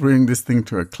need to bring this thing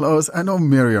to a close. I know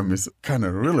Miriam is kind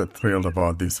of really thrilled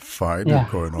about this fight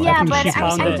going on. Yeah, but she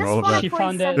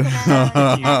found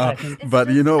it. But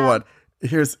you know what?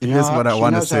 Here's what I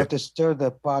want to say. She knows how to stir the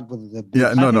pot with the...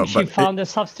 But she found a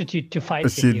substitute to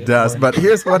fight. She does. But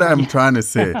here's what I'm trying to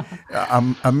say.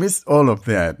 Amidst all of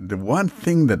that, the one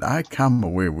thing that I come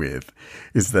away with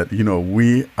is that,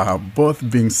 we are both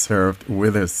being served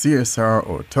whether CSR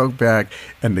or TalkBack.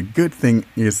 And the good thing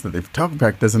is that if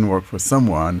TalkBack doesn't work for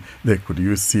someone, they could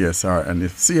use CSR. And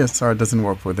if CSR doesn't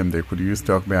work for them, they could use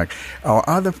TalkBack. Our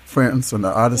other friends on the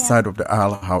other side of the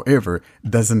aisle, however,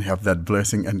 doesn't have that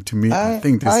blessing. And to me, I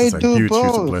think this is a huge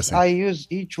blessing. I use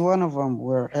each one of them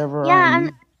wherever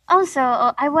and also,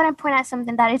 I want to point out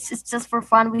something that it's just for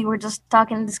fun. We were just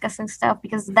talking and discussing stuff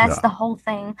because that's the whole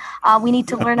thing. We need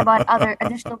to learn about other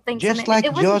additional things. Just like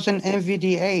JAWS and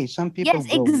NVDA. Some people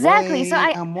exactly. So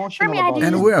and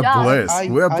we are blessed.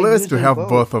 We are blessed to have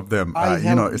both of them.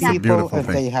 It's a beautiful if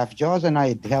thing. They have JAWS, and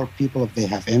I help people if they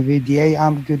have NVDA.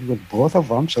 I'm good with both of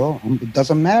them, so it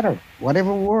doesn't matter.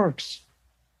 Whatever works.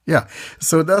 Yeah,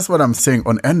 so that's what I'm saying.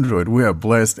 On Android, we are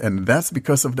blessed, and that's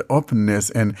because of the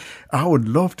openness. And I would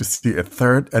love to see a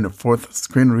third and a fourth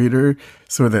screen reader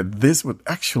so that this would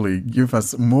actually give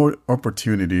us more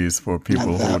opportunities for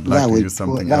people who would like to use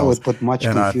something else. That would put much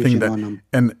confusion on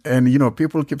them. And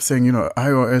people keep saying,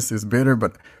 iOS is better,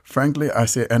 but frankly, I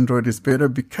say Android is better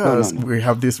because we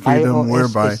have this freedom iOS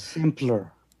whereby... is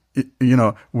simpler.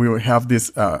 We have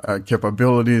this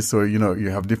capability. So, you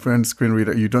have different screen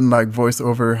reader. You don't like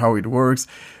VoiceOver, how it works.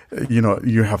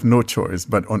 You have no choice.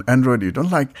 But on Android, you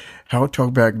don't like how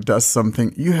TalkBack does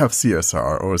something. You have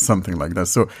CSR or something like that.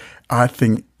 So I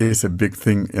think it's a big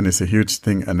thing and it's a huge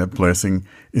thing and a blessing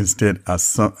instead as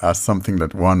something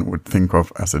that one would think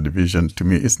of as a division. To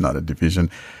me, it's not a division.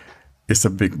 It's a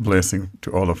big blessing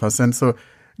to all of us. And so,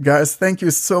 guys, thank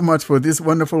you so much for this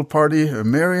wonderful party.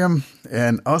 Miriam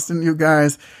and Austin, you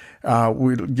guys,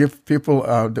 will give people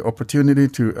the opportunity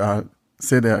to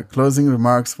say their closing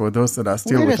remarks for those that are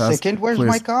still with us. Wait a second, where's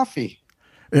my coffee?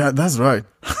 Yeah, that's right.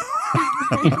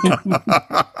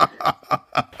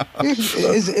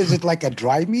 Is it like a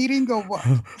dry meeting or what?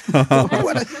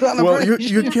 What a celebration. Well,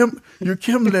 you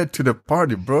came late to the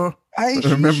party, bro.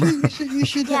 Remember? You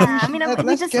should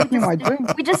get me my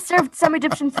drink. We just served some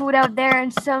Egyptian food out there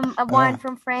and some wine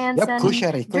from France. Yep, and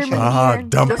kushari.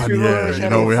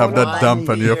 Dampanier. We have that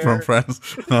dampanier from France.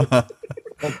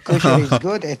 Kushari is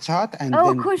good. It's hot. And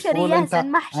kushari, yes,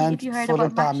 and mahshi, if you heard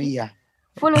about mahshi.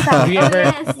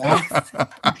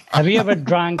 Have you ever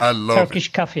drunk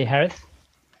Turkish coffee, Harith?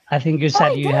 I think you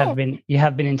said you have been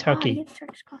in Turkey.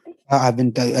 I've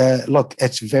been. Look,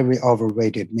 it's very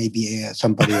overrated. Maybe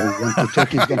somebody who went to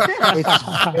Turkey is going. It's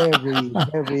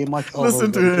very, very much overrated.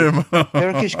 Listen to him.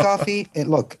 Turkish coffee.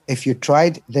 Look, if you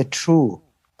tried the true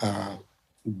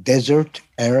desert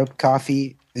Arab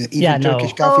coffee, even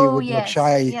Turkish coffee would look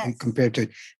shy compared to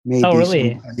maybe.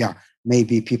 Really?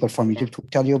 Maybe people from Egypt will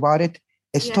tell you about it.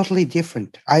 It's totally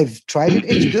different. I've tried it.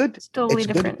 It's good. It's totally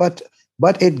different. Good,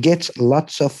 but it gets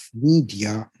lots of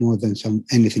media more than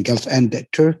anything else. And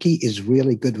Turkey is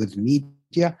really good with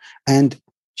media and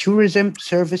tourism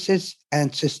services,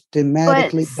 and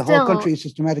systematically, the whole country is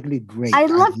systematically great. I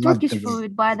love Turkish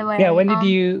food, by the way. Yeah, when did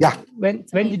you? When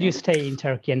did you stay in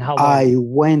Turkey, and how long? I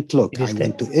went to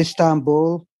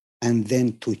Istanbul, and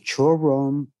then to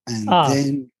Çorum, and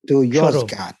then to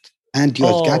Yozgat, and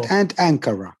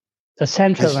Ankara. The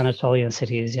central Anatolian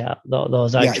cities,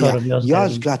 those are Çorum, Yozgat.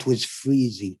 Yozgat was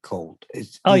freezing cold.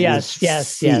 Yes.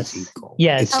 Cold.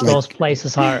 Yes, those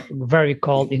places are very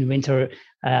cold in winter.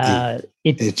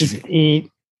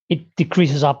 It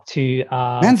decreases up to.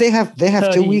 And they have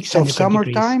 2 weeks of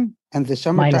summertime, and the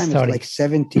summertime is like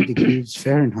 70 degrees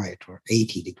Fahrenheit or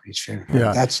 80 degrees Fahrenheit.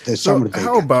 Yeah, that's the summer.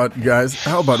 How about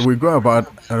we go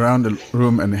around the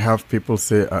room and have people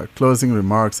say closing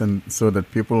remarks, and so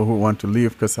that people who want to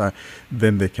leave, because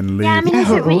then they can leave. Yeah, I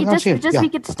mean, we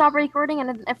could stop recording,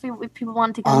 and if people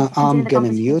want to go, I'm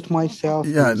gonna mute myself.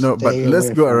 Yeah, no, but let's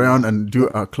go around and do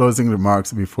our closing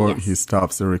remarks before he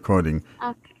stops the recording.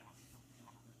 Okay.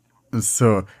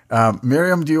 So,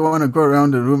 Miriam, do you want to go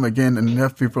around the room again and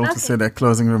have people to say their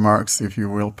closing remarks, if you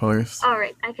will, please? All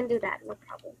right, I can do that. No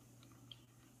problem.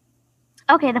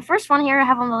 Okay, the first one here I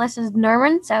have on the list is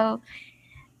Norman. So,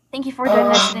 thank you for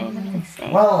joining us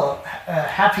today. Well,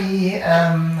 happy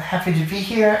to be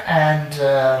here, and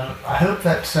I hope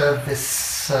that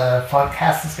this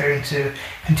podcast is going to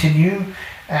continue.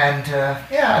 And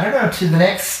I don't know, to the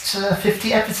next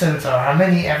 50 episodes or how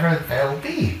many ever there'll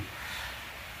be.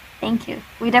 Thank you.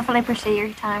 We definitely appreciate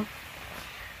your time.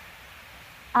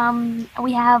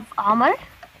 We have Amr.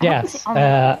 Yes.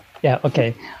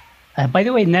 Okay. By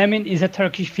the way, Nermin is a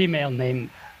Turkish female name.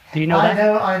 Do you know that?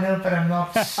 I know, but I'm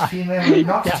not female,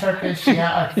 not Turkish.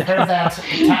 Yeah, I've heard that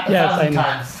 1,000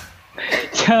 times.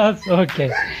 Yes,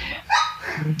 okay.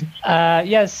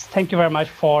 Yes, thank you very much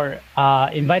for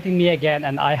inviting me again.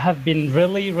 And I have been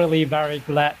really, really very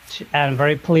glad and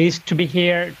very pleased to be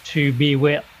here, to be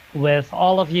with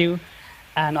all of you,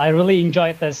 and I really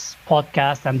enjoyed this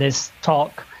podcast and this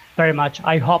talk very much.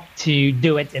 I hope to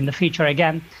do it in the future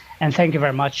again, and thank you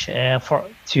very much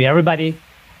to everybody,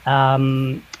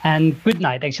 and good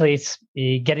night. Actually, it's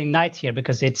getting night here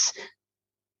because it's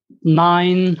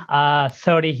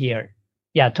 9:30 here.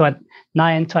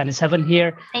 9:27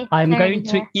 here. I'm going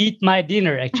to eat my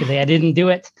dinner. Actually, I didn't do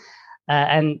it,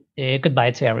 and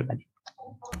goodbye to everybody.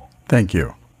 Thank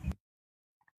you.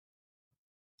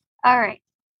 All right,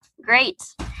 great.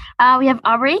 We have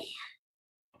Aubrey.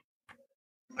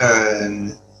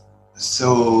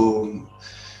 So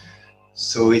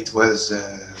it was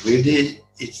really.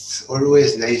 It's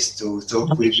always nice to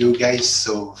talk with you guys.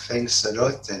 So thanks a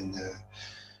lot, and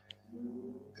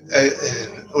I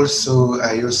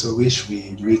also wish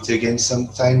we meet again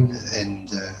sometime, and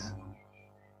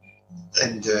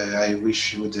I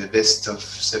wish you the best of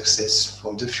success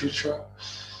for the future.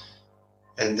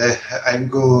 And I'm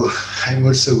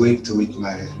also going to eat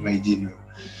my dinner.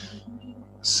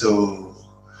 So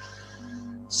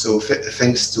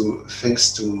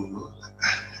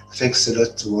thanks a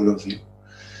lot to all of you.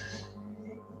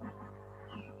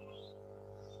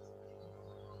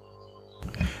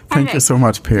 Thank you so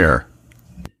much, Pierre.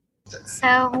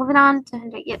 So moving on to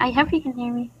Hendrik. I hope you can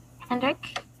hear me,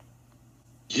 Hendrik.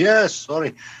 Yes,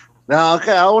 sorry. Now,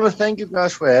 okay, I want to thank you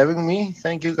guys for having me.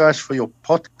 Thank you guys for your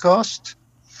podcast.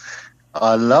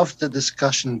 I love the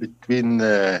discussion between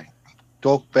the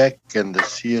Talkback and the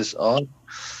CSR.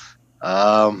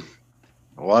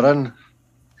 Warren,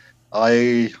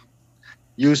 I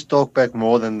use Talkback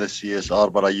more than the CSR,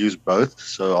 but I use both,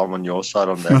 so I'm on your side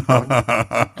on that one.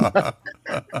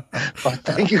 But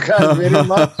thank you guys very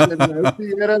much, and I hope to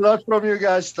hear a lot from you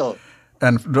guys still.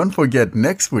 And don't forget,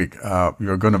 next week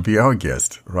you're going to be our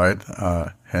guest, right,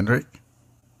 Hendrik?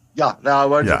 Yeah, no, I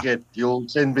won't forget. You'll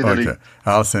send me the link.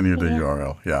 I'll send you the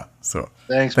URL. Yeah. So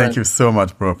thanks. Thank you so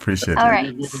much, bro. Appreciate it. All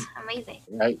right. Amazing.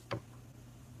 Right.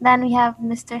 Then we have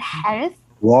Mr. Harith.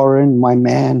 Warren, my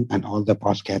man, and all the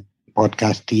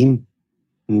podcast team.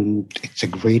 It's a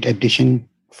great addition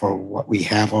for what we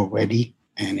have already,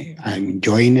 and I'm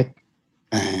enjoying it.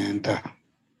 And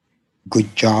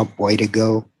good job. Way to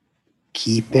go.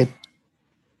 Keep it.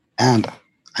 And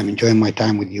I'm enjoying my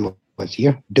time with you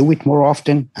here. Do it more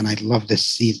often, and I love the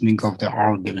seasoning of the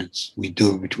arguments we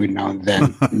do between now and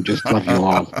then. And just love you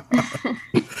all.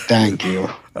 Thank you.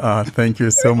 Thank you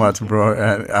so much, bro.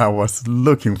 And I was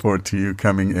looking forward to you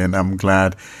coming in. I'm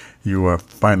glad you were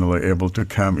finally able to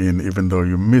come in, even though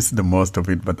you missed the most of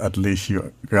it, but at least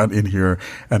you got in here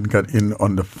and got in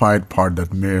on the fight part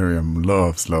that Miriam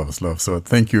loves. So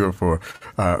thank you for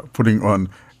putting on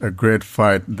a great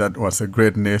fight. That was a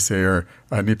great naysayer.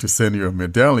 I need to send you a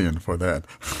medallion for that.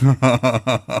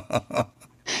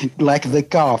 Like the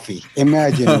coffee,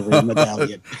 imaginary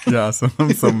medallion. Yeah,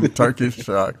 some Turkish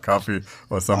coffee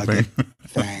or something. Okay.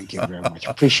 Thank you very much.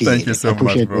 Appreciate it. Thank you so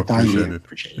much, bro.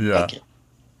 Appreciate it. Yeah. Thank you.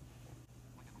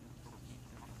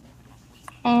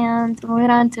 And moving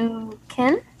on to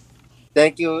Ken.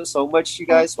 Thank you so much, you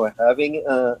guys, for having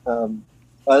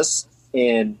us.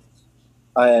 And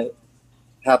I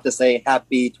have to say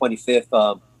happy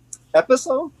 25th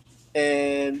episode.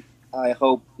 And I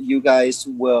hope you guys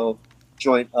will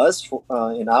join us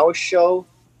in our show,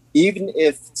 even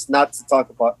if it's not to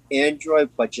talk about Android,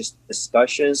 but just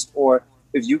discussions, or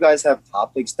if you guys have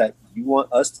topics that you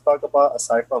want us to talk about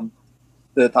aside from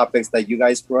the topics that you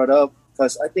guys brought up.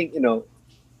 Because I think,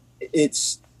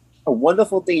 it's a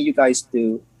wonderful thing you guys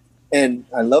do. And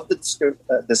I love the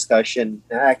discussion.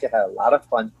 And I actually had a lot of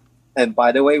fun. And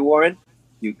by the way, Warren,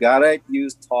 you gotta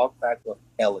use talkback with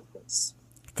eloquence.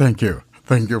 Thank you,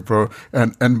 bro.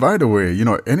 And by the way,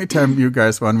 anytime you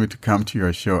guys want me to come to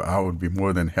your show, I would be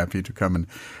more than happy to come and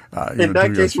in that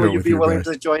do case, your show will you with be willing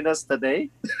guys. to join us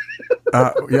today?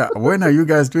 Yeah. When are you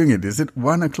guys doing it? Is it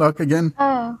 1:00 again?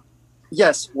 Oh.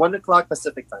 Yes, 1:00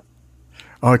 Pacific time.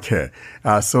 Okay.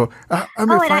 So I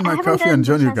may find my coffee and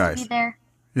join you guys.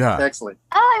 Yeah. Excellent.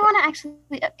 Oh, I want to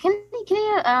actually. Can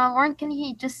you, Warren? Can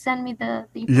you just send me the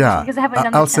information? Yeah. Because I haven't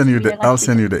done I'll the send you test the. video I'll last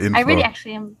send you week. the info. I really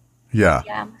actually am. Yeah.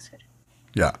 Yeah. I'm excited.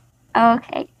 Yeah.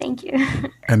 Okay. Thank you.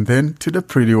 And then to the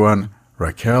pretty one,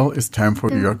 Raquel, it's time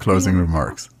for your closing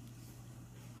remarks.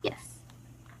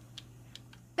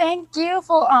 Thank you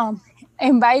for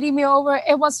inviting me over.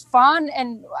 It was fun,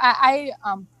 and I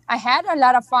had a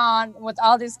lot of fun with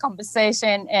all this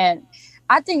conversation, and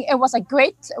I think it was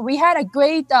we had a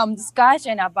great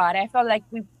discussion about it. I felt like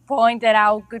we pointed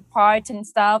out good parts and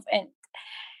stuff, and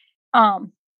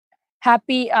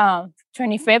happy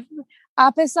 25th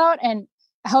episode, and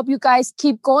I hope you guys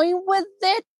keep going with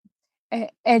it.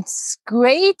 It's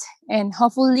great, and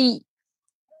hopefully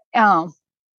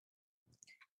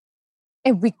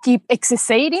if we keep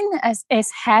exercising as it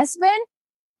has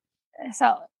been.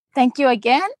 So thank you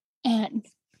again, and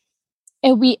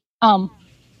it'll be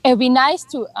nice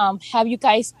to have you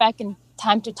guys back in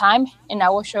time to time in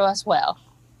our show as well.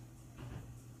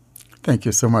 Thank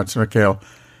you so much, Raquel.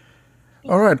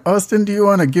 All right, Austin, do you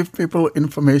want to give people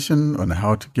information on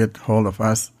how to get hold of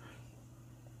us?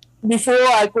 Before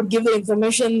I could give the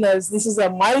information, as this is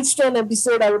a milestone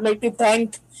episode, I would like to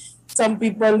thank some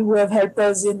people who have helped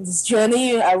us in this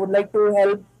journey. I would like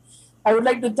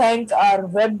to thank our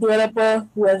web developer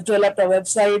who has developed our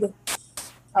website.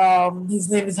 His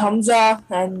name is Hamza,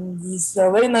 and he's a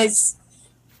very nice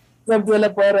web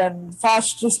developer and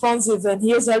fast responsive, and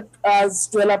he has helped us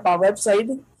develop our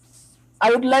website.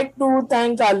 I would like to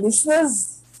thank our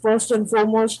listeners first and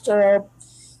foremost.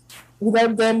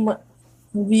 Without them,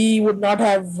 we would not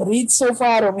have reached so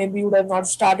far, or maybe would have not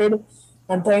started.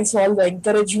 And thanks for all the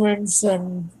encouragements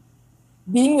and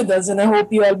being with us. And I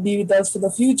hope you all be with us for the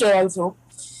future also.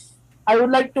 I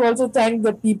would like to also thank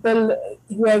the people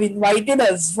who have invited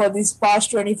us for these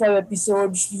past 25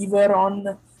 episodes. We were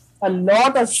on a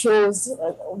lot of shows.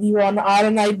 We were on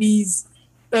RNIB's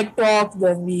Tech Talk,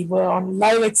 then we were on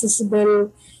Live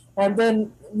Accessible, and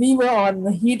then we were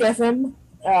on Heat FM,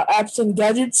 Apps and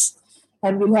Gadgets,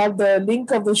 and we'll have the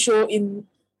link of the show in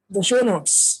the show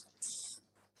notes.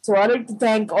 So I'd like to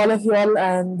thank all of you all,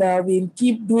 and we'll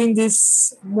keep doing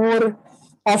this more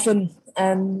often.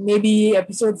 And maybe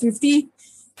episode 50,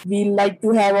 we'll like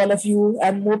to have all of you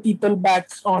and more people back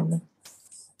on.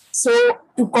 So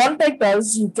to contact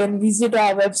us, you can visit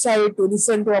our website to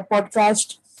listen to our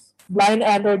podcast,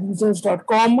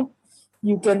 blindandroidusers.com.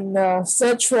 You can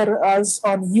search for us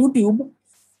on YouTube.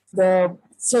 The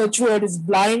search word is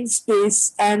blind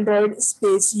space Android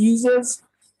space users.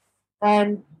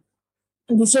 And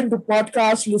listen to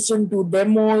podcasts, listen to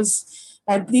demos,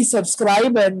 and please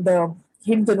subscribe and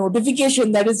hit the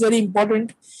notification. That is very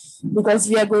important because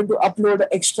we are going to upload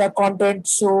extra content.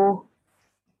 So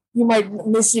you might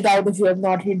miss it out if you have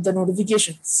not hit the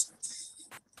notifications.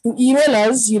 To email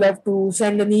us, you'll have to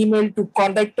send an email to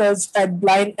contact us at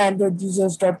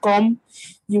blindandroidusers.com.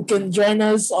 You can join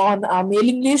us on our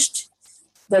mailing list.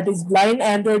 That is Blind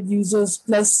Android Users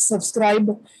Plus.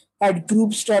 Subscribe at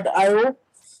groups.io.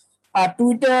 Our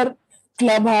Twitter,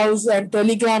 Clubhouse, and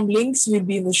Telegram links will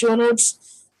be in the show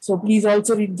notes. So please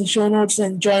also read the show notes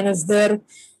and join us there.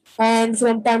 And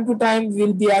from time to time,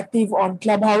 we'll be active on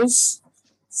Clubhouse.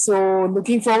 So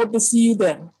looking forward to see you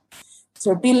then.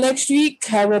 So till next week,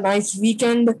 have a nice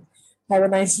weekend. Have a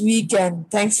nice week, and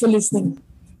thanks for listening.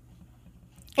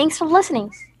 Thanks for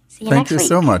listening. See you Thank next you week.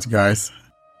 so much, guys.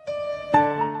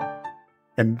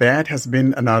 And that has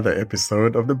been another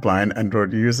episode of the Blind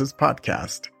Android Users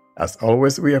Podcast. As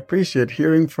always, we appreciate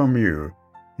hearing from you.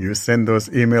 You send those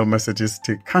email messages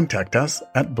to contact us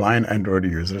at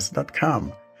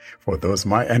blindandroidusers.com. For those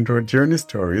My Android Journey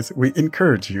stories, we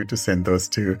encourage you to send those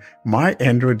to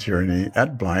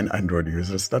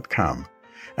myandroidjourney@blindandroidusers.com.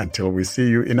 Until we see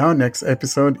you in our next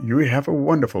episode, you have a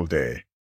wonderful day.